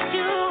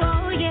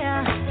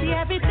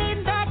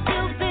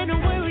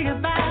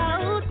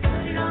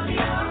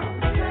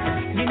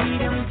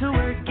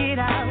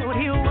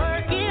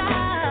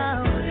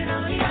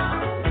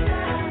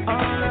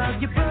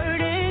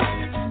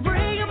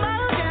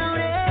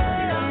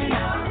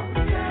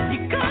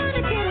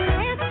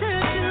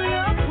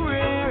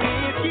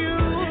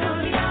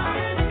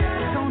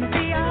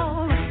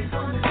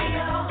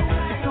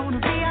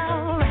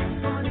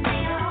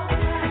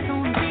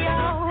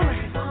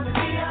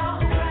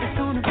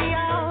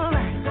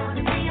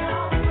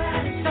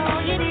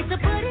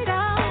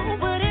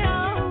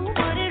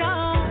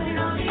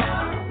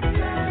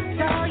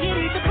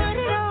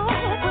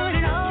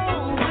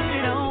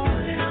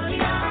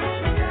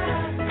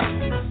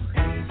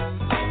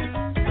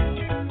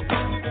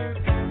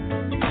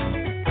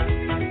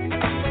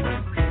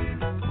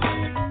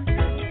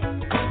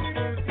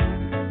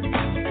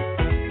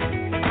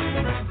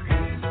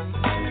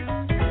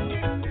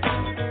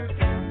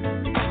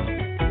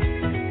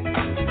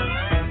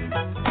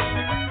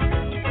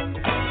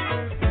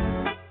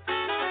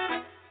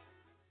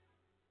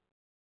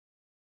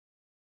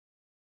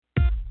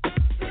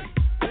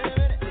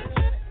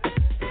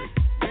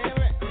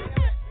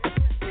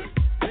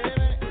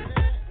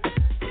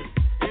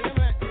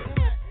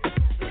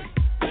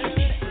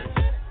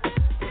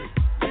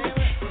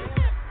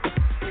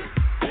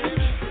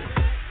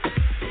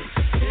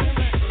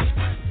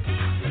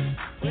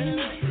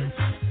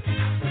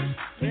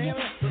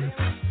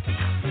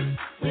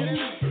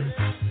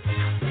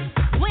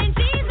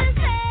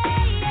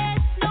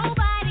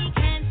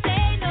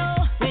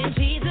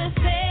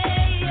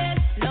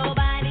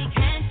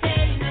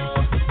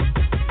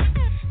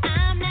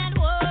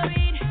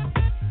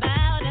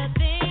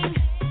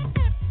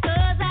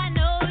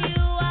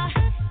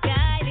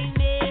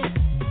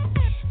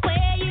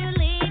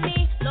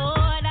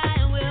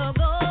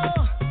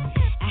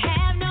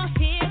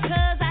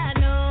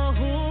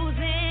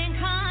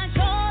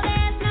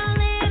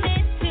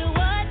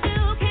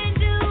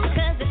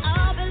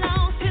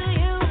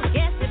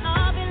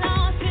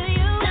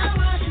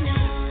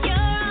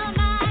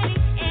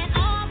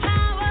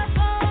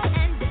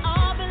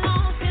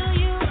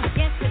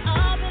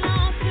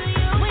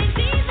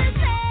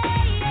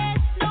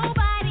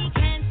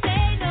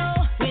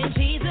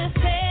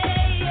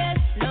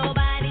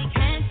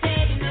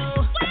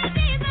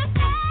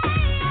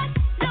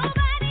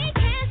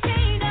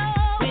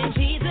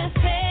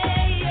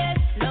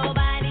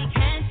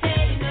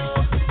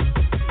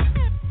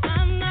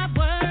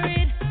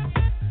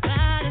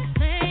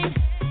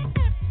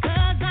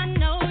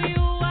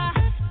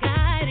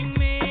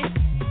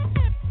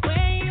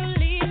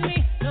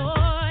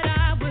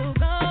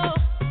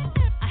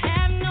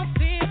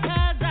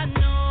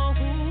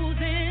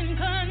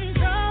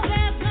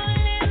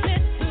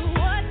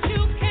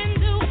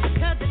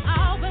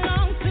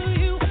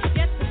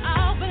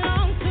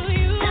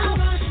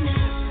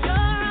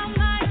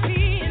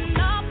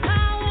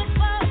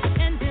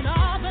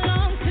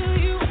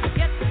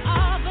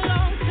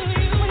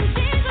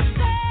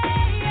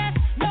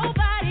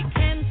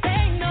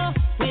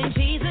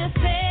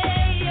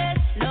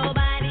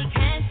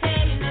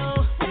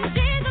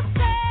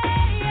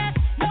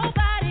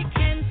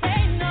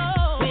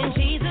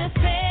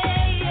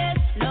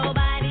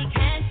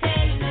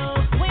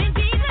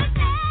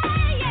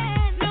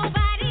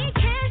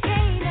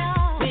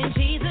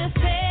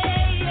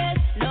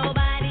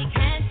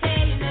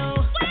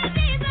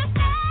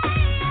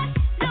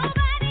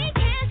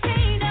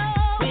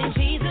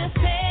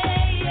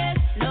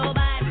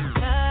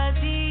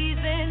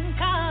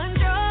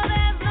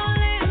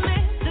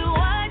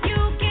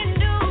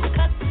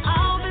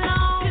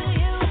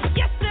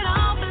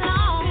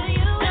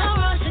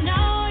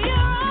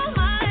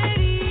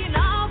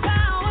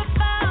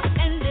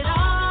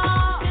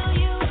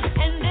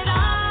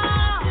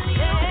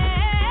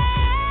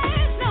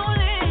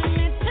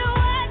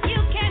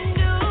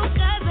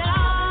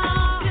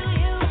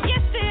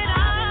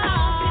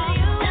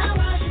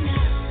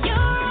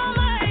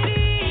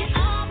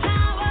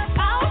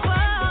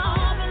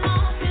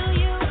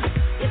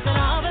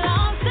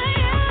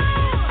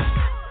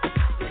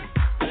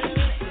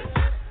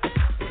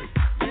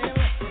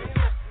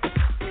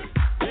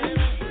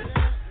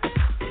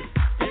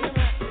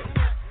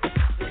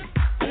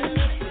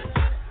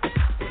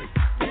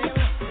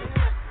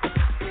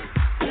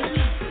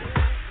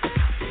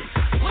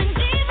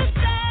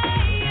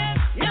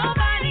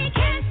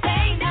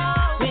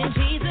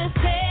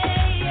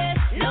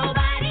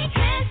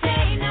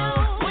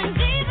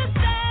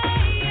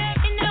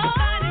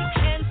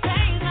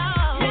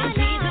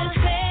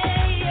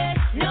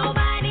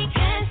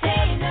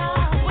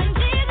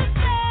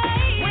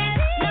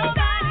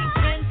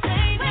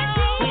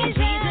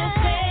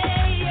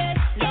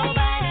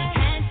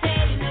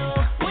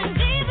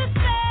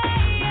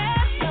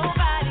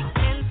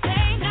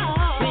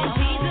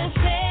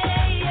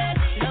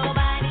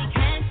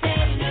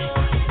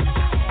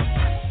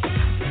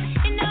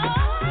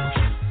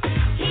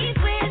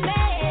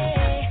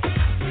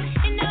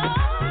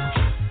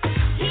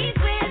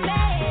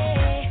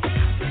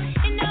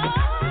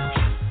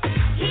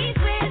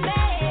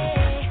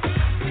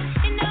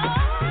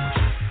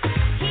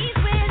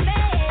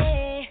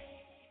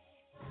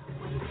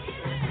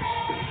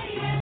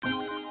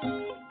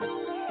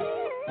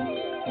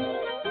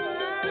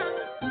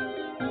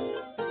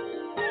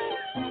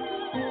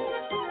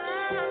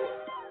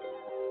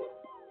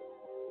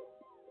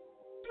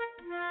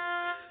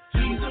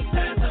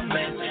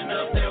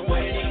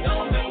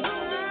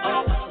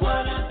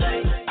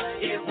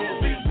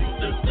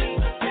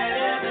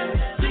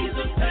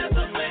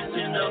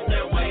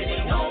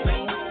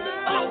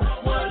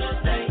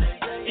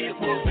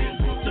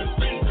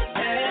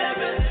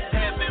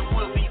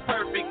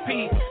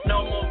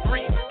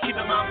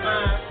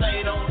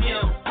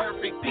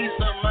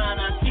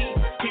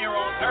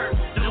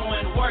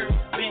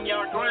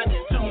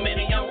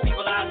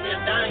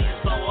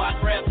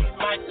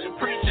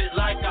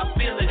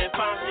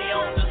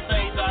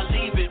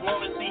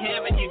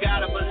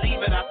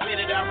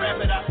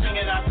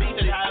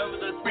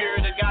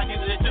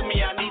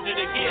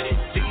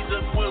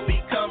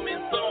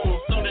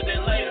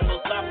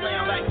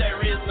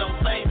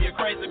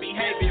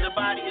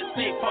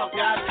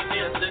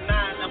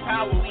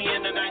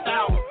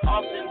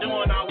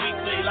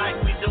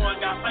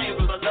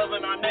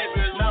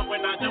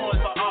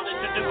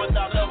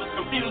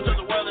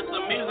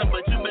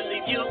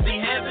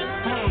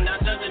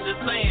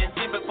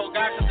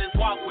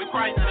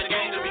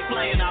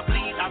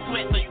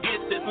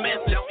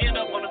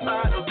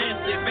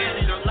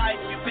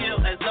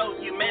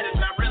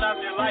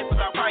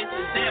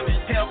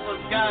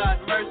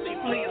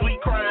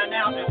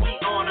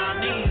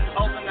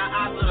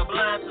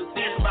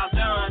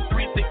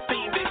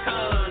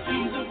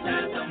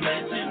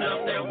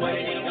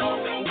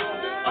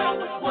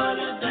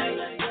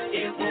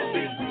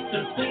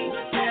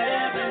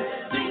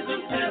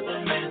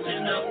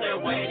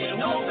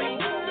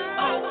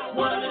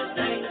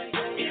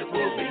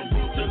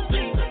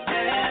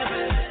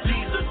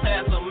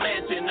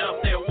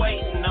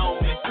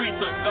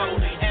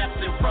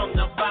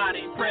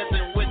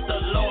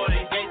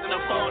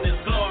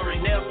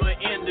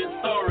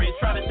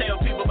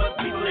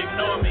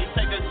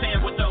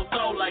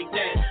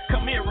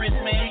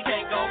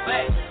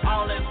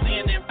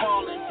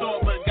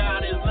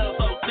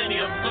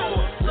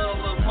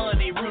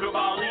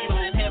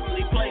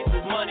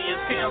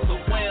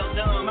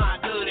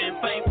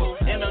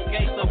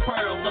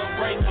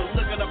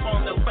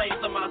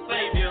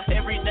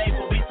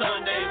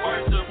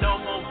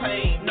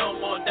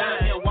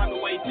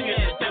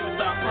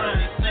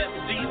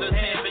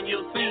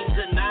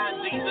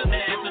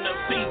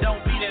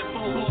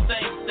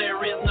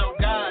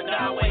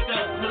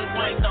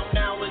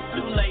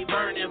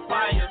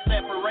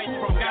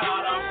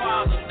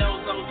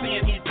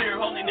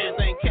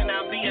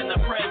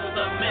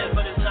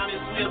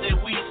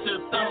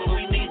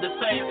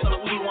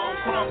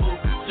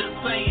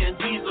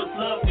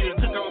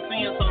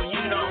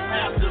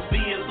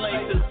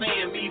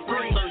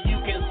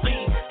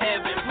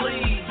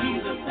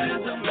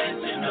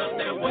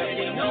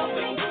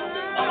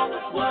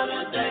what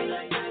a day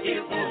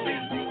it will be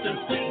to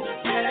see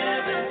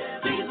heaven.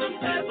 Jesus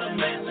has a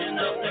mansion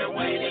up there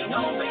waiting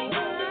on me.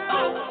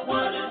 Oh,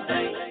 what a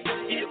day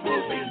it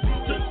will be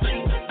to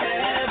see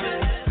heaven.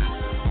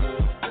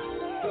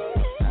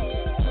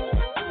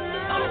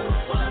 Oh,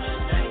 what a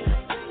day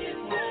it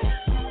will be.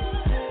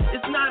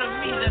 It's not of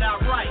me that I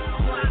write,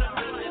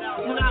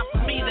 not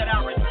for me that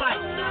I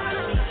recite.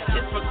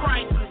 It's for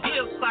Christ who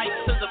gives sight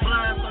to the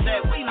blind so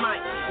that we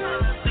might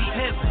see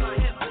heaven.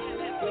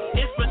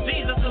 It's for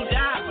Jesus who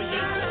died for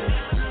you.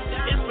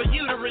 It's for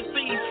you to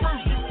receive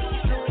fruit.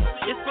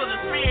 It's for the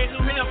Spirit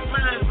who helps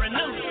minds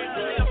renew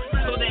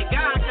so that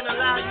God can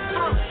allow you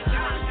through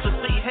to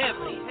see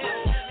heaven.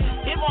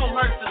 It won't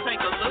hurt to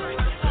take a look,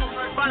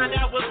 find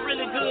out what's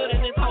really good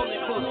in this holy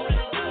book.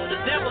 The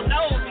devil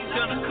knows he's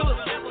gonna cook.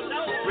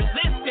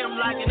 Resist him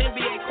like an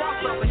NBA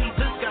crossover. He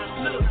just got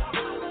shook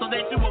so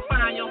that you will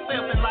find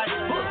yourself in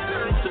life's book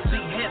to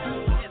see heaven,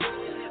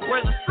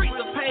 where the streets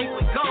are paved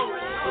with gold.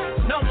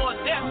 No more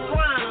death,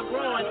 crying, or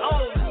growing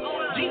old.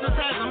 Jesus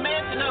has a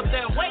mansion up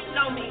there waiting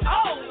on me.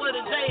 Oh, what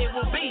a day it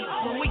will be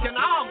when we can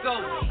all go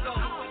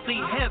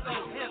see heaven.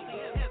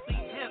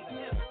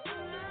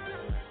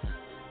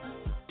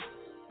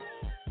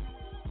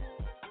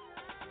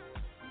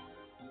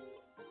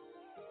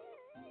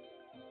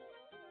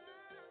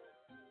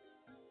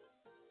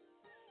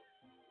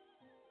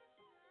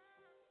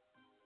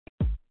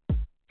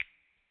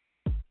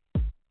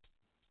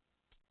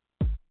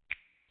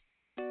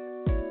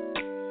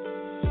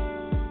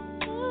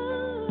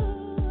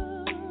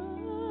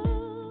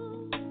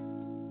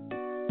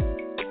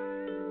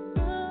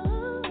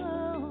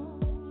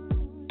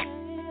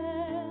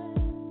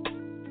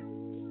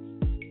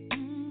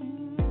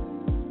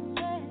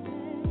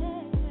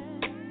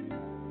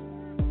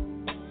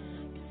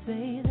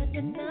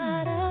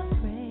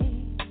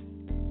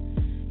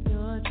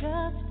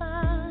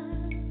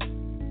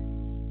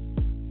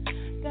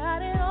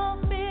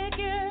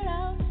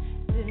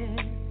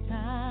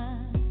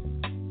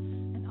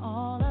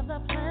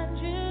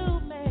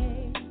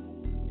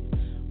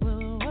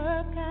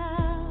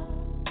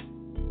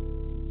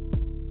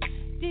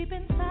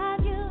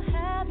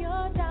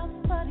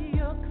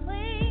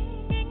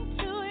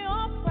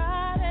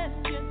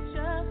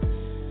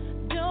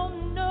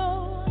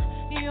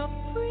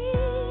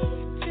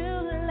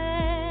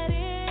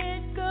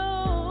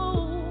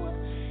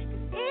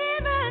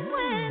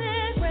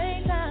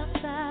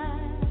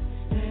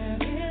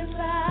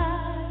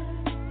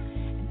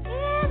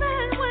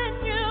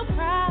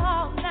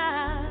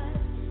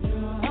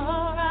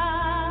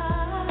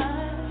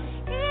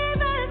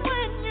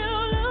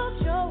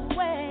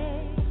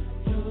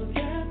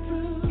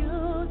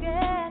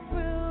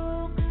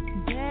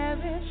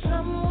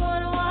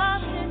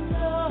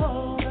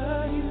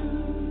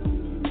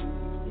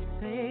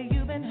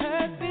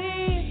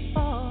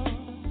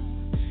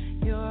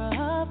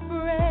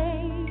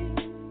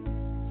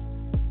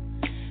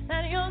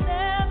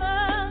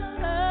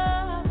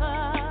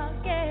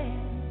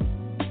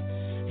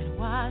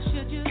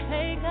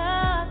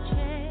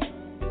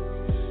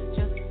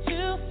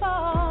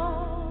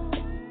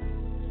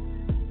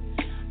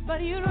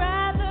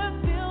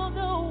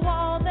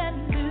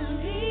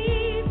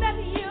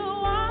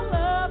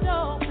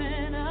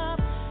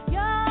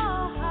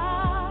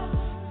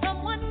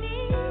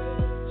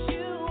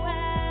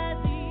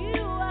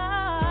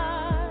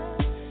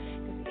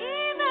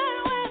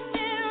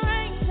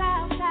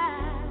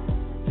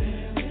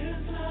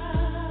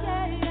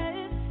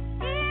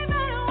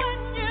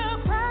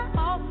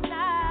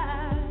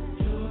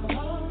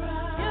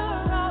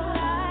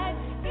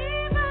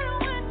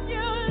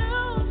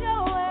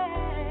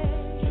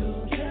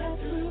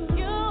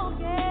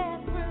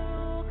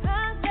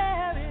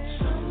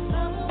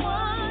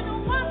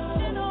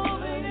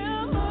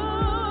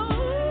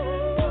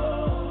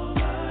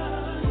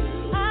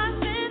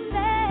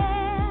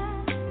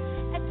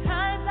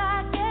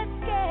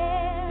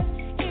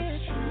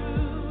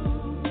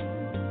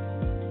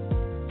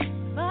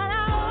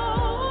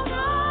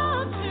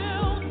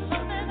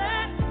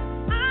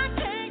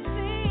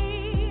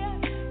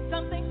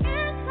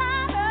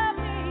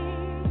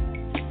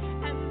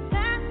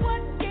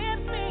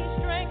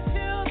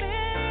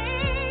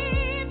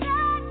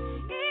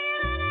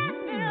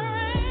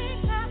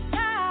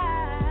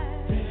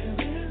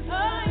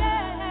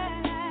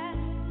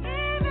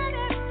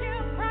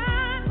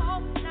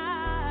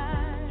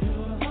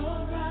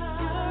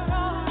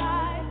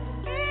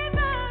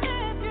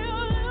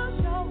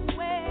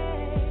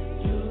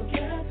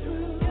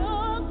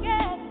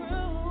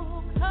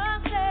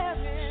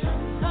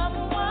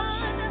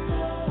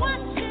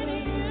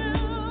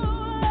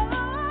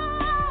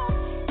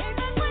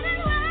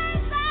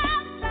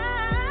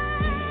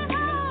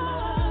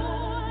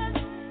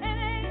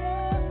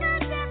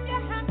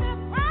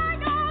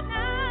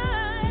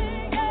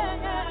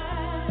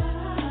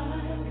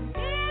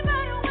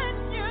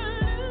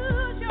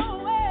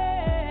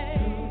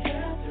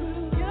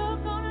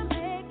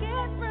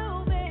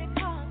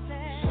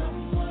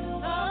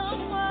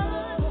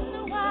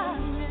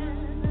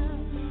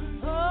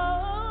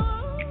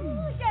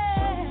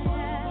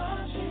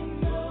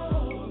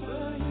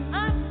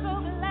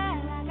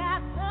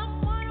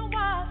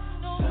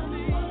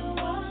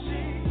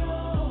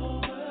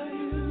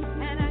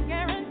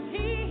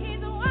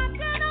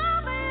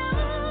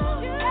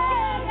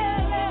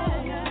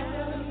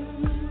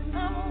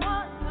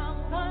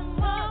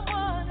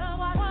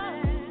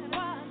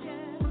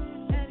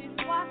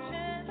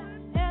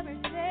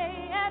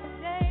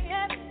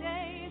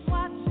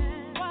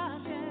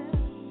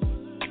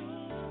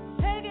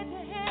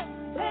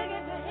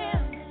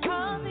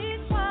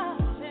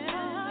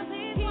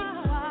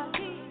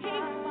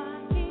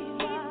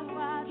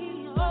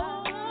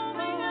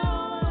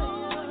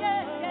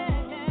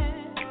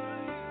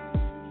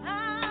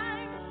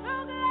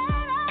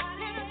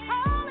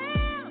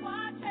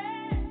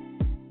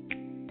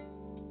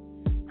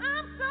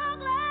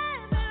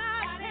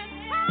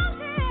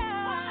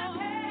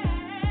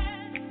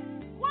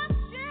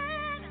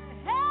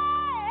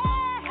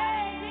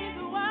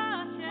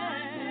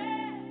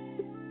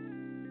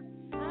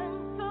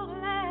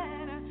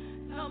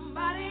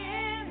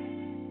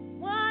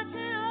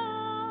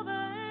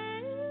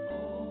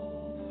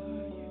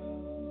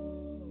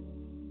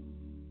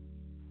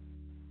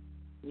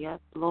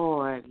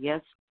 Lord.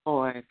 Yes,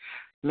 Lord.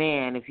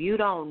 Man, if you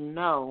don't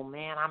know,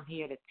 man, I'm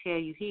here to tell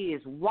you he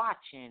is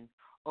watching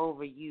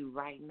over you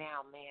right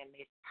now, man.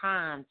 It's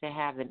time to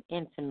have an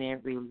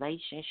intimate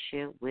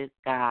relationship with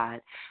God,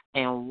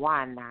 and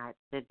why not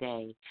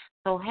today?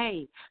 So,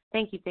 hey,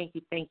 thank you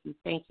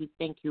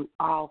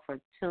all for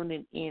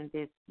tuning in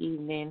this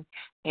evening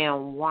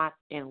and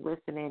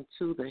listening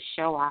to the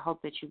show. I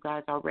hope that you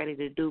guys are ready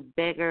to do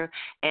bigger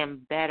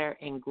and better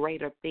and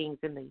greater things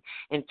in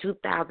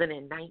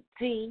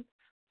 2019.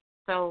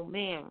 So,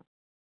 man,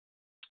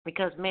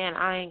 because, man,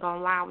 I ain't going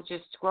to lie, I was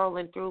just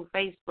scrolling through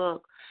Facebook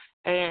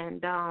and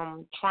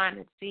trying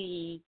to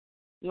see,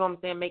 you know what I'm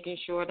saying, making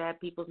sure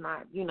that people's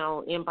not,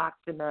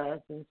 inboxing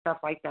us and stuff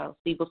like that,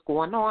 see what's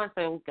going on.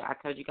 So I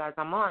told you guys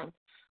I'm on.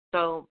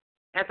 So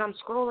as I'm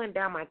scrolling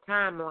down my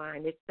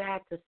timeline, it's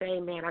sad to say,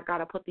 man, I got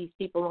to put these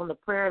people on the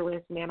prayer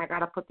list, man. I got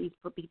to put these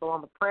people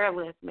on the prayer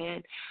list,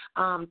 man.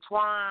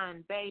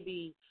 Twan,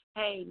 baby,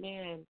 hey,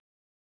 man,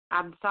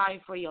 I'm sorry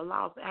for your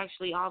loss.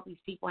 Actually, all these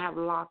people have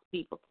lost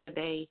people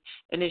today,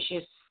 and it's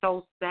just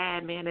so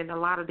sad, man. And a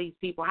lot of these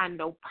people I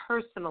know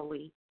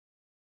personally.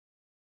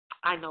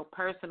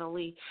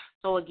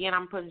 So, again,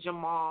 I'm putting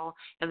Jamal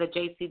and the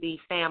JCD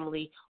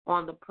family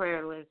on the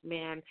prayer list,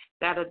 man.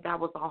 That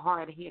was a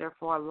hard hitter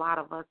for a lot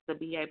of us to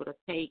be able to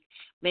take,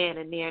 man.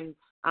 And then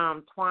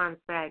Twan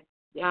said,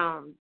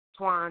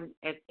 Twan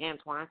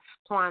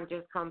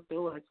just come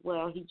through as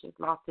well. He just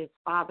lost his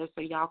father,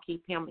 so y'all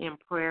keep him in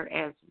prayer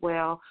as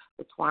well,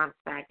 the Twan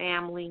Stack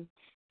family.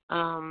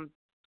 And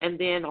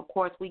then, of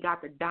course, we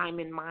got the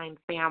Diamond Mine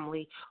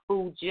family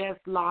who just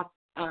lost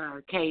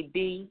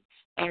KB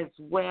as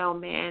well,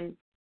 man.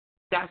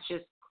 That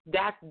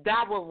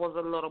one was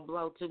a little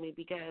blow to me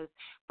because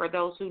for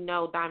those who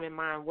know, Diamond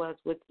Mine was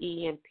with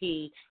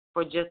EMP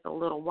for just a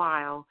little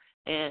while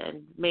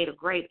and made a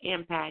great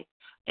impact.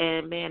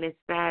 And, man, it's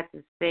sad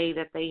to say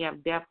that they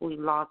have definitely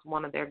lost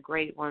one of their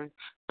great ones.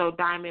 So,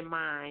 Diamond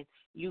Mine,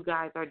 you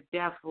guys are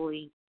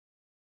definitely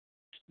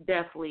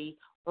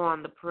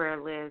on the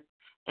prayer list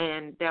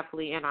and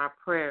definitely in our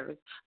prayers.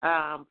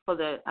 For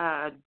the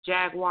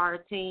Jaguar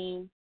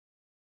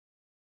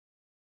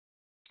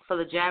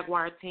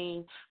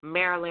team,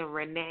 Marilyn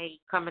Renee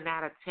coming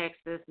out of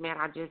Texas, man,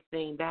 I just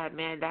seen that,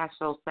 man. That's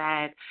so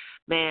sad,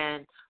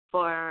 man.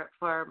 For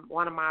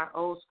one of my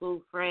old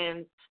school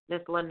friends,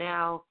 Miss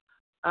Linnell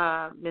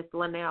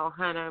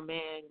Hunter,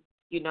 man,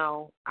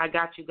 I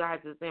got you guys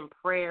in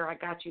prayer.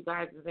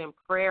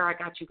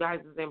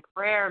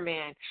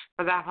 Man,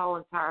 for that whole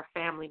entire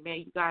family, man.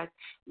 You guys,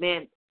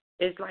 man,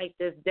 it's like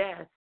this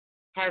death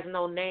has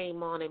no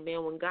name on it,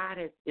 man. When God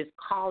is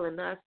calling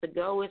us to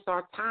go, it's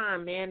our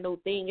time, man. The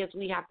thing is,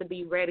 we have to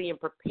be ready and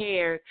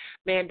prepared,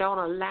 man. Don't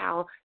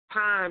allow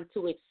time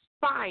to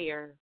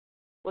expire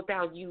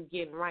without you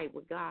getting right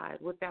with God,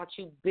 without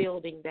you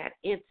building that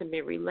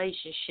intimate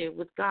relationship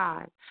with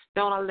God.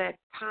 Don't let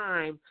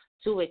time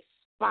to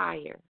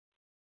expire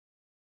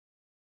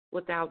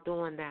without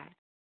doing that.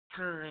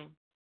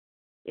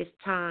 It's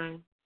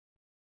time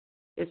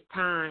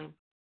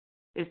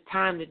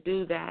to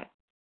do that.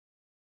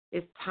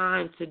 It's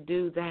time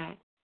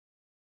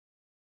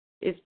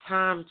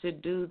to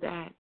do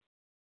that.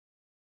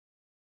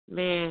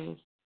 Man,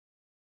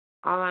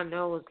 all I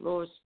know is,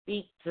 Lord,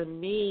 speak to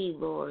me,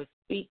 Lord.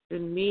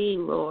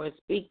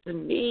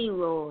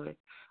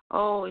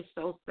 Oh, it's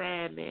so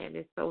sad, man.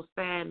 There's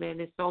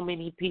so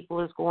many people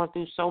that's going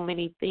through so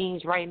many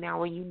things right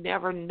now, and you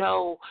never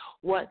know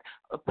what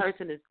a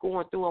person is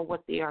going through or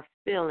what they are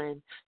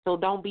feeling. So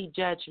don't be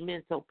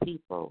judgmental,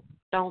 people.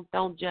 Don't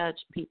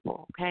judge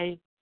people, okay?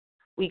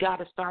 We got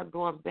to start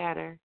doing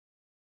better.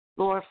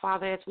 Lord,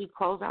 Father, as we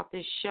close out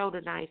this show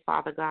tonight,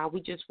 Father God,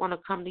 we just want to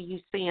come to you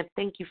saying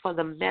thank you for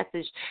the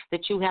message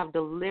that you have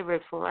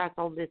delivered for us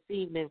on this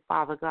evening,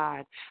 Father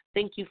God.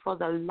 Thank you for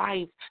the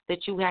life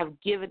that you have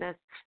given us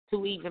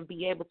to even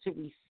be able to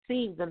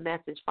receive the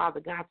message,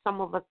 Father God.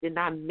 Some of us did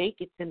not make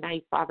it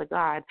tonight, Father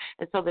God.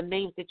 And so the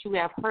names that you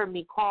have heard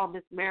me call,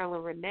 Miss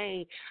Marilyn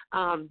Renee,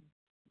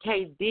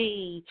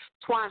 KD,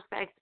 Twan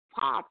Sachs,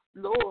 Pops,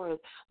 Lord,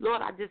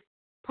 I just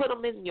put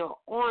them in your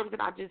arms,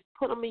 and I just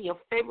put them in your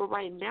favor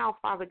right now,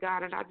 Father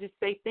God. And I just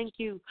say thank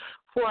you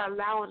for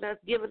allowing us,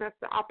 giving us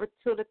the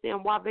opportunity,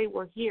 and while they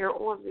were here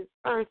on this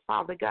earth,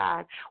 Father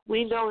God,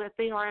 we know that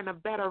they are in a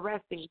better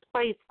resting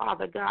place,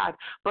 Father God.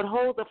 But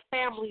hold the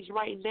families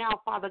right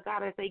now, Father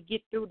God, as they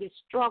get through this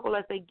struggle,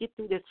 as they get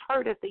through this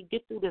hurt, as they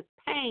get through this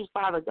pain,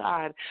 Father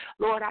God.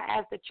 Lord, I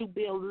ask that you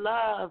build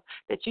love,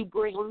 that you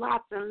bring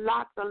lots and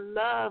lots of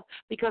love,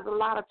 because a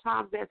lot of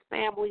times as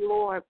family,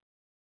 Lord,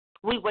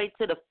 we wait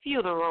to the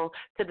funeral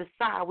to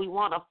decide we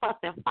want to fuss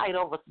and fight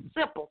over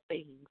simple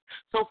things.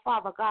 So,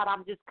 Father God,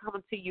 I'm just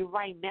coming to you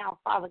right now,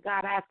 Father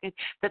God, asking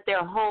that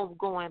their home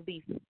going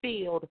be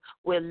filled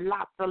with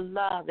lots of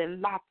love and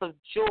lots of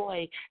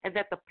joy, and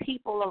that the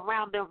people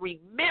around them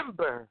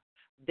remember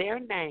their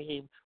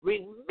name,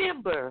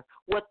 remember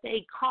what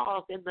they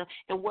caused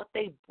and what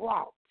they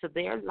brought to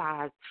their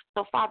lives.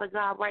 So, Father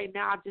God, right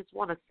now, I just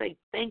want to say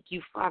thank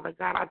you, Father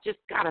God. I just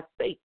got to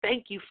say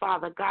thank you,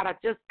 Father God. I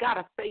just got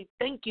to say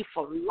thank you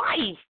for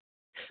life.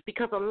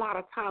 Because a lot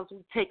of times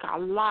we take our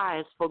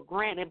lives for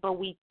granted, but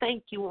we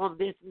thank you on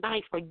this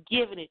night for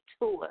giving it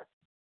to us.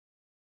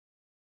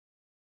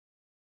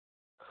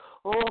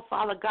 Oh,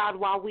 Father God,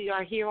 while we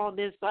are here on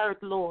this earth,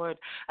 Lord,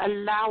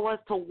 allow us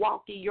to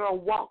walk in your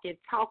walk and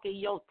talk in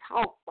your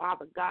talk,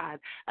 Father God.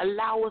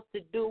 Allow us to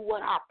do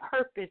what our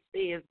purpose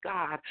is,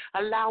 God.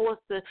 Allow us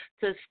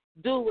to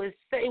do and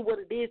say what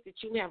it is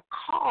that you have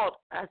called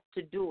us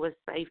to do and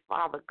say,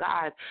 Father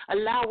God.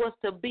 Allow us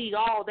to be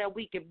all that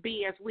we can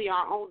be as we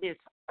are on this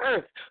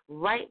earth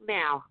right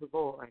now,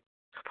 Lord.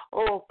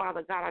 Oh,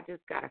 Father God, I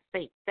just got to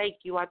say thank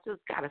you. I just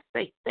got to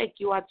say thank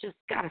you. I just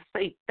got to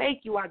say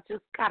thank you. I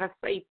just got to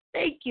say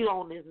thank you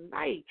on this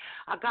night.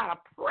 I got to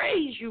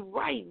praise you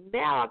right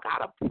now. I got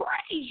to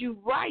praise you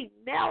right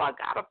now. I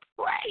got to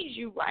praise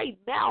you right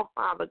now,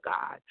 Father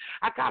God.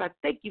 I got to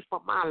thank you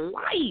for my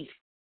life.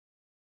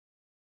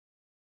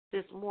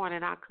 This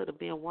morning, I could have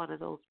been one of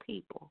those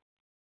people.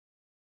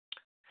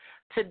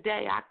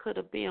 Today, I could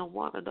have been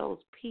one of those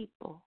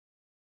people.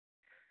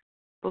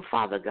 But,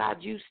 Father God,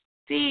 you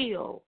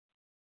still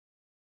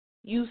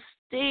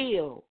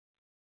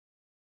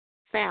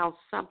found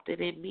something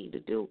in me to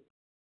do.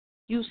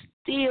 You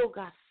still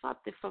got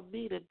something for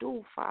me to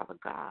do, Father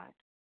God.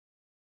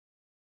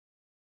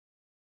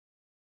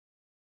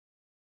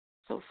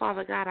 So,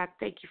 Father God, I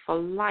thank you for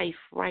life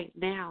right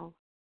now.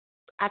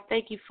 I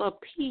thank you for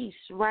peace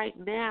right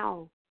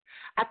now.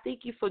 I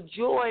thank you for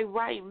joy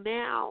right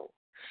now.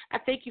 I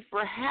thank you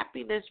for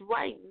happiness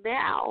right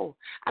now.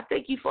 I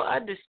thank you for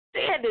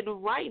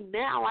understanding right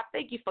now. I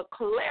thank you for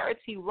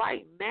clarity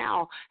right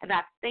now. And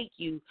I thank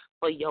you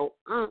for your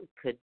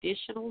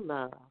unconditional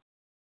love.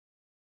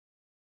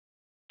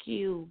 Thank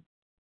you.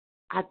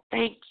 I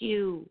thank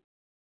you.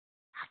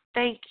 I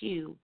thank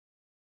you.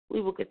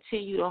 We will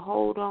continue to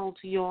hold on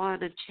to your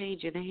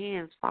unchanging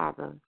hands,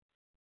 Father.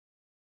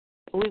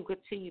 And we will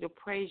continue to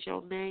praise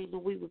your name,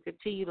 and we will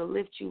continue to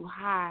lift you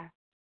high.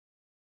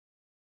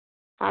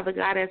 Father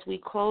God, as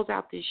we close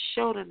out this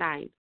show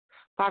tonight,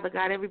 Father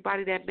God,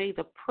 everybody that made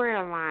the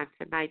prayer line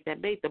tonight, that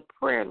made the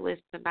prayer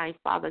list tonight,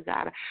 Father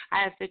God,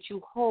 I ask that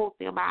you hold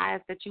them. I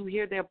ask that you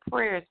hear their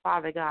prayers,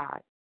 Father God.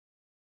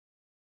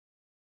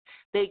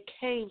 They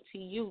came to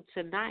you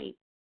tonight.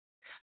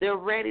 They're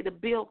ready to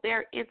build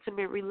their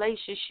intimate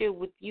relationship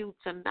with you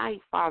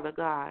tonight, Father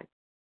God.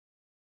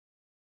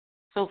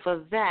 So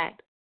for that,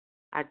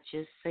 I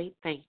just say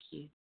thank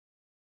you.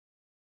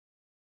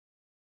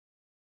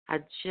 I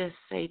just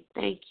say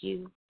thank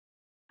you.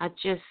 I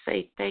just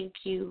say thank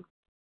you.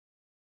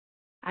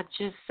 I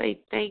just say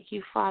thank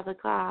you, Father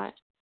God.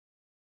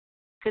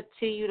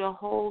 Continue to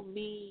hold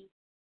me.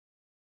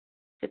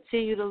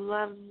 Continue to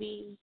love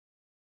me.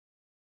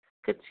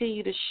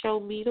 Continue to show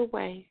me the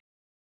way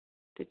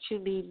that you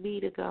need me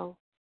to go.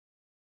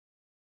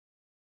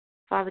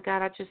 Father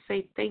God, I just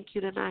say thank you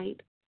tonight.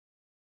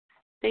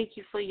 Thank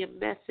you for your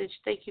message.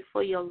 Thank you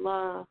for your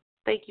love.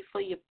 Thank you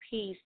for your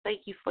peace.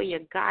 Thank you for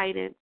your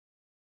guidance.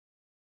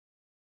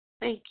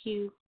 Thank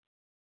you.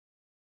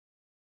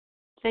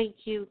 Thank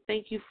you.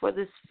 Thank you for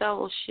this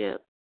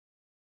fellowship.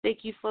 Thank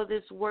you for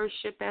this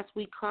worship as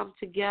we come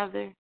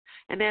together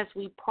and as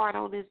we part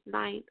on this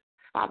night.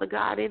 Father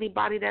God,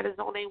 anybody that is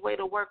on their way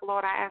to work,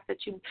 Lord, I ask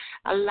that you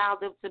allow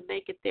them to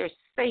make it there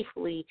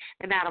safely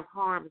and out of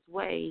harm's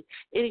way.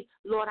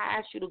 Lord, I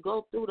ask you to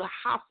go through the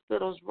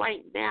hospitals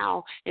right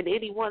now, and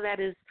anyone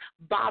that is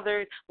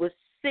bothered with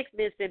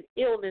sickness and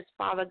illness,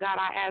 Father God,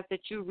 I ask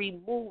that you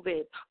remove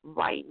it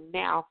right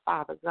now,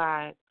 Father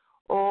God.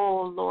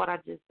 Oh, Lord, I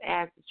just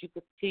ask that you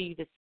continue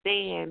to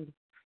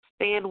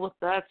stand with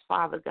us,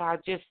 Father God.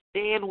 Just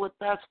stand with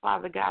us,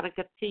 Father God, and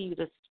continue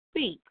to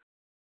speak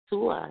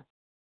to us.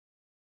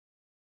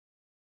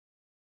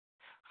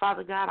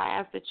 Father God, I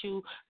ask that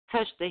you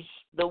touch the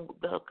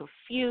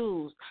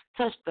confused,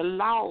 touch the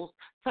lost,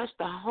 touch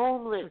the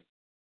homeless,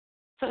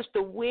 touch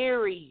the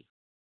weary.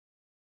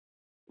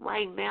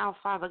 Right now,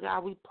 Father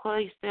God, we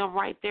place them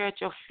right there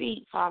at your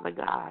feet, Father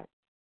God.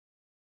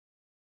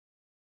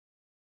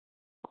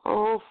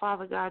 Oh,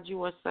 Father God,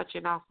 you are such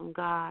an awesome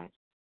God.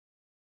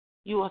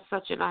 You are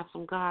such an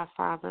awesome God,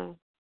 Father.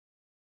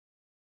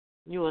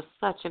 You are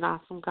such an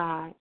awesome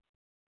God.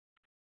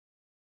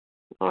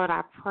 Lord,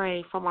 I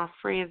pray for my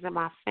friends and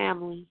my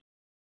family,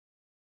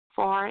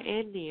 far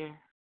and near.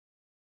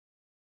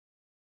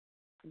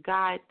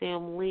 Guide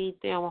them, lead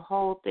them,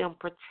 hold them,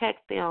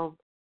 protect them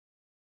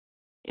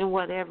in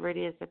whatever it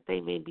is that they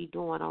may be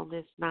doing on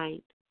this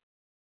night.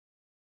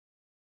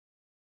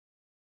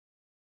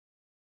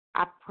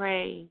 I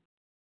pray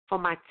for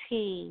my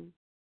team.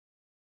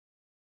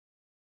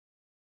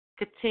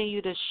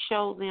 Continue to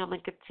show them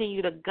and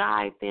continue to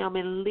guide them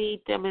and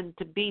lead them and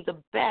to be the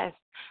best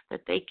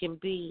that they can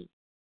be.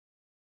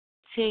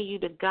 continue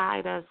to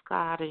guide us,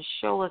 God, and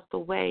show us the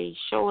way.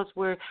 Show us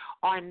where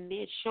our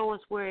niche. Show us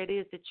where it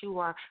is that you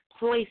are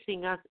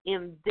placing us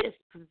in this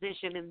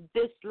position, in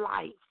this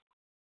life.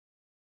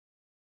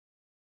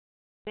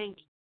 Thank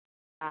you,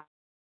 God.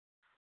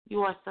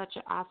 You are such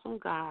an awesome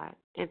God.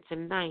 And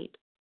tonight,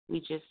 we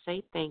just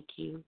say thank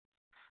you.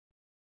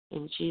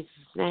 In Jesus'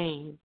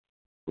 name,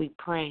 we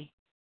pray.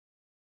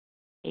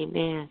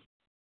 Amen.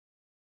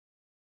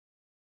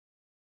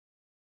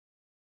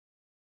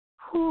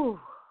 Whew.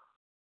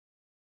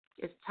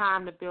 It's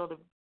time to build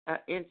an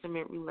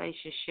intimate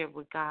relationship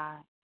with God.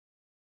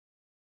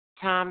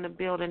 Time to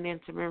build an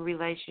intimate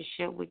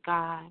relationship with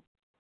God.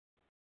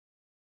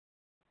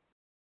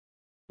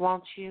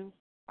 Won't you?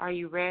 Are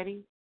you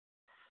ready?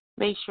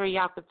 Make sure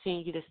y'all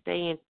continue to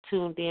stay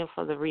tuned in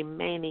for the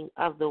remaining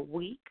of the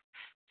week.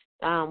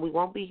 We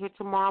won't be here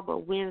tomorrow,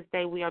 but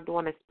Wednesday we are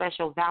doing a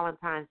special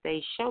Valentine's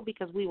Day show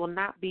because we will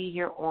not be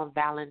here on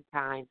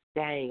Valentine's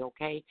Day,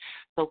 okay?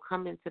 So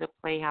come into the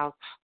Playhouse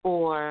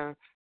for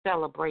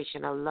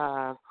celebration of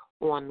love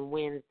on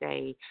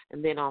Wednesday,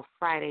 and then on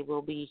Friday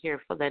we'll be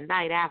here for the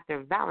night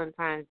after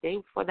Valentine's Day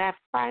for that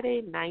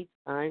Friday Night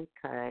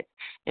Uncut.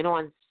 And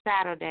on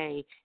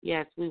Saturday,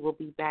 yes, we will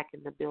be back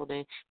in the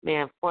building,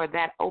 man, for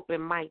that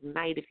open mic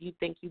night. If you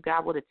think you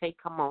got what it take,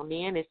 come on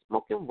in. It's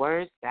Spoken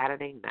Word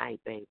Saturday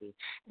night, baby.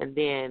 And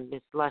then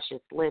Miss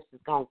Luscious Lips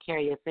is going to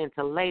carry us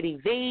into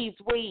Lady V's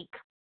week,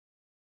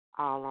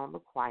 all on the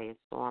Quiet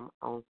Storm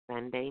on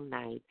Sunday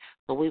night.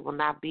 So we will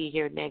not be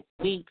here next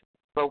week,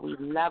 but we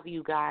love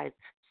you guys.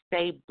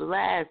 Stay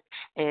blessed.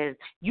 And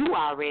you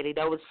already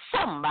know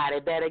somebody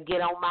better get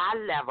on my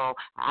level.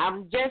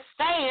 I'm just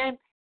saying,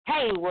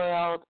 hey,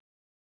 world.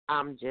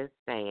 I'm just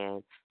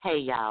saying, hey,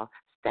 y'all,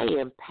 stay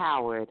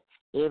empowered,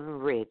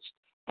 enriched,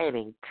 and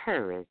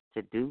encouraged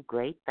to do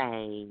great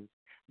things.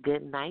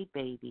 Good night,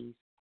 babies,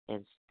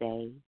 and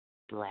stay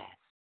blessed.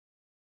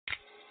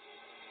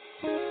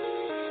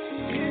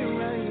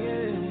 Here I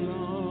am,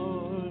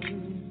 Lord.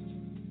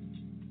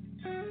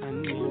 I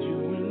need you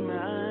in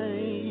my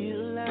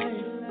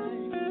life.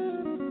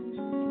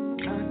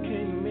 I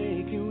can't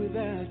make it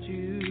without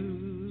you.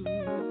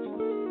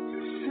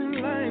 Seems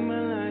like my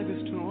life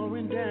is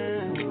torn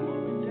down.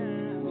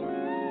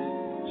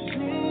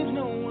 Seems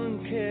no one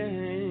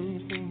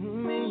cares for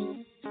me.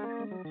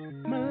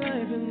 My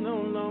life is no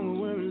longer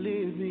worth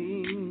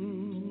living.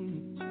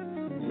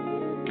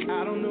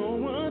 I don't know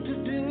what to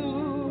do.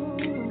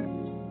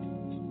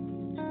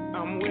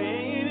 I'm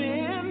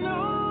waiting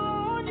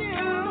on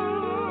you.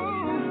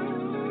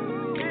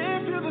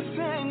 If you're the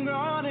same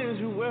God as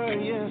you were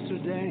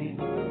yesterday,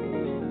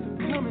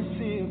 come and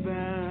see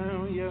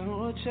about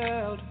your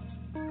child.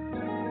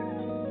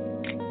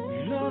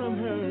 Lord, I'm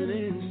hurt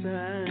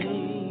inside.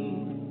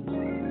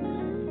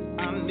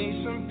 I need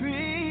some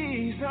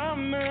peace of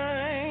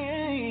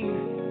mind.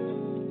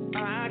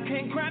 I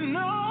can't cry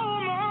no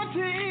more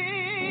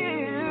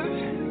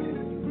tears.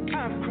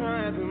 I've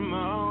cried them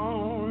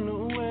all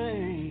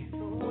away.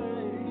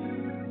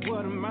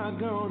 What am I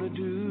gonna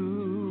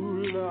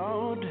do,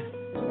 Lord?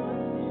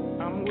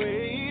 I'm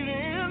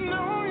waiting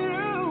on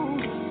you.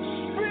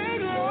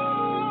 Speak,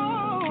 Lord.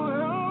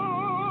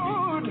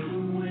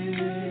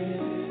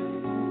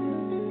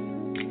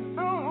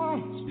 Oh,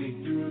 speak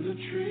through the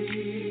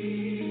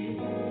tree.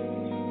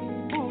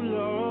 Oh,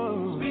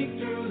 Lord. Speak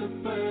through the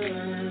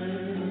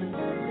bird.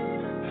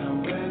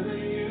 However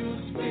you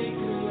speak,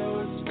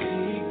 Lord,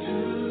 speak to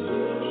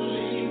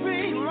me.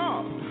 Speak,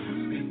 Lord.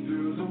 Speak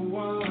through the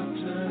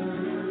water.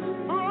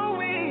 Oh,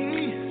 we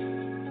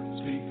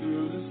speak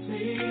through the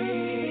sea.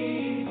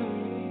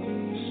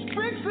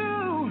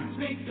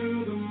 Speak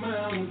through the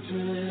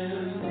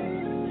mountain.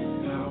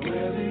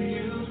 However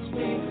you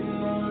speak,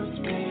 Lord,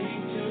 speak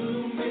to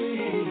me.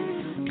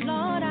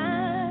 Lord, I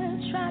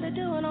try to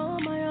do it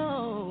on my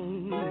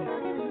own,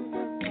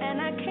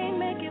 and I can't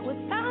make it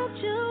without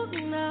you,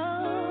 no.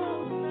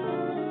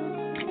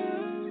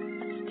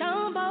 I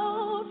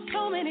stumbled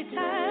so many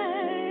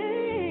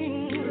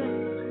times,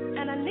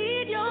 and I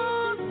need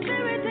your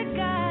spirit to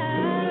guide.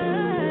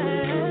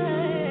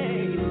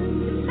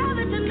 You said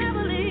that you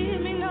never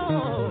leave me, no,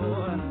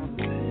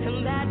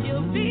 and that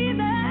you'll be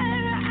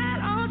there at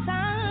all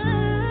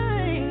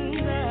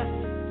times.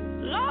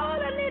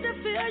 Lord, I need to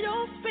feel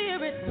your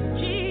spirit,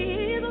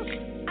 Jesus.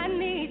 I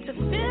need to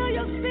feel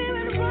your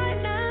spirit right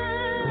now.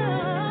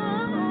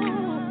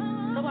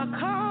 So I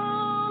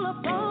call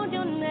upon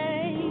your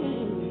name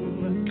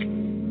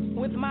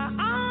with my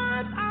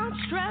arms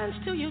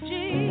outstretched to you,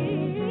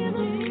 Jesus.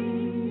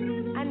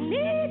 I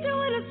need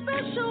you in a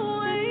special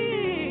way.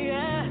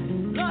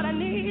 Lord, I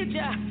need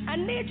you. I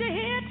need you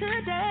here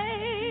today.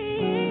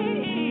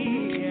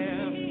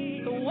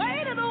 The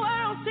weight of the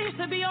world seems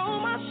to be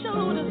on my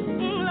shoulders,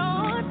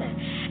 Lord.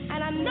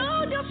 And I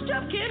know your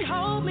strength can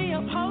hold me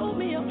up,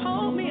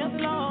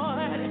 Lord.